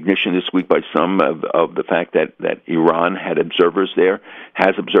recognition this week by some of the fact that Iran had observers there,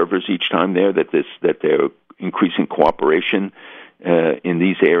 has observers each time there, that they're increasing cooperation in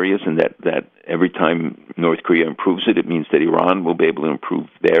these areas, and that every time North Korea improves it means that Iran will be able to improve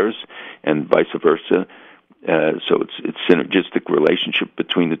theirs, and vice versa. So it's synergistic relationship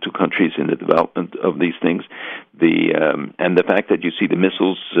between the two countries in the development of these things. And the fact that you see the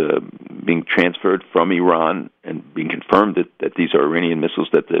missiles being transferred from Iran and being confirmed that these are Iranian missiles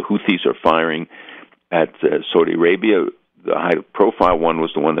that the Houthis are firing at Saudi Arabia. The high-profile one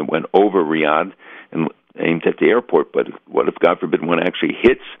was the one that went over Riyadh and aimed at the airport. But what if, God forbid, one actually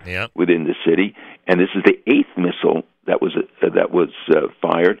hits within the city? And this is the 8th missile that was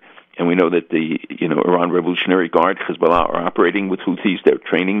fired. And we know that the Iran Revolutionary Guard, Hezbollah, are operating with Houthis. They're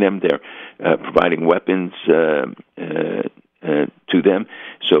training them. They're providing weapons to them.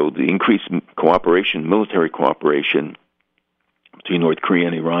 So the increased cooperation, military cooperation between North Korea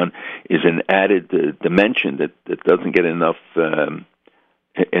and Iran, is an added dimension that doesn't get enough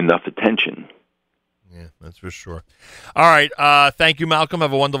attention. Yeah, that's for sure. All right. Thank you, Malcolm.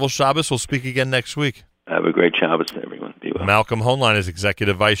 Have a wonderful Shabbos. We'll speak again next week. Have a great Shabbos to everyone. Be well. Malcolm Hoenlein is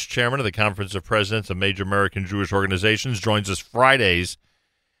Executive Vice Chairman of the Conference of Presidents of Major American Jewish Organizations. Joins us Fridays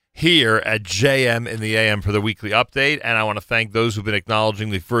here at JM in the AM for the weekly update. And I want to thank those who've been acknowledging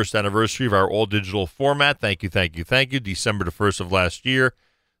the first anniversary of our all-digital format. Thank you, thank you, thank you. December the 1st of last year,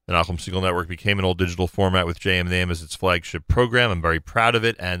 the Nachum Segal Network became an all-digital format with JM in the AM as its flagship program. I'm very proud of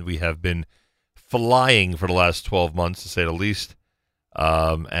it, and we have been flying for the last 12 months, to say the least.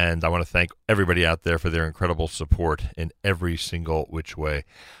 And I want to thank everybody out there for their incredible support in every single which way.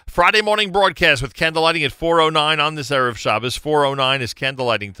 Friday morning broadcast with candlelighting at 4:09 on this Erev Shabbos. 4:09 is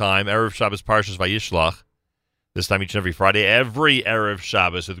candlelighting time. Erev Shabbos Parshas Vayishlach. This time each and every Friday, every Erev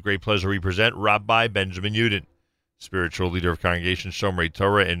Shabbos. With great pleasure, we present Rabbi Benjamin Yudin, spiritual leader of Congregation Shomrei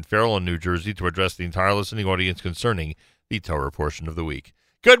Torah in Fairlawn, New Jersey, to address the entire listening audience concerning the Torah portion of the week.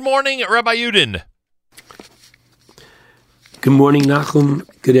 Good morning, Rabbi Yudin. Good morning, Nachum.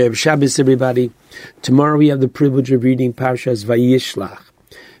 Good Erev Shabbos, everybody. Tomorrow we have the privilege of reading Parshas Vayishlach.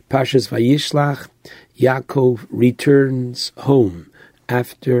 Parshas Vayishlach, Yaakov returns home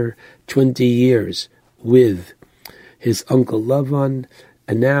after 20 years with his uncle Lavan,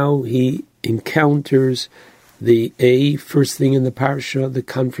 and now he encounters the first thing in the parsha, the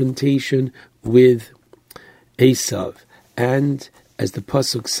confrontation with Esav. And as the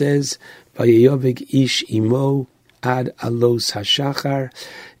pasuk says, Vayayovig ish imo ad alos hashachar.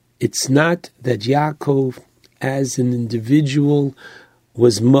 It's not that Yaakov, as an individual,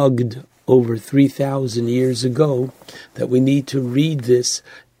 was mugged over 3,000 years ago, that we need to read this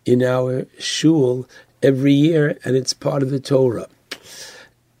in our shul every year, and it's part of the Torah.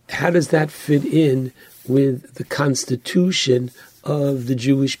 How does that fit in with the constitution of the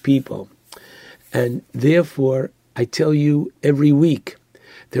Jewish people? And therefore, I tell you every week,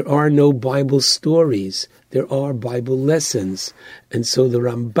 there are no Bible stories. There are Bible lessons. And so the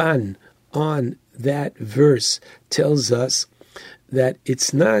Ramban on that verse tells us that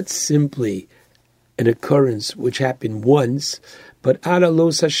it's not simply an occurrence which happened once, but ad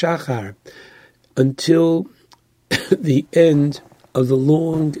alos hashachar, until the end of the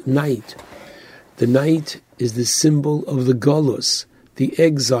long night. The night is the symbol of the Golus, the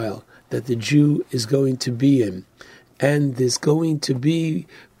exile that the Jew is going to be in. And there's going to be,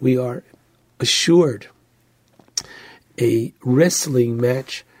 we are assured, a wrestling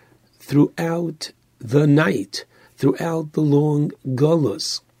match throughout the night, throughout the long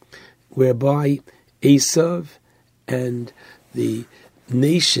Golus, whereby Esav and the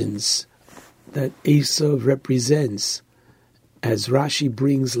nations that Esav represents, as Rashi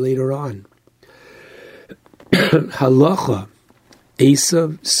brings later on. Halacha,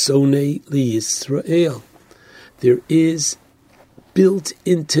 Esav Sonei li Yisrael. There is built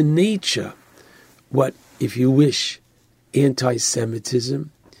into nature what, if you wish,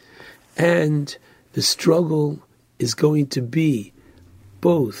 anti-Semitism, and the struggle is going to be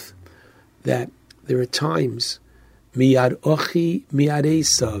both that there are times miyad ochi miyad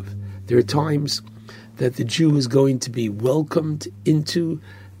Esav. There are times that the Jew is going to be welcomed into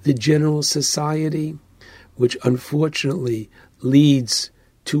the general society, which unfortunately leads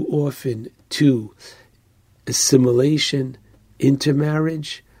too often to assimilation,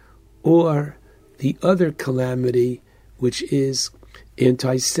 intermarriage, or the other calamity, which is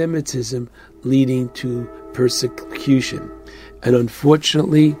anti-Semitism leading to persecution. And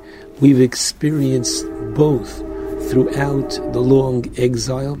unfortunately, we've experienced both throughout the long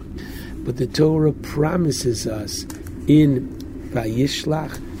exile, but the Torah promises us in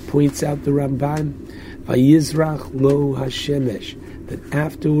Vayishlach, points out the Ramban, Vayizrach lo Hashemesh, that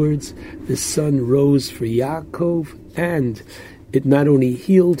afterwards the sun rose for Yaakov, and it not only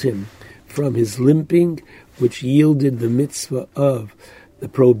healed him from his limping, which yielded the mitzvah of the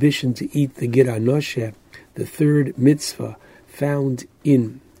prohibition to eat the Gid HaNosheh, the third mitzvah found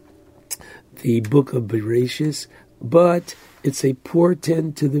in the book of Bereshis, but it's a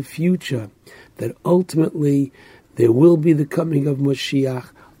portent to the future, that ultimately there will be the coming of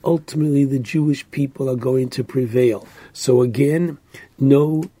Mashiach. Ultimately the Jewish people are going to prevail. So again,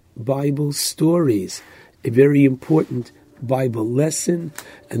 no Bible stories, a very important Bible lesson,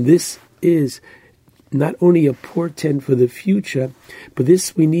 and this is not only a portent for the future, but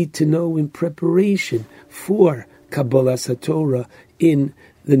this we need to know in preparation for Kabbalah Satorah in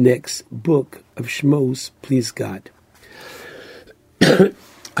the next book of Shmos, please God.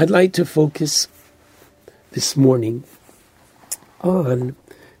 I'd like to focus this morning on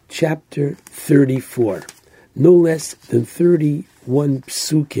chapter 34. No less than 31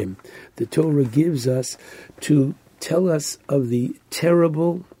 psukim the Torah gives us to tell us of the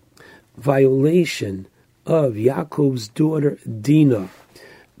terrible violation of Yaakov's daughter Dinah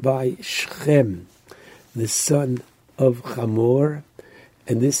by Shechem, the son of Hamor,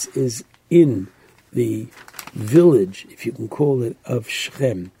 and this is in the village, if you can call it, of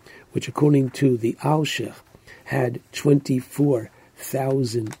Shechem, which according to the Alshech had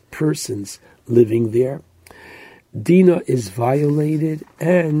 24,000 persons living there. Dinah is violated,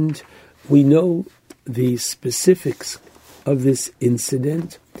 and we know the specifics of this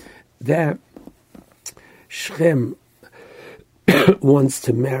incident, that Shechem wants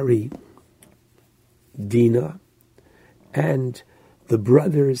to marry Dinah, and the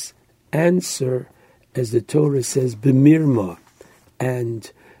brothers answer, as the Torah says, b'mirma,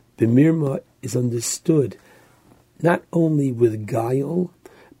 and b'mirma is understood not only with guile,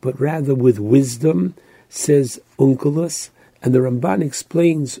 but rather with wisdom, says Onkelos, and the Ramban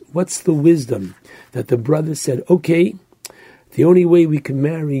explains what's the wisdom, that the brother said, okay, the only way we can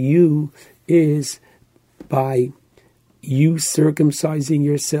marry you is by you circumcising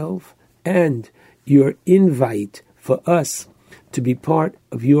yourself and your invite for us to be part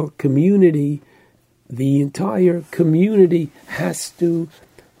of your community. The entire community has to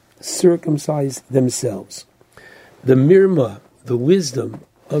circumcise themselves. The mirma, the wisdom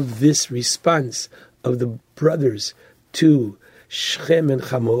of this response of the brothers to Shechem and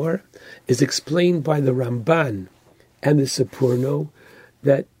Hamor, is explained by the Ramban and the Sapurno,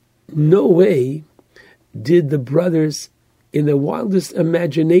 that no way did the brothers in their wildest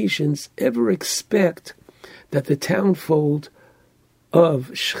imaginations ever expect that the townfold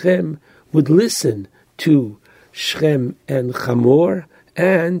of Shechem would listen to Shechem and Hamor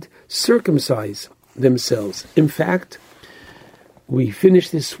and circumcise themselves. In fact, we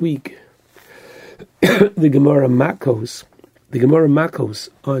finished this week the Gemara Makos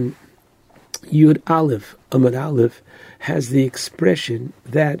on Yud Aleph, Amud Aleph, has the expression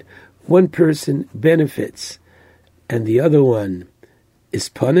that one person benefits and the other one is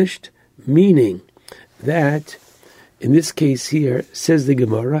punished, meaning that, in this case here, says the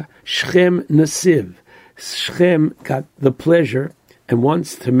Gemara, Shechem Nasiv. Shechem got the pleasure and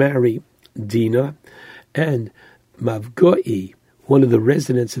wants to marry Dinah, and Mavgoi, one of the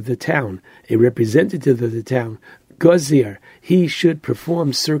residents of the town, a representative of the town, Gozir, he should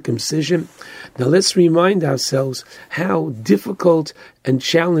perform circumcision. Now let's remind ourselves how difficult and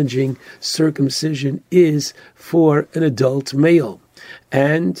challenging circumcision is for an adult male.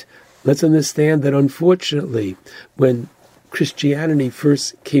 And let's understand that unfortunately, when Christianity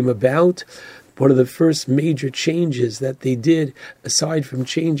first came about, one of the first major changes that they did, aside from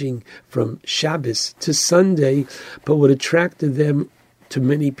changing from Shabbos to Sunday, but what attracted them to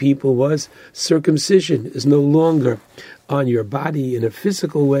many people was circumcision is no longer on your body in a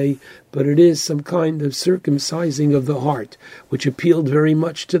physical way, but it is some kind of circumcising of the heart, which appealed very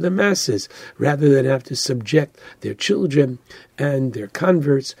much to the masses, rather than have to subject their children and their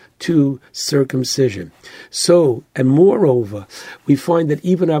converts to circumcision. So, and moreover, we find that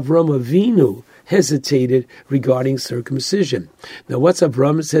even Avram Avinu hesitated regarding circumcision. Now, what's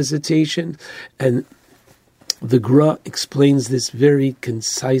Avram's hesitation? And the Gra explains this very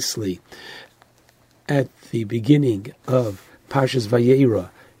concisely at the beginning of Parshas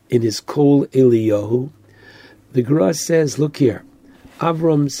Vayera in his Kol Eliyahu. The Gra says, look here,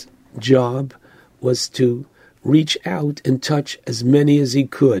 Avram's job was to reach out and touch as many as he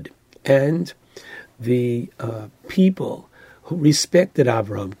could. And the people who respected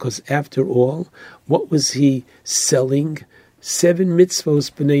Avram, because after all, what was he selling? 7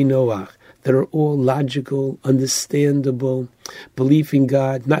 mitzvos b'nei Noach that are all logical, understandable, belief in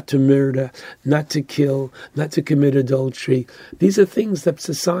God, not to murder, not to kill, not to commit adultery. These are things that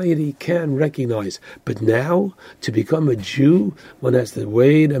society can recognize. But now, to become a Jew, one has to,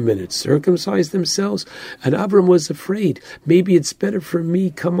 wait a minute, circumcise themselves? And Avram was afraid. Maybe it's better for me,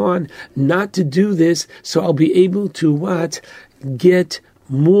 come on, not to do this, so I'll be able to what? Get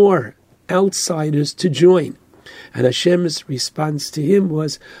more outsiders to join. And Hashem's response to him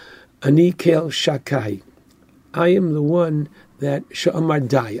was, Ani kel shakai. I am the one that sha'amar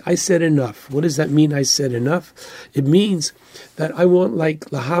dai. I said enough. What does that mean, I said enough? It means that I want, like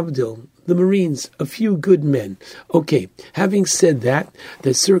Lahavdil, the Marines, a few good men. Okay, having said that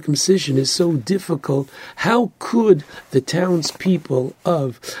circumcision is so difficult, how could the townspeople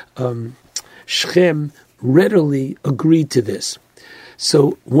of Shechem readily agree to this?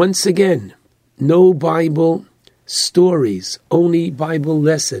 So, once again, no Bible stories, only Bible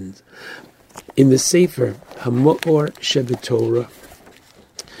lessons. In the Sefer HaMa'or Shebetorah,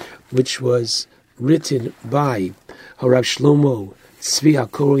 which was written by Harav Shlomo Tzvi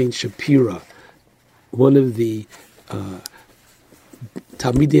HaKohen Shapira, one of the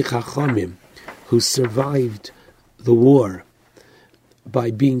Talmidei Chachamim who survived the war by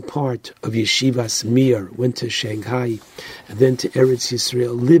being part of Yeshivas Mir, went to Shanghai, and then to Eretz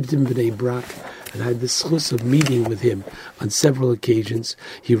Yisrael, lived in Bnei Brak, and I had the schus of meeting with him on several occasions.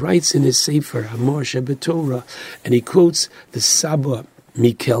 He writes in his Sefer HaMa'or Shebetorah, and he quotes the Saba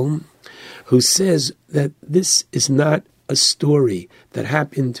Mikelm, who says that this is not a story that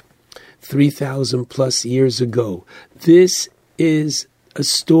happened 3,000 plus years ago. This is a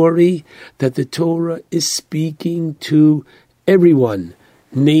story that the Torah is speaking to everyone.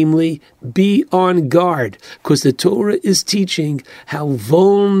 Namely, be on guard, because the Torah is teaching how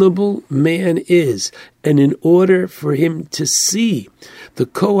vulnerable man is. And in order for him to see the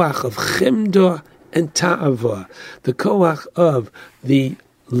koach of chemda and ta'ava, the koach of the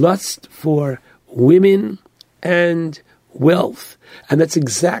lust for women and wealth. And that's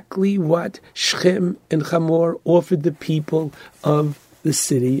exactly what Shechem and Hamor offered the people of the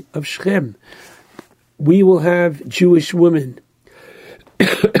city of Shechem. We will have Jewish women.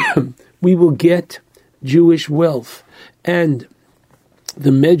 We will get Jewish wealth. And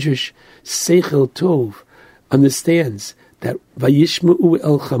the Medrash Seichel Tov understands that Vayishma'u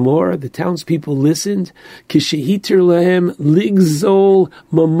el Chamor, the townspeople listened, Kishehiter lahem ligzol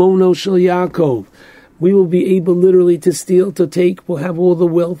mamono shel Yaakov. We will be able literally to steal, to take, we'll have all the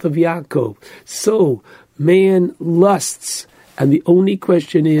wealth of Yaakov. So, man lusts. And the only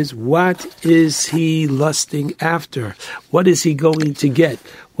question is, what is he lusting after? What is he going to get?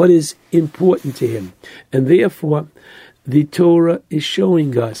 What is important to him? And therefore, the Torah is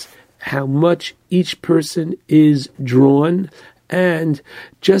showing us how much each person is drawn. And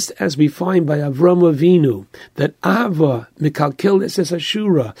just as we find by Avram Avinu, that Ava Mikalkel es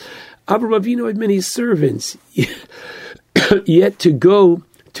Ashura, Avram Avinu had many servants, yet to go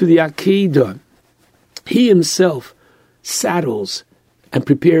to the Akedah, he himself saddles and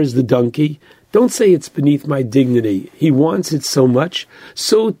prepares the donkey. Don't say it's beneath my dignity. He wants it so much.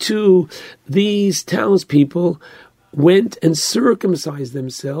 So too, these townspeople went and circumcised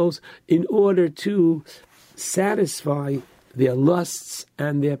themselves in order to satisfy their lusts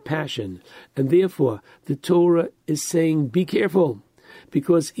and their passion. And therefore, the Torah is saying, be careful,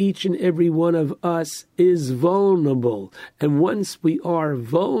 because each and every one of us is vulnerable. And once we are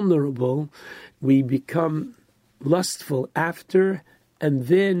vulnerable, we become lustful after, and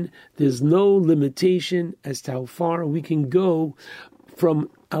then there's no limitation as to how far we can go from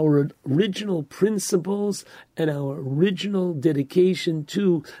our original principles and our original dedication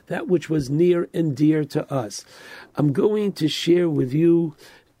to that which was near and dear to us. I'm going to share with you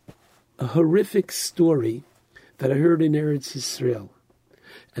a horrific story that I heard in Eretz Yisrael,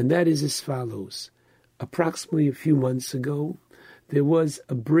 and that is as follows. Approximately a few months ago, there was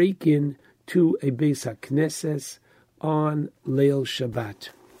a break-in to a Beis HaKnesses on Leil Shabbat.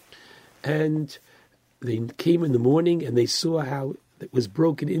 And they came in the morning and they saw how it was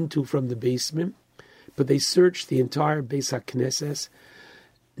broken into from the basement, but they searched the entire Beis HaKnesses.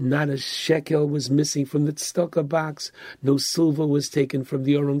 Not a shekel was missing from the tzedakah box. No silver was taken from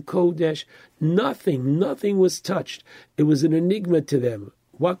the Aron Kodesh. Nothing was touched. It was an enigma to them.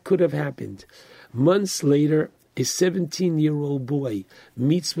 What could have happened? Months later, a 17-year-old boy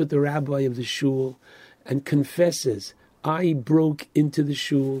meets with the rabbi of the shul and confesses, I broke into the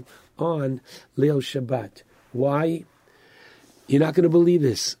shul on Leil Shabbat. Why? You're not going to believe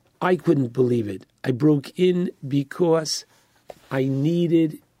this. I couldn't believe it. I broke in because I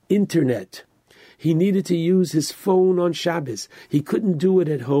needed internet. He needed to use his phone on Shabbos. He couldn't do it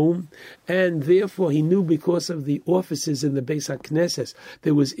at home, and therefore he knew because of the offices in the Beis HaKnesses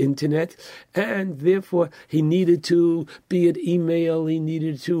there was internet, and therefore he needed to be at email, he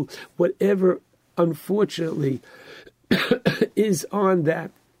needed to whatever, unfortunately, is on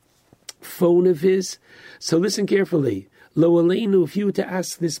that phone of his. So listen carefully. Lo Aleinu, if you were to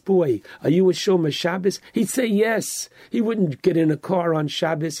ask this boy, are you a Shomer Shabbos? He'd say yes. He wouldn't get in a car on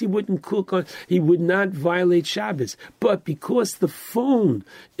Shabbos. He wouldn't cook on, he would not violate Shabbos. But because the phone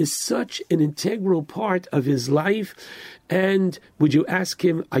is such an integral part of his life, and would you ask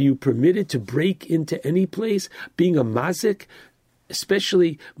him, are you permitted to break into any place? Being a mazik,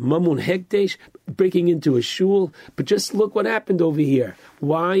 especially Mamun Hekdesh, breaking into a shul. But just look what happened over here.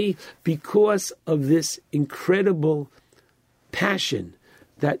 Why? Because of this incredible passion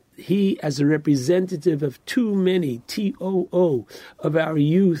that he, as a representative of too many TOO of our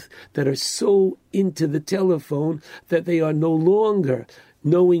youth that are so into the telephone that they are no longer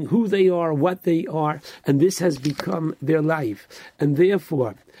knowing who they are, what they are, and this has become their life. And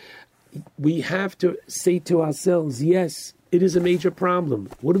therefore, we have to say to ourselves, yes, it is a major problem.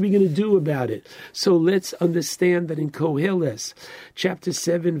 What are we going to do about it? So let's understand that in Koheles, chapter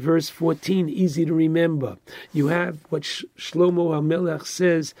 7, verse 14, easy to remember. You have what Shlomo HaMelech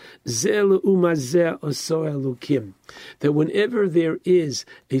says, Zel u'mazeh osor elukim. That whenever there is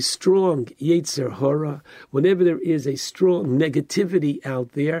a strong Yetzer Hara, whenever there is a strong negativity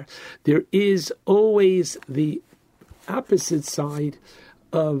out there is always the opposite side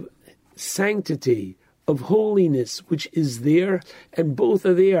of sanctity, of holiness, which is there, and both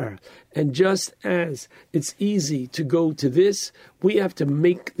are there. And just as it's easy to go to this, we have to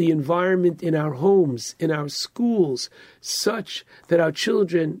make the environment in our homes, in our schools, such that our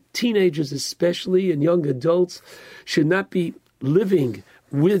children, teenagers especially, and young adults, should not be living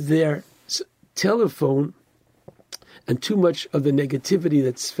with their telephone and too much of the negativity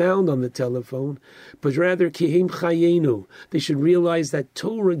that's found on the telephone, but rather kihim chayenu. They should realize that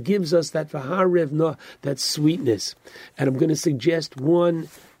Torah gives us that v'harevna, that sweetness. And I'm going to suggest one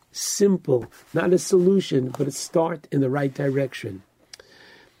simple, not a solution, but a start in the right direction.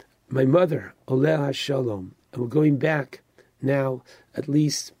 My mother, Oleh HaShalom, and we're going back now at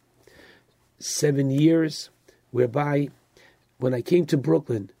least 7 years, whereby when I came to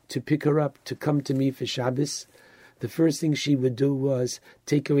Brooklyn to pick her up to come to me for Shabbos, the first thing she would do was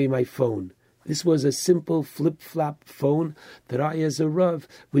take away my phone. This was a simple flip-flop phone that I, as a Rav,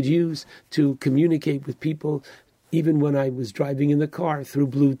 would use to communicate with people even when I was driving in the car through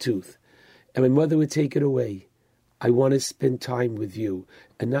Bluetooth. And my mother would take it away. I want to spend time with you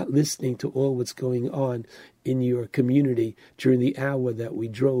and not listening to all what's going on in your community during the hour that we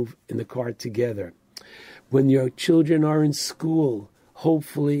drove in the car together. When your children are in school,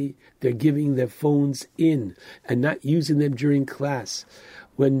 hopefully they're giving their phones in and not using them during class.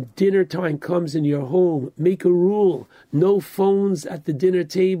 When dinner time comes in your home, make a rule. No phones at the dinner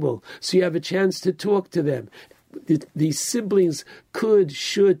table, so you have a chance to talk to them. The siblings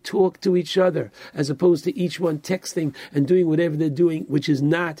should talk to each other, as opposed to each one texting and doing whatever they're doing, which is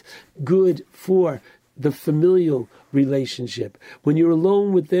not good for the familial relationship. When you're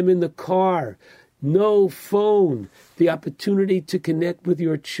alone with them in the car, No phone. The opportunity to connect with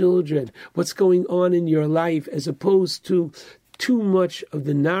your children, what's going on in your life, as opposed to too much of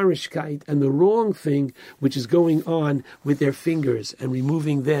the narishkeit and the wrong thing which is going on with their fingers and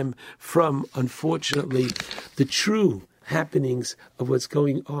removing them from, unfortunately, the true happenings of what's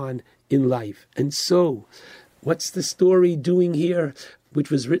going on in life. And so, what's the story doing here,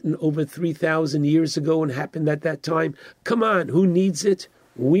 which was written over 3,000 years ago and happened at that time? Come on, who needs it?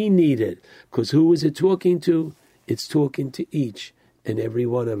 We need it. Because who is it talking to? It's talking to each and every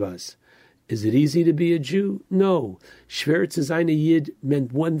one of us. Is it easy to be a Jew? No. Schwer zu sein a Yid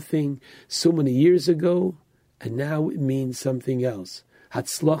meant one thing so many years ago, and now it means something else.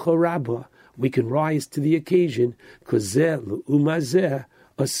 Hatzlacha Rabbah, we can rise to the occasion, because zeh l'umazeh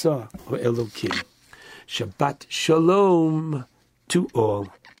Assa Elokim. Shabbat Shalom to all.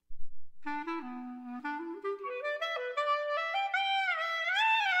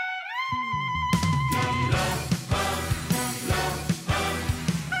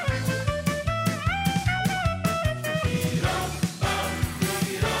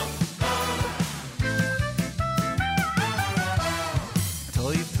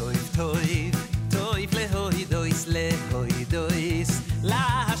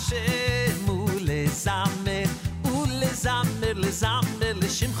 Zammer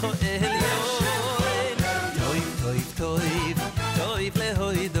l'shimcho elyon Toiv, toiv, toiv Toiv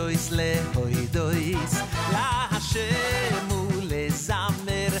lehoidois, lehoidois La Hashem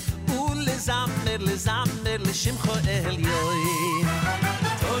ulezammer Ulezammer, lezammer l'shimcho elyon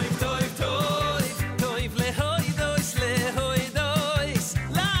Toiv, toiv, toiv Toiv lehoidois, lehoidois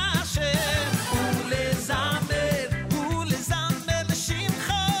La Hashem ulezammer Ulezammer l'shimcho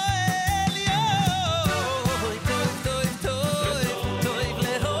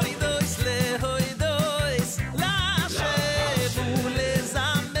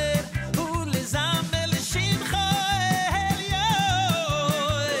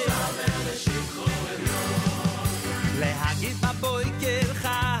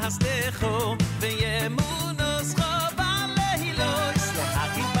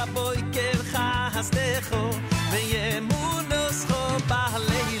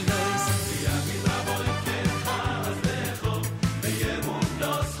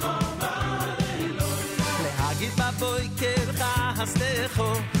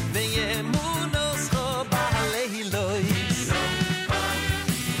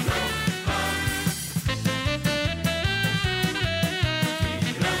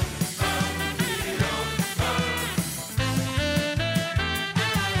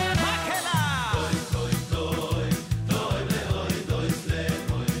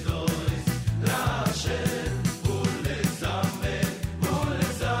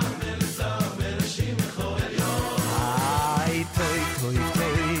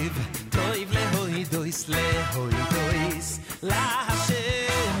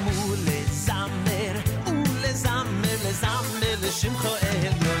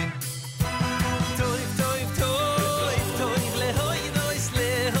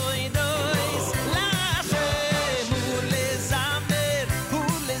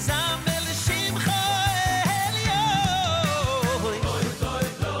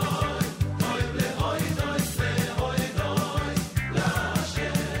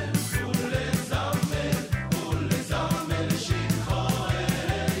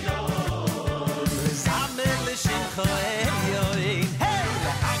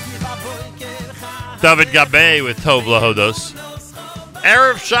David Gabay with Tov Lahodos.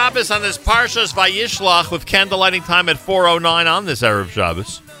 Erev Shabbos on this Parshas Vayishlach with candlelighting time at 4:09 on this Erev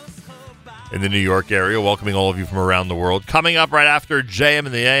Shabbos in the New York area, welcoming all of you from around the world. Coming up right after JM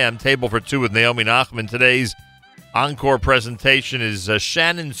and the AM, Table for Two with Naomi Nachman. Today's encore presentation is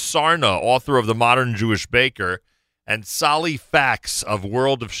Shannon Sarna, author of The Modern Jewish Baker, and Sally Fax of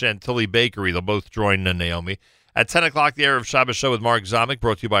World of Chantilly Bakery. They'll both join Naomi. At 10 o'clock, the Erev Shabbos show with Mark Zamek,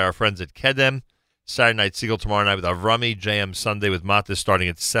 brought to you by our friends at Kedem. Saturday night Siegel tomorrow night with Avrami, JM Sunday with Matis starting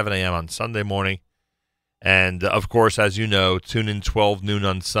at 7 a.m. on Sunday morning. And, of course, as you know, tune in 12 noon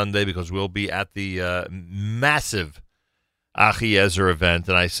on Sunday because we'll be at the massive Achiezer event.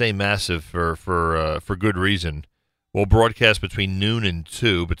 And I say massive for good reason. We'll broadcast between noon and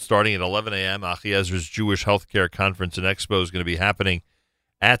 2, but starting at 11 a.m., Achiezer's Jewish Healthcare Conference and Expo is going to be happening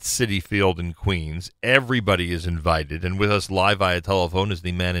at Citi Field in Queens. Everybody is invited. And with us live via telephone is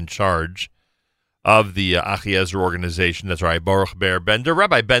the man in charge of the Achiezer organization. That's right, Boruch Ber Bender.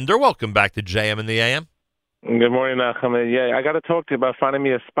 Rabbi Bender, welcome back to JM in the AM. Good morning, Nachman. Yeah, I got to talk to you about finding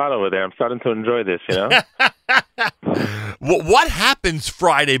me a spot over there. I'm starting to enjoy this, you know? What happens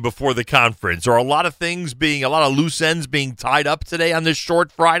Friday before the conference? Are a lot of loose ends being tied up today on this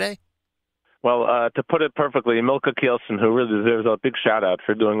short Friday? Well, to put it perfectly, Milka Kielsen, who really deserves a big shout-out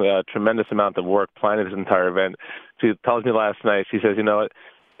for doing a tremendous amount of work planning this entire event, she tells me last night, she says, you know what,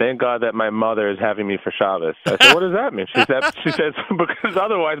 thank God that my mother is having me for Shabbos. I said, what does that mean? She says, because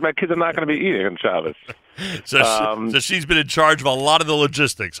otherwise my kids are not going to be eating on Shabbos. So she's been in charge of a lot of the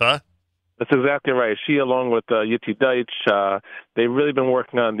logistics, huh? That's exactly right. She, along with Yitti Deitch, they've really been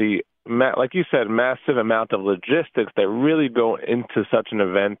working on the, like you said, massive amount of logistics that really go into such an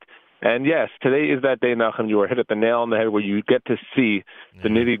event. And yes, today is that day, Nachum. You were hit at the nail on the head where you get to see the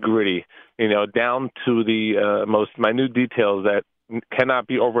nitty-gritty, down to the most minute details that cannot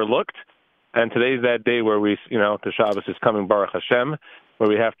be overlooked. And today's that day where we, the Shabbos is coming, Baruch Hashem, where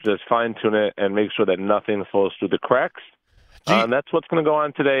we have to just fine-tune it and make sure that nothing falls through the cracks. And that's what's going to go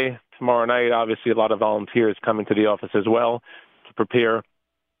on today. Tomorrow night, obviously, a lot of volunteers coming to the office as well to prepare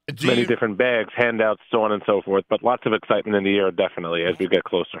many different bags, handouts, so on and so forth. But lots of excitement in the air, definitely, as we get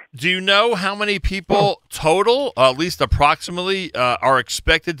closer. Do you know how many people total, at least approximately, are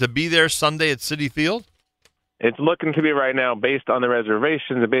expected to be there Sunday at Citi Field? It's looking to be right now, based on the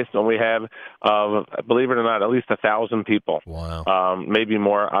reservations and based on what we have, believe it or not, at least 1,000 people. Wow. Maybe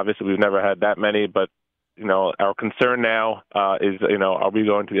more. Obviously, we've never had that many, but our concern now is, are we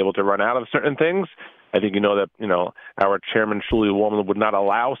going to be able to run out of certain things? I think that, our chairman, Shuli Woolman, would not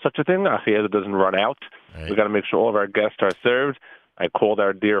allow such a thing. Achiezer doesn't run out. Right. We've got to make sure all of our guests are served. I called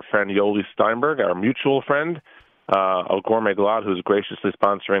our dear friend Yoli Steinberg, our mutual friend, of Gourmet Glad, who's graciously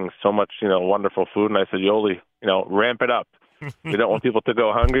sponsoring so much, wonderful food. And I said, Yoli, ramp it up. We don't want people to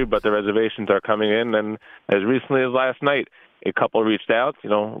go hungry, but the reservations are coming in. And as recently as last night, a couple reached out,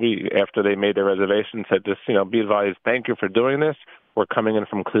 after they made their reservation, said just, be advised, thank you for doing this. We're coming in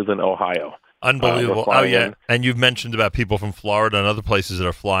from Cleveland, Ohio. Unbelievable. Oh, yeah. And you've mentioned about people from Florida and other places that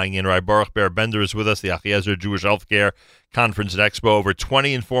are flying in. Rabbi Baruch Ber Bender is with us, the Achiezer Jewish Healthcare Conference and Expo. Over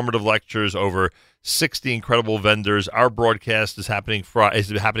 20 informative lectures, over 60 incredible vendors. Our broadcast is happening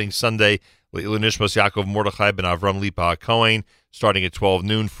Sunday. L'Nishmas Yaakov Mordechai ben Avram Lipa Cohen, starting at 12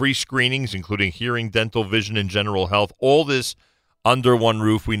 noon. Free screenings, including hearing, dental, vision, and general health. All this under one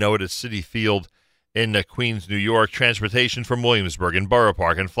roof. We know it at Citi Field in Queens, New York. Transportation from Williamsburg and Borough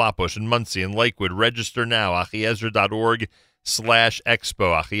Park and Flatbush and Muncie and Lakewood. Register now,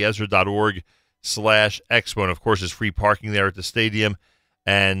 achiezer.org/expo, achiezer.org/expo. And, of course, there's free parking there at the stadium,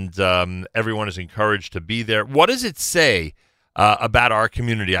 and everyone is encouraged to be there. What does it say about our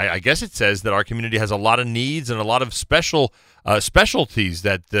community? I guess it says that our community has a lot of needs and a lot of specialties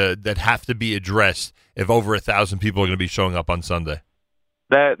that have to be addressed if over 1,000 people are going to be showing up on Sunday.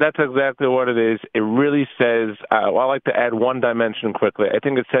 That's exactly what it is. It really says, I like to add one dimension quickly. I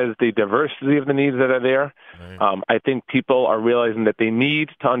think it says the diversity of the needs that are there. Right. I think people are realizing that they need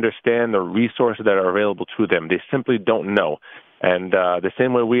to understand the resources that are available to them. They simply don't know. And the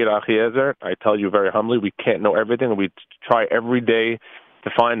same way we at Achiezer, I tell you very humbly, we can't know everything. We try every day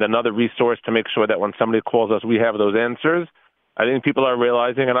to find another resource to make sure that when somebody calls us, we have those answers. I think people are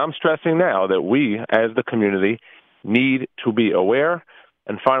realizing, and I'm stressing now, that we, as the community, need to be aware.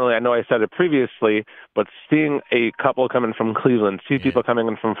 And finally, I know I said it previously, but seeing a couple coming from Cleveland, seeing people coming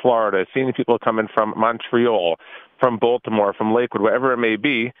in from Florida, seeing people coming from Montreal, from Baltimore, from Lakewood, wherever it may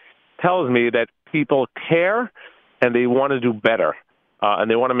be, tells me that people care and they want to do better. And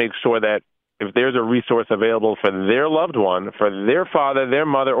they want to make sure that if there's a resource available for their loved one, for their father, their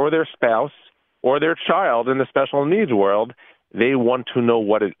mother, or their spouse, or their child in the special needs world, they want to know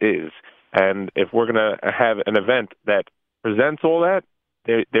what it is. And if we're going to have an event that presents all that,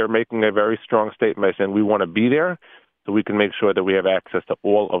 they're making a very strong statement by saying we want to be there so we can make sure that we have access to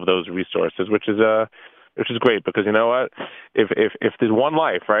all of those resources, which is great, because you know what? If there's one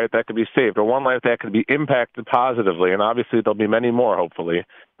life, right, that could be saved, or one life that could be impacted positively, and obviously there'll be many more, hopefully,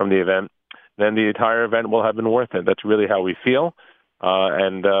 from the event, then the entire event will have been worth it. That's really how we feel.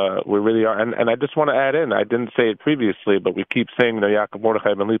 And we really are. And I just want to add in, I didn't say it previously, but we keep saying the Yaakov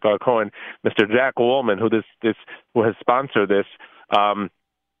Mordechai ben Lipa Cohen, Mr. Jack Woolman, who has sponsored this,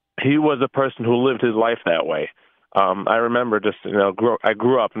 he was a person who lived his life that way. I remember I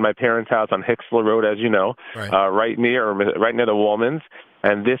grew up in my parents' house on Hicksville Road, as you know, right near the Woolmans,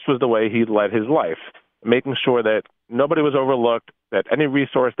 and this was the way he led his life, making sure that nobody was overlooked, that any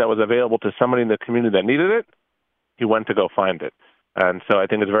resource that was available to somebody in the community that needed it, he went to go find it. And so I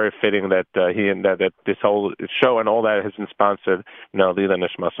think it's very fitting that that this whole show and all that has been sponsored, Lila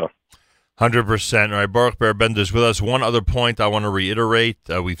Nishmasa. 100%. All right, Baruch Ber Bender is with us. One other point I want to reiterate.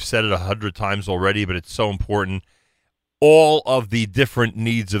 We've said it 100 times already, but it's so important. All of the different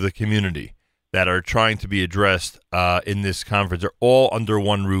needs of the community that are trying to be addressed in this conference are all under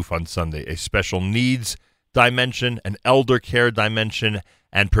one roof on Sunday. A special needs dimension, an elder care dimension,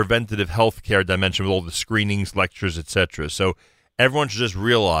 and preventative health care dimension with all the screenings, lectures, etc. So everyone should just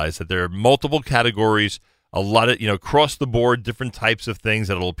realize that there are multiple categories, a lot of, across the board, different types of things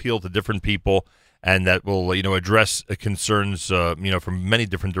that will appeal to different people and that will, address concerns, from many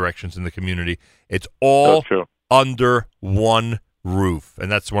different directions in the community. It's all under one roof,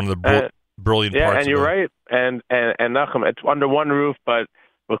 and that's one of the brilliant parts. Yeah, and you're right. And Nachum, it's under one roof, but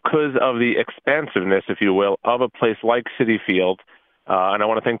because of the expansiveness, if you will, of a place like Citi Field, and I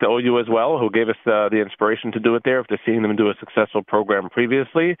want to thank the OU as well, who gave us the inspiration to do it there after seeing them do a successful program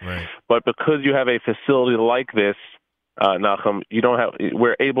previously. Right. But because you have a facility like this, Nachum,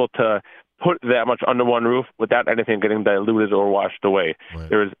 we're able to put that much under one roof without anything getting diluted or washed away. Right.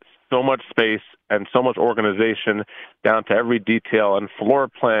 There is so much space and so much organization down to every detail and floor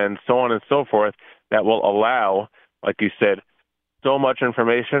plan, so on and so forth, that will allow, like you said, so much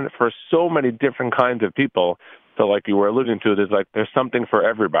information for so many different kinds of people. So like you were alluding to, there's something for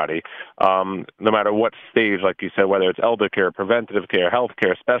everybody, no matter what stage, like you said, whether it's elder care, preventative care, health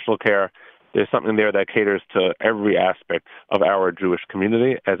care, special care, there's something there that caters to every aspect of our Jewish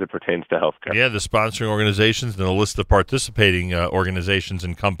community as it pertains to healthcare. Yeah, the sponsoring organizations and the list of participating organizations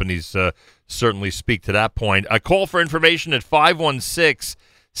and companies certainly speak to that point. A call for information at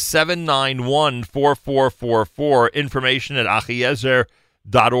 516-791-4444. Information at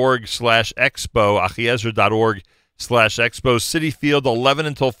achiezer.org/expo, achiezer.org/expo. Citi Field, 11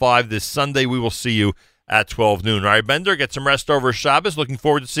 until 5 this Sunday. We will see you at 12 noon. All right, Bender, get some rest over Shabbos. Looking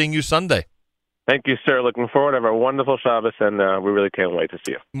forward to seeing you Sunday. Thank you, sir. Looking forward. Have a wonderful Shabbos, and we really can't wait to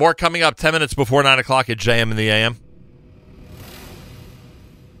see you. More coming up 10 minutes before 9 o'clock at JM in the AM.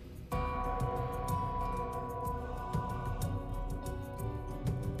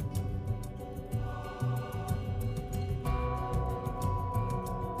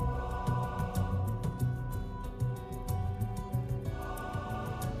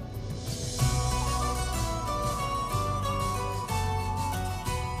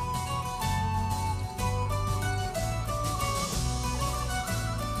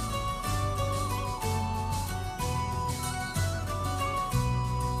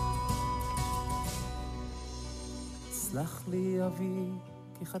 סלח לי אבי,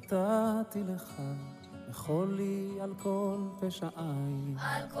 כי חטאתי לך, יכול לי על כל פשעי.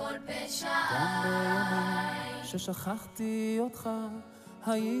 על כל פשעי. גם בימים ששכחתי אותך,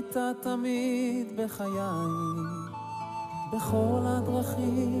 היית תמיד בחיי. בכל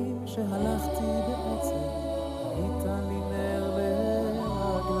הדרכים שהלכתי בעצם, היית לי נר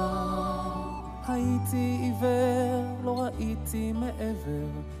לרגליי. הייתי עיוור, לא ראיתי מעבר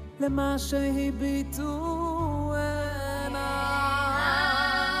למה שהביטו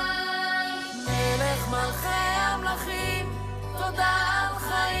מלך מלכי המלכים, תודה על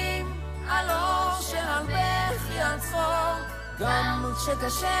חיים, על אושר, על בכי, על צחוק. גם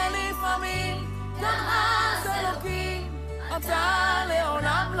כשקשה לפעמים, גם אז אלוקים, אתה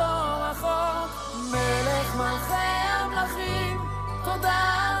לעולם לא רחוק. מלך מלכי המלכים,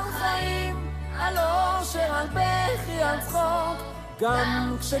 תודה על חיים, על אושר, על בכי, על צחוק.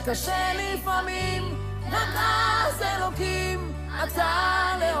 גם כשקשה לפעמים, גם אז אלוקים,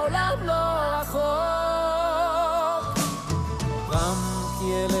 אתה לעולם לא רחוק. גם כי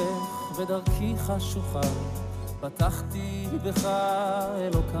אלך בדרכי חשוכה, בטחתי בך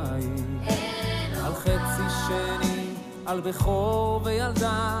אלוקיי. על חצי שני, על בכור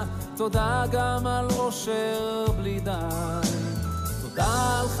וילדה, תודה גם על עושר בלי די.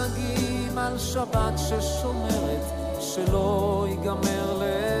 תודה על חגים, על שבת ששומרת, שלא ייגמר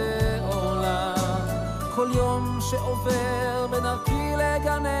לעולם. כל יום שעובר בדרכי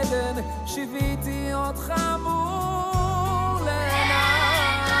לגן עדן, שיוויתי אותך מול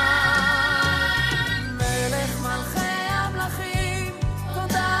עיניי. מלך מלכי המלכים,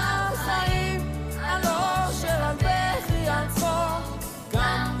 תודה על חיים, על אושר, על בכי, על צחוק.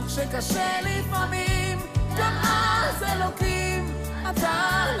 גם כשקשה לפעמים, גם אז אלוקים,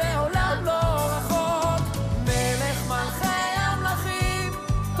 אתה לעולם לא רחוק. מלך מלכי המלכים,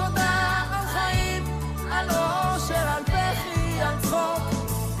 תודה על חיים, על אושר, על בכי, על צחוק.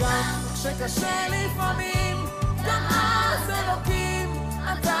 גם כשקשה לפעמים, גם אז אלוקים,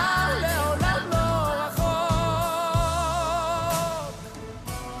 אתה לעולם לא רחוק.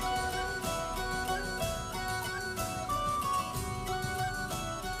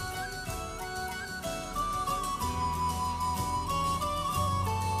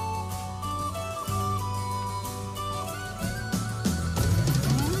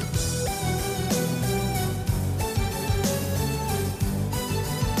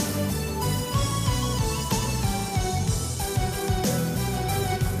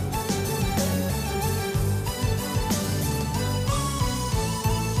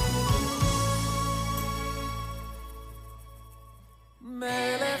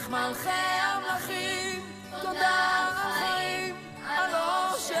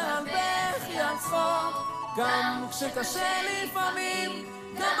 לצחוק, גם כשקשה לפעמים,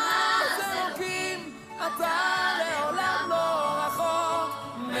 גם אז אלוקים, אתה לעולם לא רחוק.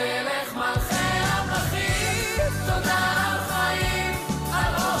 מלך מלכי המלכים, תודה על חיים,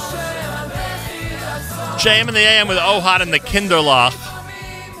 על אושר, על בכי, על סוף. JM in the AM with Ohad and the Kinderlach.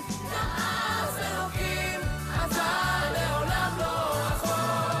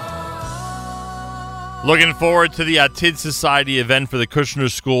 Looking forward to the Atid Society event for the Kushner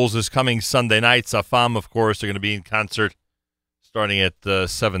schools this coming Sunday night. Safam, of course, are going to be in concert starting at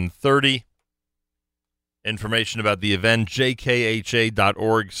 7:30. Information about the event,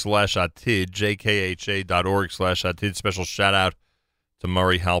 jkha.org/atid, jkha.org/atid. Special shout out to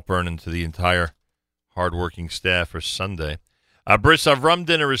Murray Halpern and to the entire hardworking staff for Sunday. Bris Avram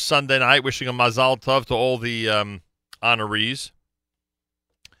dinner is Sunday night. Wishing a mazal tov to all the honorees.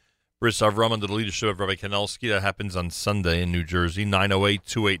 Bris Avram under the leadership of Rabbi Kanelsky. That happens on Sunday in New Jersey,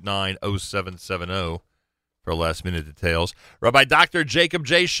 908-289-0770 for last-minute details. Rabbi Dr. Jacob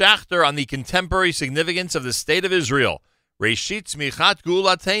J. Schachter on the contemporary significance of the State of Israel. Reshit Tzmichat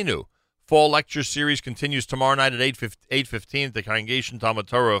Gulatenu. Fall lecture series continues tomorrow night at 8:15 at the Congregation Talmud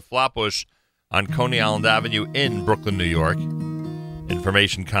Torah of Flatbush on Coney Island Avenue in Brooklyn, New York.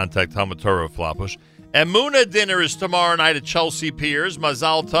 Information, contact Talmud Torah of Flatbush. Emunah dinner is tomorrow night at Chelsea Piers.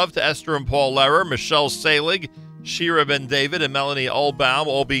 Mazal Tov to Esther and Paul Lehrer, Michelle Selig, Shira Ben David, and Melanie Olbaum,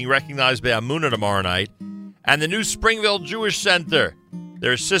 all being recognized by Emunah tomorrow night. And the new Springville Jewish Center,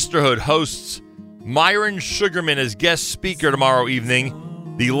 their sisterhood, hosts Myron Sugarman as guest speaker tomorrow evening,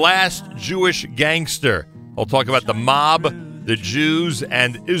 the last Jewish gangster. We'll talk about the mob, the Jews,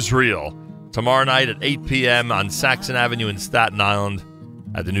 and Israel tomorrow night at 8 p.m. on Saxon Avenue in Staten Island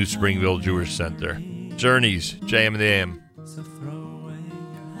at the new Springville Jewish Center. Journeys, JM and the AM. So throw away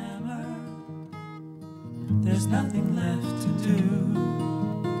your hammer. There's nothing left to do.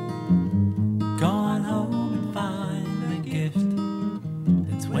 Go on home and find the gift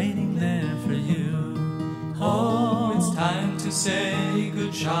that's waiting there for you. Oh, it's time to say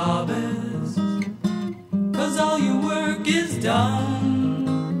good Shabbos, 'cause all your work is done.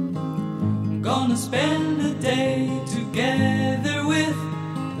 Gonna spend a day together with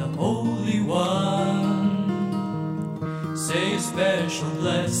the Holy One. Say a special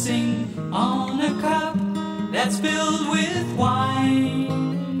blessing on a cup that's filled with wine.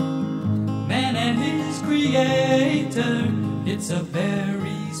 Man and his creator, it's a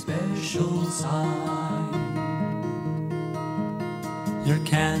very special sign. Your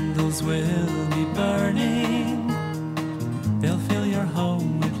candles will be burning, they'll fill your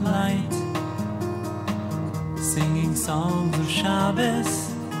home with light, singing songs of Shabbos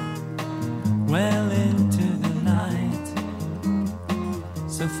well into the night.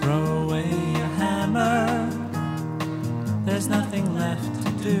 So throw away your hammer, there's nothing left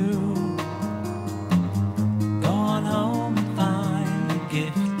to do. Go on home and find a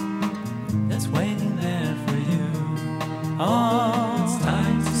gift that's waiting there for you. Oh, it's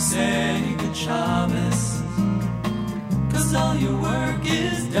time to say good Shabbos, 'cause all your work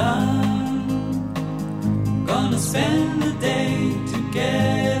is done. Gonna spend the day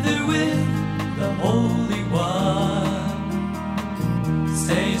together with the Holy One.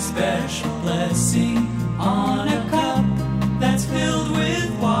 Say a special blessing on a cup that's filled with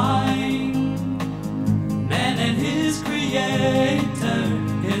wine. Man and his creator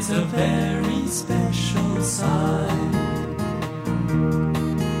is a very special sign.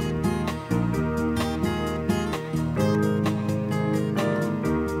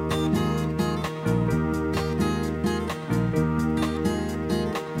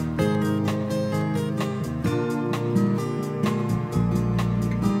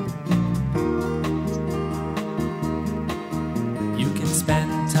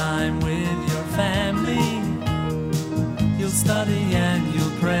 Study and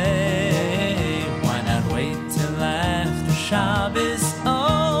you'll pray. Why not wait till after Shabbos?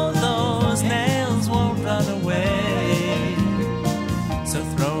 Oh, those nails won't run away. So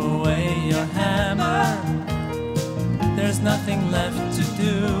throw away your hammer, there's nothing left to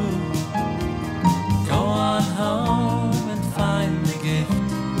do. Go on home and find the gift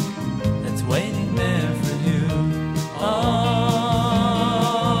that's waiting there for you. Oh,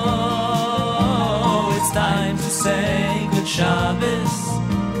 it's time to say Shabbos,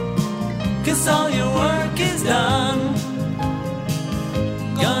 'cause all your work is done.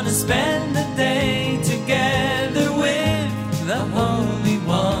 Gonna spend the day together with the Holy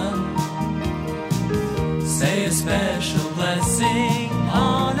One. Say a special blessing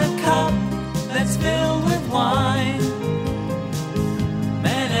on a cup that's filled with wine.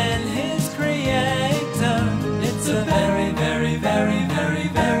 Man and his creator, it's a very, very, very, very,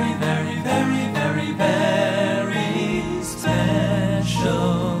 very, very, very, very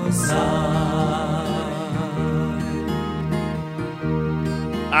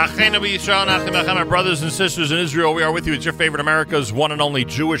My brothers and sisters in Israel, we are with you. It's your favorite America's one and only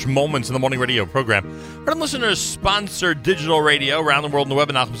Jewish Moments in the Morning radio program. From listeners sponsored digital radio around the world on the web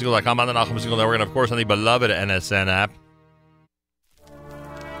at NachumSegal.com, on the Nachum Segal Network, and of course on the beloved NSN app.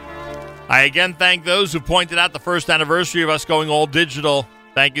 I again thank those who pointed out the first anniversary of us going all digital.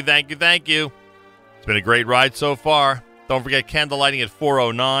 Thank you, thank you, thank you. It's been a great ride so far. Don't forget candlelighting at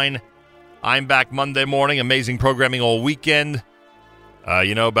 4:09. I'm back Monday morning. Amazing programming all weekend.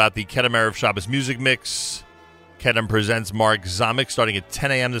 You know about the Kedem Erev Shabbos music mix. Kedem presents Mark Zamek starting at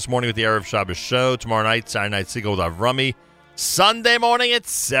 10 a.m. this morning with the Erev Shabbos show. Tomorrow night, Saturday night, Siegel with Avrami. Sunday morning at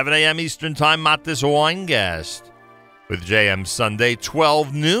 7 a.m. Eastern Time, Matis Weingast. With JM Sunday,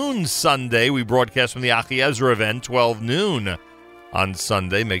 12 noon Sunday. We broadcast from the Achi Ezra event, 12 noon on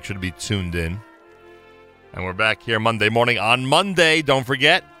Sunday. Make sure to be tuned in. And we're back here Monday morning. On Monday, don't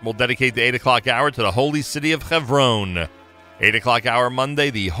forget, we'll dedicate the 8 o'clock hour to the holy city of Hebron. 8 o'clock hour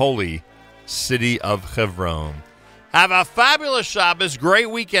Monday, the holy city of Hebron. Have a fabulous Shabbos. Great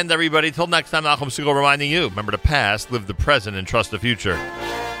weekend, everybody. Till next time, Nachum Segal reminding you, remember the past, live the present, and trust the future.